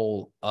that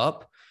hole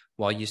up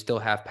while you still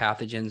have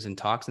pathogens and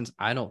toxins?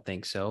 I don't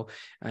think so.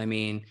 I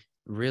mean,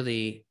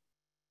 really,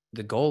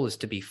 the goal is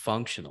to be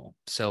functional.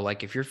 So,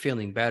 like, if you're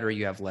feeling better,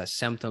 you have less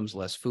symptoms,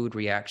 less food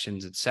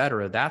reactions,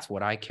 etc. That's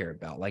what I care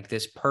about. Like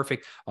this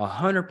perfect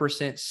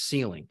 100%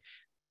 sealing.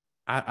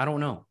 I don't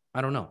know.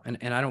 I don't know.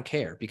 And I don't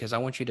care, because I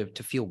want you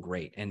to feel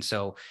great. And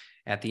so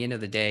at the end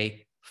of the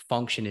day,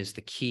 function is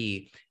the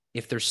key.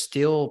 If there's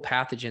still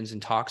pathogens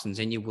and toxins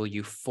in you, will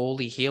you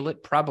fully heal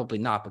it? Probably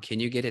not. But can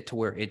you get it to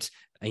where it's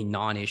a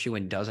non-issue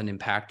and doesn't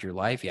impact your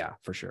life? Yeah,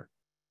 for sure.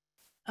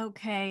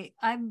 Okay,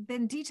 I've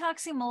been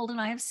detoxing mold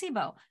and I have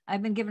SIBO.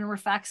 I've been given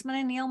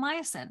rifaximin and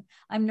neomycin.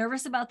 I'm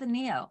nervous about the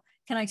neo.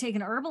 Can I take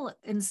an herbal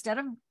instead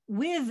of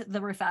with the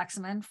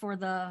rifaximin for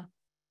the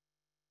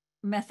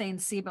methane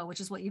SIBO, which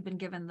is what you've been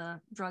given the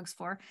drugs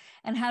for?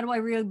 And how do I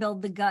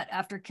rebuild the gut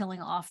after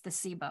killing off the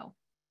SIBO?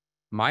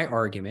 My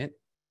argument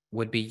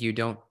would be you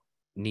don't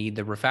need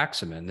the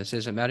rifaximin. This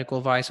isn't medical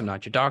advice. I'm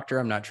not your doctor.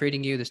 I'm not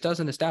treating you. This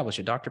doesn't establish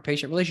a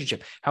doctor-patient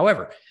relationship.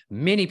 However,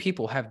 many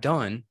people have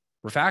done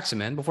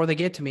rifaximin before they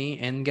get to me,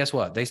 and guess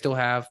what? They still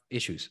have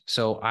issues.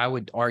 So I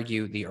would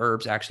argue the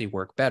herbs actually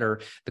work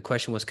better. The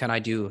question was, can I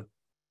do,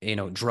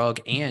 drug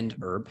and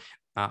herb?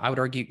 I would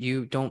argue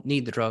you don't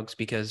need the drugs,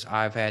 because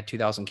I've had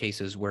 2,000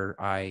 cases where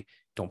I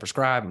don't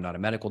prescribe. I'm not a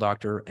medical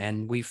doctor,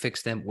 and we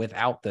fix them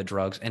without the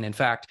drugs. And in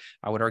fact,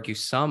 I would argue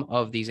some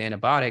of these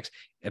antibiotics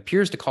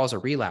appears to cause a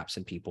relapse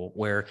in people,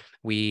 where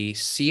we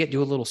see it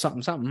do a little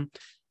something, something,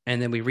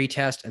 and then we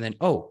retest, and then,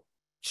 oh,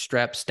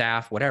 strep,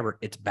 staph, whatever,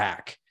 it's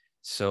back.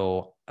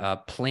 So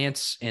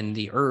plants and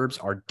the herbs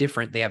are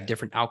different. They have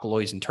different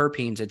alkaloids and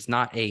terpenes. It's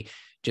not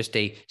just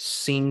a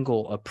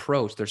single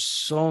approach. There's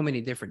so many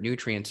different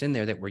nutrients in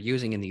there that we're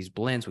using in these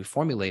blends we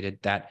formulated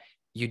that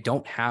you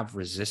don't have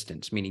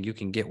resistance, meaning you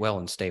can get well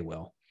and stay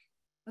well.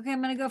 Okay,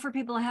 I'm going to go for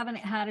people I haven't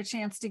had a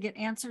chance to get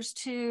answers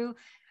to.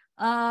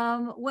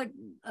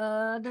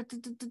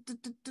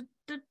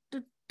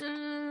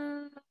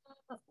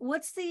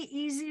 What's the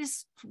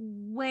easiest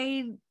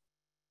way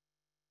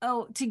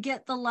to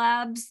get the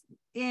labs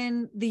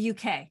in the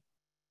UK?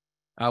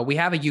 We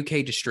have a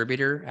UK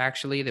distributor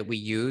actually that we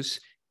use.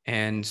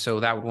 And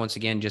so that would once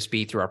again just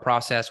be through our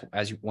process.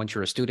 Once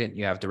you're a student,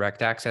 you have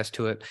direct access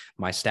to it.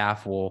 My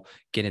staff will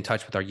get in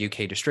touch with our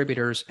UK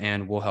distributors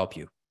and we'll help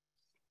you.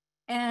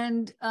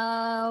 And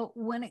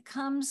when it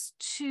comes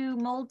to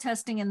mold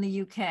testing in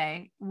the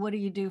UK, what do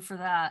you do for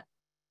that?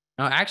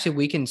 Actually,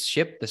 we can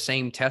ship the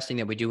same testing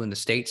that we do in the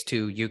States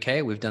to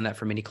UK. We've done that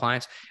for many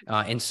clients.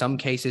 In some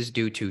cases,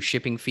 due to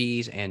shipping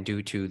fees and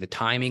due to the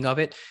timing of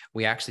it,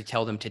 we actually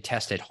tell them to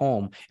test at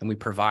home, and we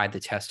provide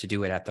the test to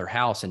do it at their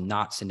house and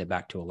not send it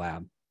back to a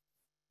lab.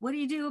 What do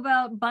you do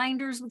about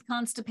binders with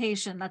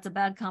constipation? That's a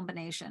bad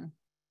combination.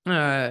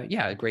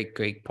 Yeah,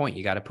 great point.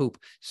 You got to poop.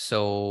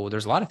 So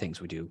there's a lot of things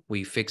we do.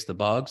 We fix the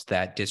bugs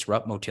that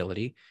disrupt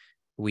motility.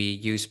 We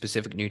use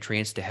specific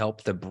nutrients to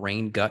help the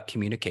brain-gut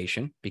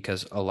communication,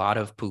 because a lot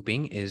of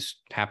pooping is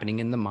happening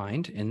in the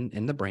mind,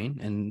 in the brain,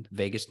 and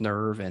vagus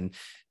nerve and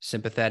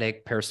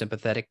sympathetic,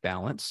 parasympathetic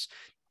balance.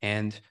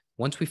 And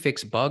once we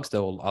fix bugs,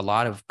 though, a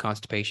lot of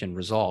constipation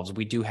resolves.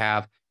 We do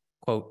have,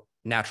 quote,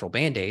 natural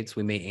Band-Aids.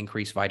 We may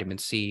increase vitamin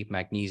C,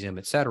 magnesium,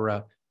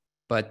 etc.,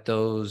 but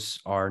those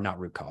are not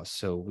root cause.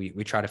 So we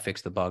try to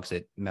fix the bugs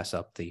that mess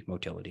up the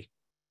motility.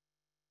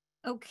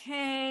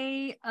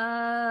 Okay.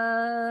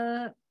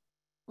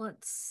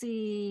 Let's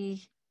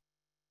see.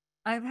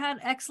 I've had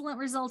excellent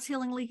results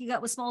healing leaky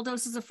gut with small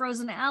doses of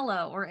frozen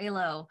aloe or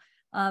aloe,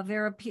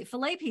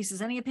 filet pieces.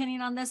 Any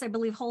opinion on this? I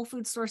believe whole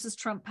food sources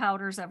trump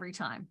powders every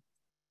time.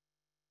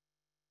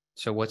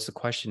 So what's the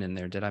question in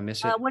there? Did I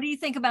miss it? What do you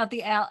think about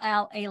the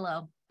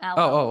aloe?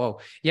 Oh,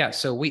 yeah.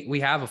 So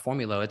we have a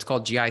formula. It's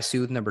called GI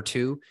Soothe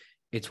 #2.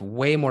 It's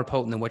way more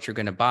potent than what you're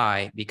going to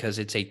buy, because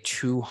it's a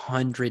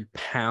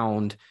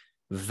 200-pound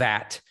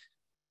vat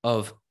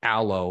of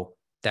aloe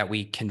that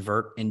we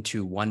convert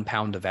into 1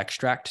 pound of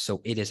extract.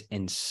 So it is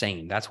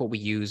insane. That's what we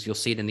use. You'll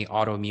see it in the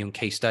autoimmune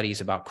case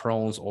studies about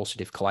Crohn's,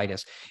 ulcerative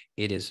colitis.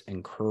 It is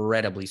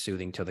incredibly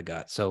soothing to the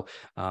gut. So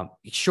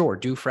sure,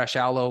 do fresh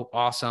aloe,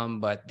 awesome,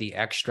 but the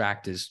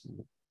extract it's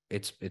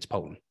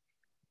potent.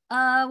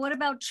 What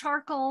about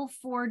charcoal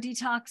for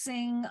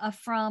detoxing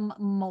from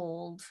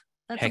mold?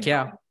 That's Heck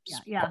yeah.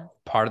 yeah.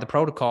 Part of the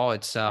protocol.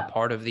 It's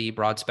part of the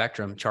broad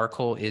spectrum.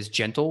 Charcoal is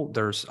gentle.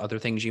 There's other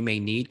things you may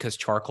need because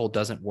charcoal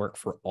doesn't work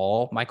for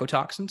all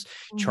mycotoxins.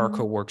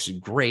 Charcoal works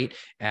great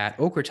at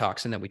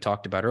ochratoxin that we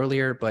talked about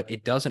earlier, but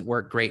it doesn't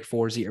work great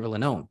for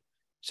zearalenone.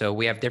 So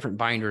we have different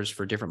binders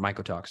for different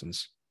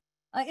mycotoxins.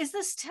 Is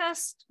this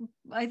test,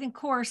 I think,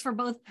 course for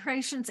both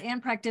patients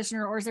and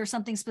practitioner, or is there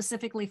something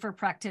specifically for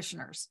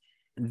practitioners?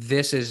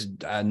 This is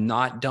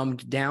not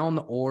dumbed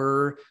down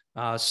or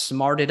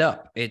smarted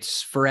up.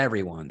 It's for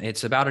everyone.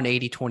 It's about an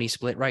 80-20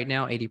 split right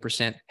now,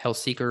 80% health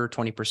seeker,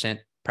 20%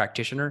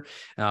 practitioner.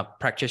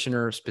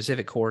 Practitioner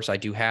specific course I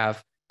do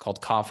have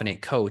called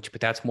Confident Coach,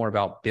 but that's more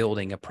about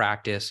building a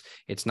practice.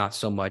 It's not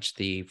so much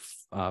the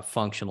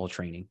functional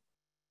training.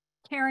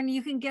 Karen,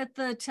 you can get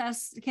the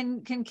test.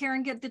 Can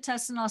Karen get the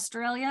test in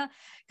Australia?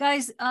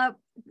 Guys,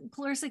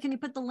 Clarissa, can you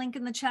put the link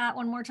in the chat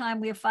one more time?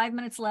 We have 5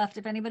 minutes left.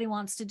 If anybody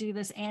wants to do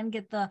this and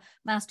get the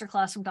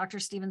masterclass from Dr.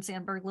 Steven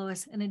Sandberg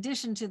Lewis, in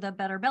addition to the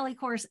Better Belly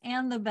course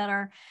and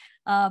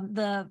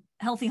the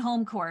Healthy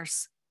Home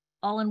course,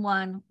 all in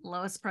one,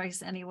 lowest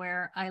price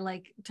anywhere. I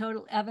like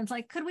total. Evan's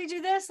like, could we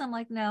do this? I'm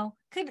like, no.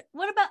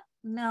 What about?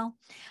 No.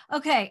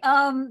 Okay.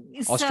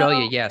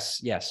 Australia,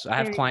 yes. I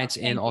have clients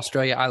in you.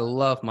 Australia. I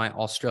love my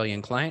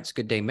Australian clients.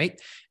 Good day, mate.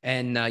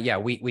 And yeah,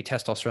 we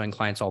test Australian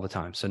clients all the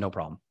time, so no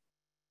problem.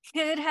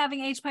 Could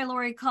having H.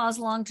 pylori cause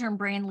long-term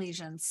brain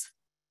lesions?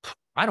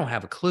 I don't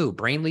have a clue.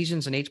 Brain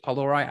lesions and H.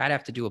 pylori, I'd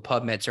have to do a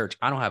PubMed search.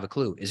 I don't have a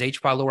clue. Is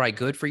H. pylori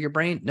good for your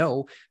brain?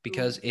 No,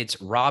 because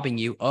it's robbing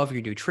you of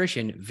your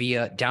nutrition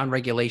via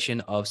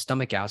downregulation of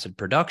stomach acid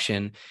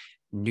production,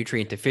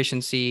 nutrient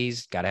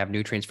deficiencies, got to have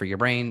nutrients for your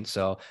brain.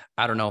 So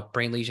I don't know.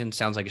 Brain lesion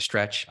sounds like a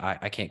stretch.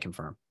 I can't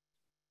confirm.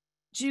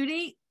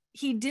 Judy,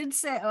 he did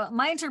say,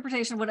 my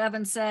interpretation of what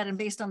Evan said, and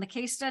based on the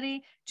case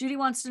study, Judy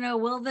wants to know,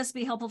 will this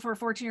be helpful for a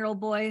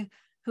 14-year-old boy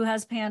who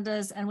has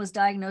pandas and was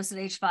diagnosed at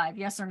age 5?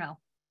 Yes or no?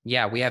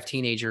 Yeah, we have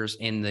teenagers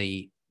in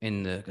the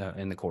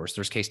course.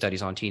 There's case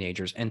studies on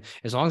teenagers, and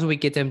as long as we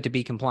get them to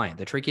be compliant,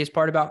 the trickiest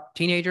part about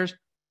teenagers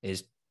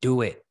is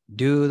do it.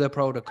 Do the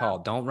protocol.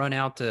 Don't run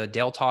out to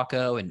Del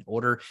Taco and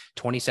order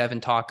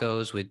 27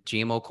 tacos with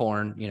GMO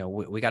corn. You know,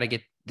 we got to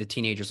get the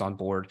teenagers on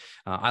board.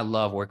 I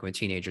love working with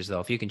teenagers, though.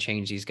 If you can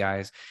change these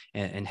guys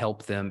and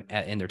help them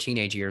in their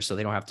teenage years so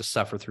they don't have to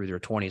suffer through their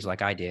 20s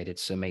like I did,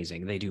 it's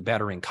amazing. They do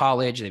better in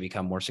college. They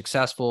become more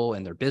successful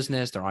in their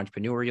business, their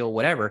entrepreneurial,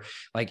 whatever.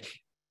 Like,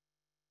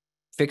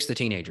 fix the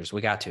teenagers.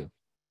 We got to.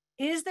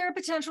 Is there a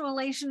potential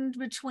relation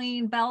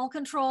between bowel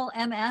control,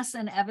 MS,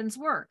 and Evan's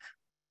work?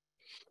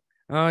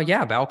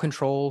 Yeah, bowel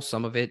control.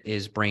 Some of it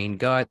is brain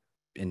gut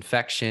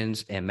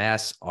infections,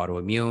 MS,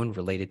 autoimmune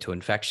related to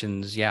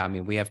infections. Yeah, I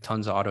mean, we have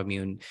tons of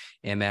autoimmune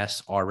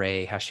MS,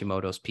 RA,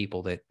 Hashimoto's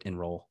people that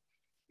enroll.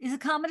 Is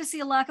it common to see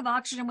a lack of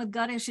oxygen with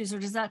gut issues, or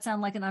does that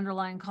sound like an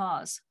underlying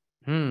cause?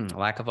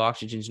 Lack of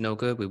oxygen is no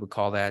good. We would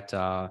call that,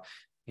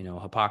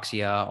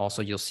 hypoxia.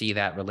 Also, you'll see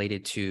that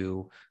related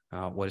to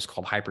what is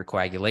called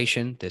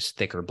hypercoagulation, this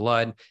thicker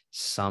blood,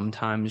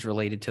 sometimes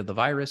related to the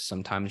virus,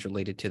 sometimes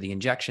related to the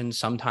injection,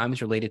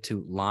 sometimes related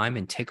to Lyme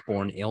and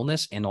tick-borne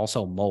illness, and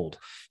also mold.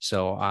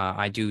 So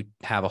I do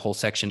have a whole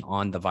section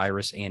on the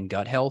virus and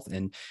gut health.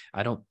 And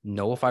I don't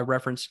know if I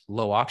reference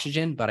low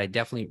oxygen, but I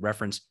definitely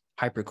reference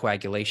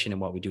hypercoagulation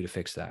and what we do to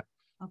fix that.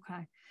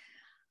 Okay.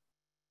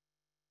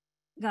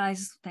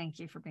 Guys, thank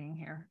you for being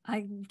here.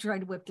 I tried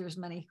to whip through as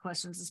many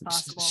questions as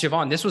possible.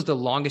 Siobhan, this was the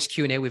longest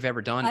Q&A we've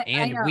ever done.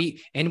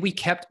 We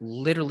kept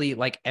literally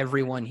like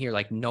everyone here,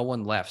 like no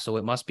one left. So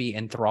it must be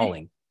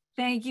enthralling.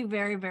 Thank you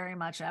very, very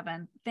much,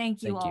 Evan.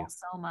 Thank you all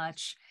so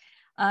much.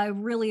 I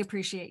really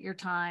appreciate your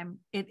time.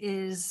 It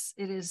is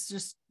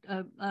just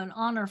an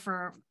honor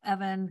for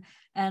Evan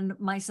and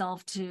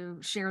myself to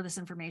share this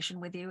information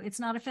with you.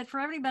 It's not a fit for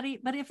everybody,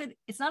 but if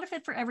it's not a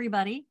fit for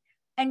everybody,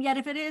 and yet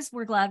if it is,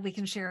 we're glad we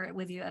can share it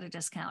with you at a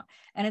discount.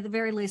 And at the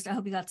very least, I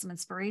hope you got some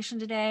inspiration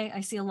today.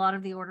 I see a lot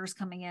of the orders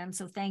coming in,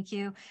 so thank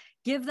you.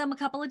 Give them a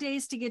couple of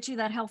days to get you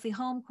that Healthy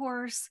Home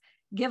course.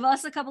 Give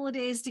us a couple of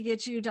days to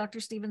get you Dr.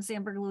 Steven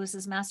Sandberg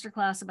Lewis's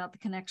masterclass about the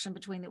connection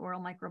between the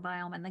oral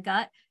microbiome and the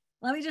gut.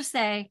 Let me just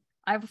say,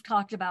 I've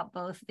talked about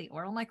both the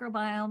oral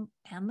microbiome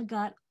and the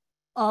gut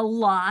a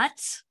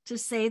lot, to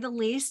say the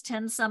least.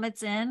 10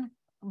 summits in,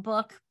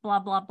 book, blah,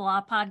 blah,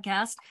 blah,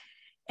 podcast.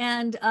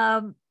 And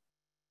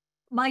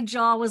my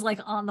jaw was like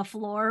on the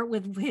floor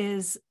with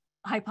his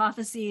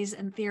hypotheses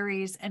and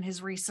theories and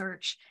his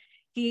research.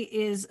 He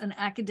is an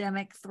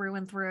academic through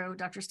and through.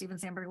 Dr. Steven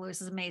Sandberg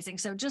Lewis is amazing.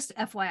 So just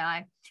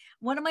FYI,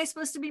 what am I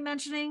supposed to be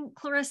mentioning,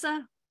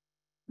 Clarissa?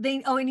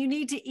 And you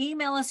need to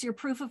email us your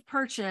proof of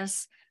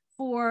purchase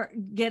for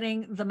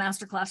getting the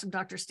masterclass from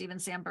Dr. Steven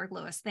Sandberg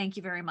Lewis. Thank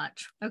you very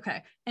much.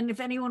 Okay. And if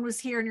anyone was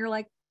here and you're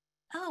like,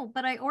 oh,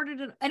 but I ordered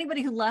it,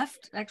 anybody who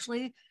left,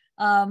 actually,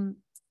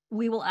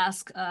 we will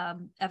ask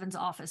Evan's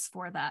office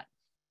for that.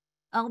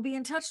 I'll be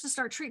in touch to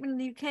start treatment in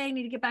the UK.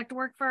 Need to get back to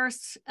work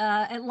first.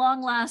 At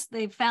long last,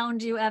 they've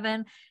found you,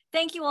 Evan.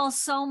 Thank you all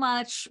so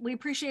much. We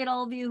appreciate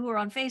all of you who are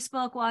on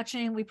Facebook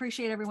watching. We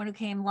appreciate everyone who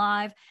came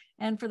live.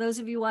 And for those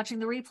of you watching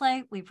the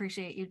replay, we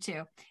appreciate you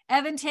too.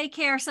 Evan, take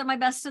care. Send my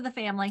best to the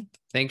family.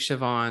 Thanks,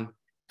 Siobhan.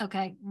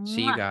 Okay.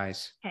 See you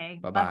guys. Okay.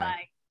 Bye-bye.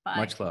 Bye.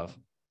 Much love.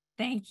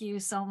 Thank you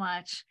so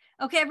much.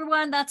 Okay,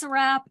 everyone, that's a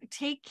wrap.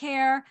 Take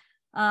care.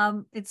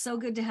 It's so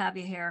good to have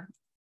you here.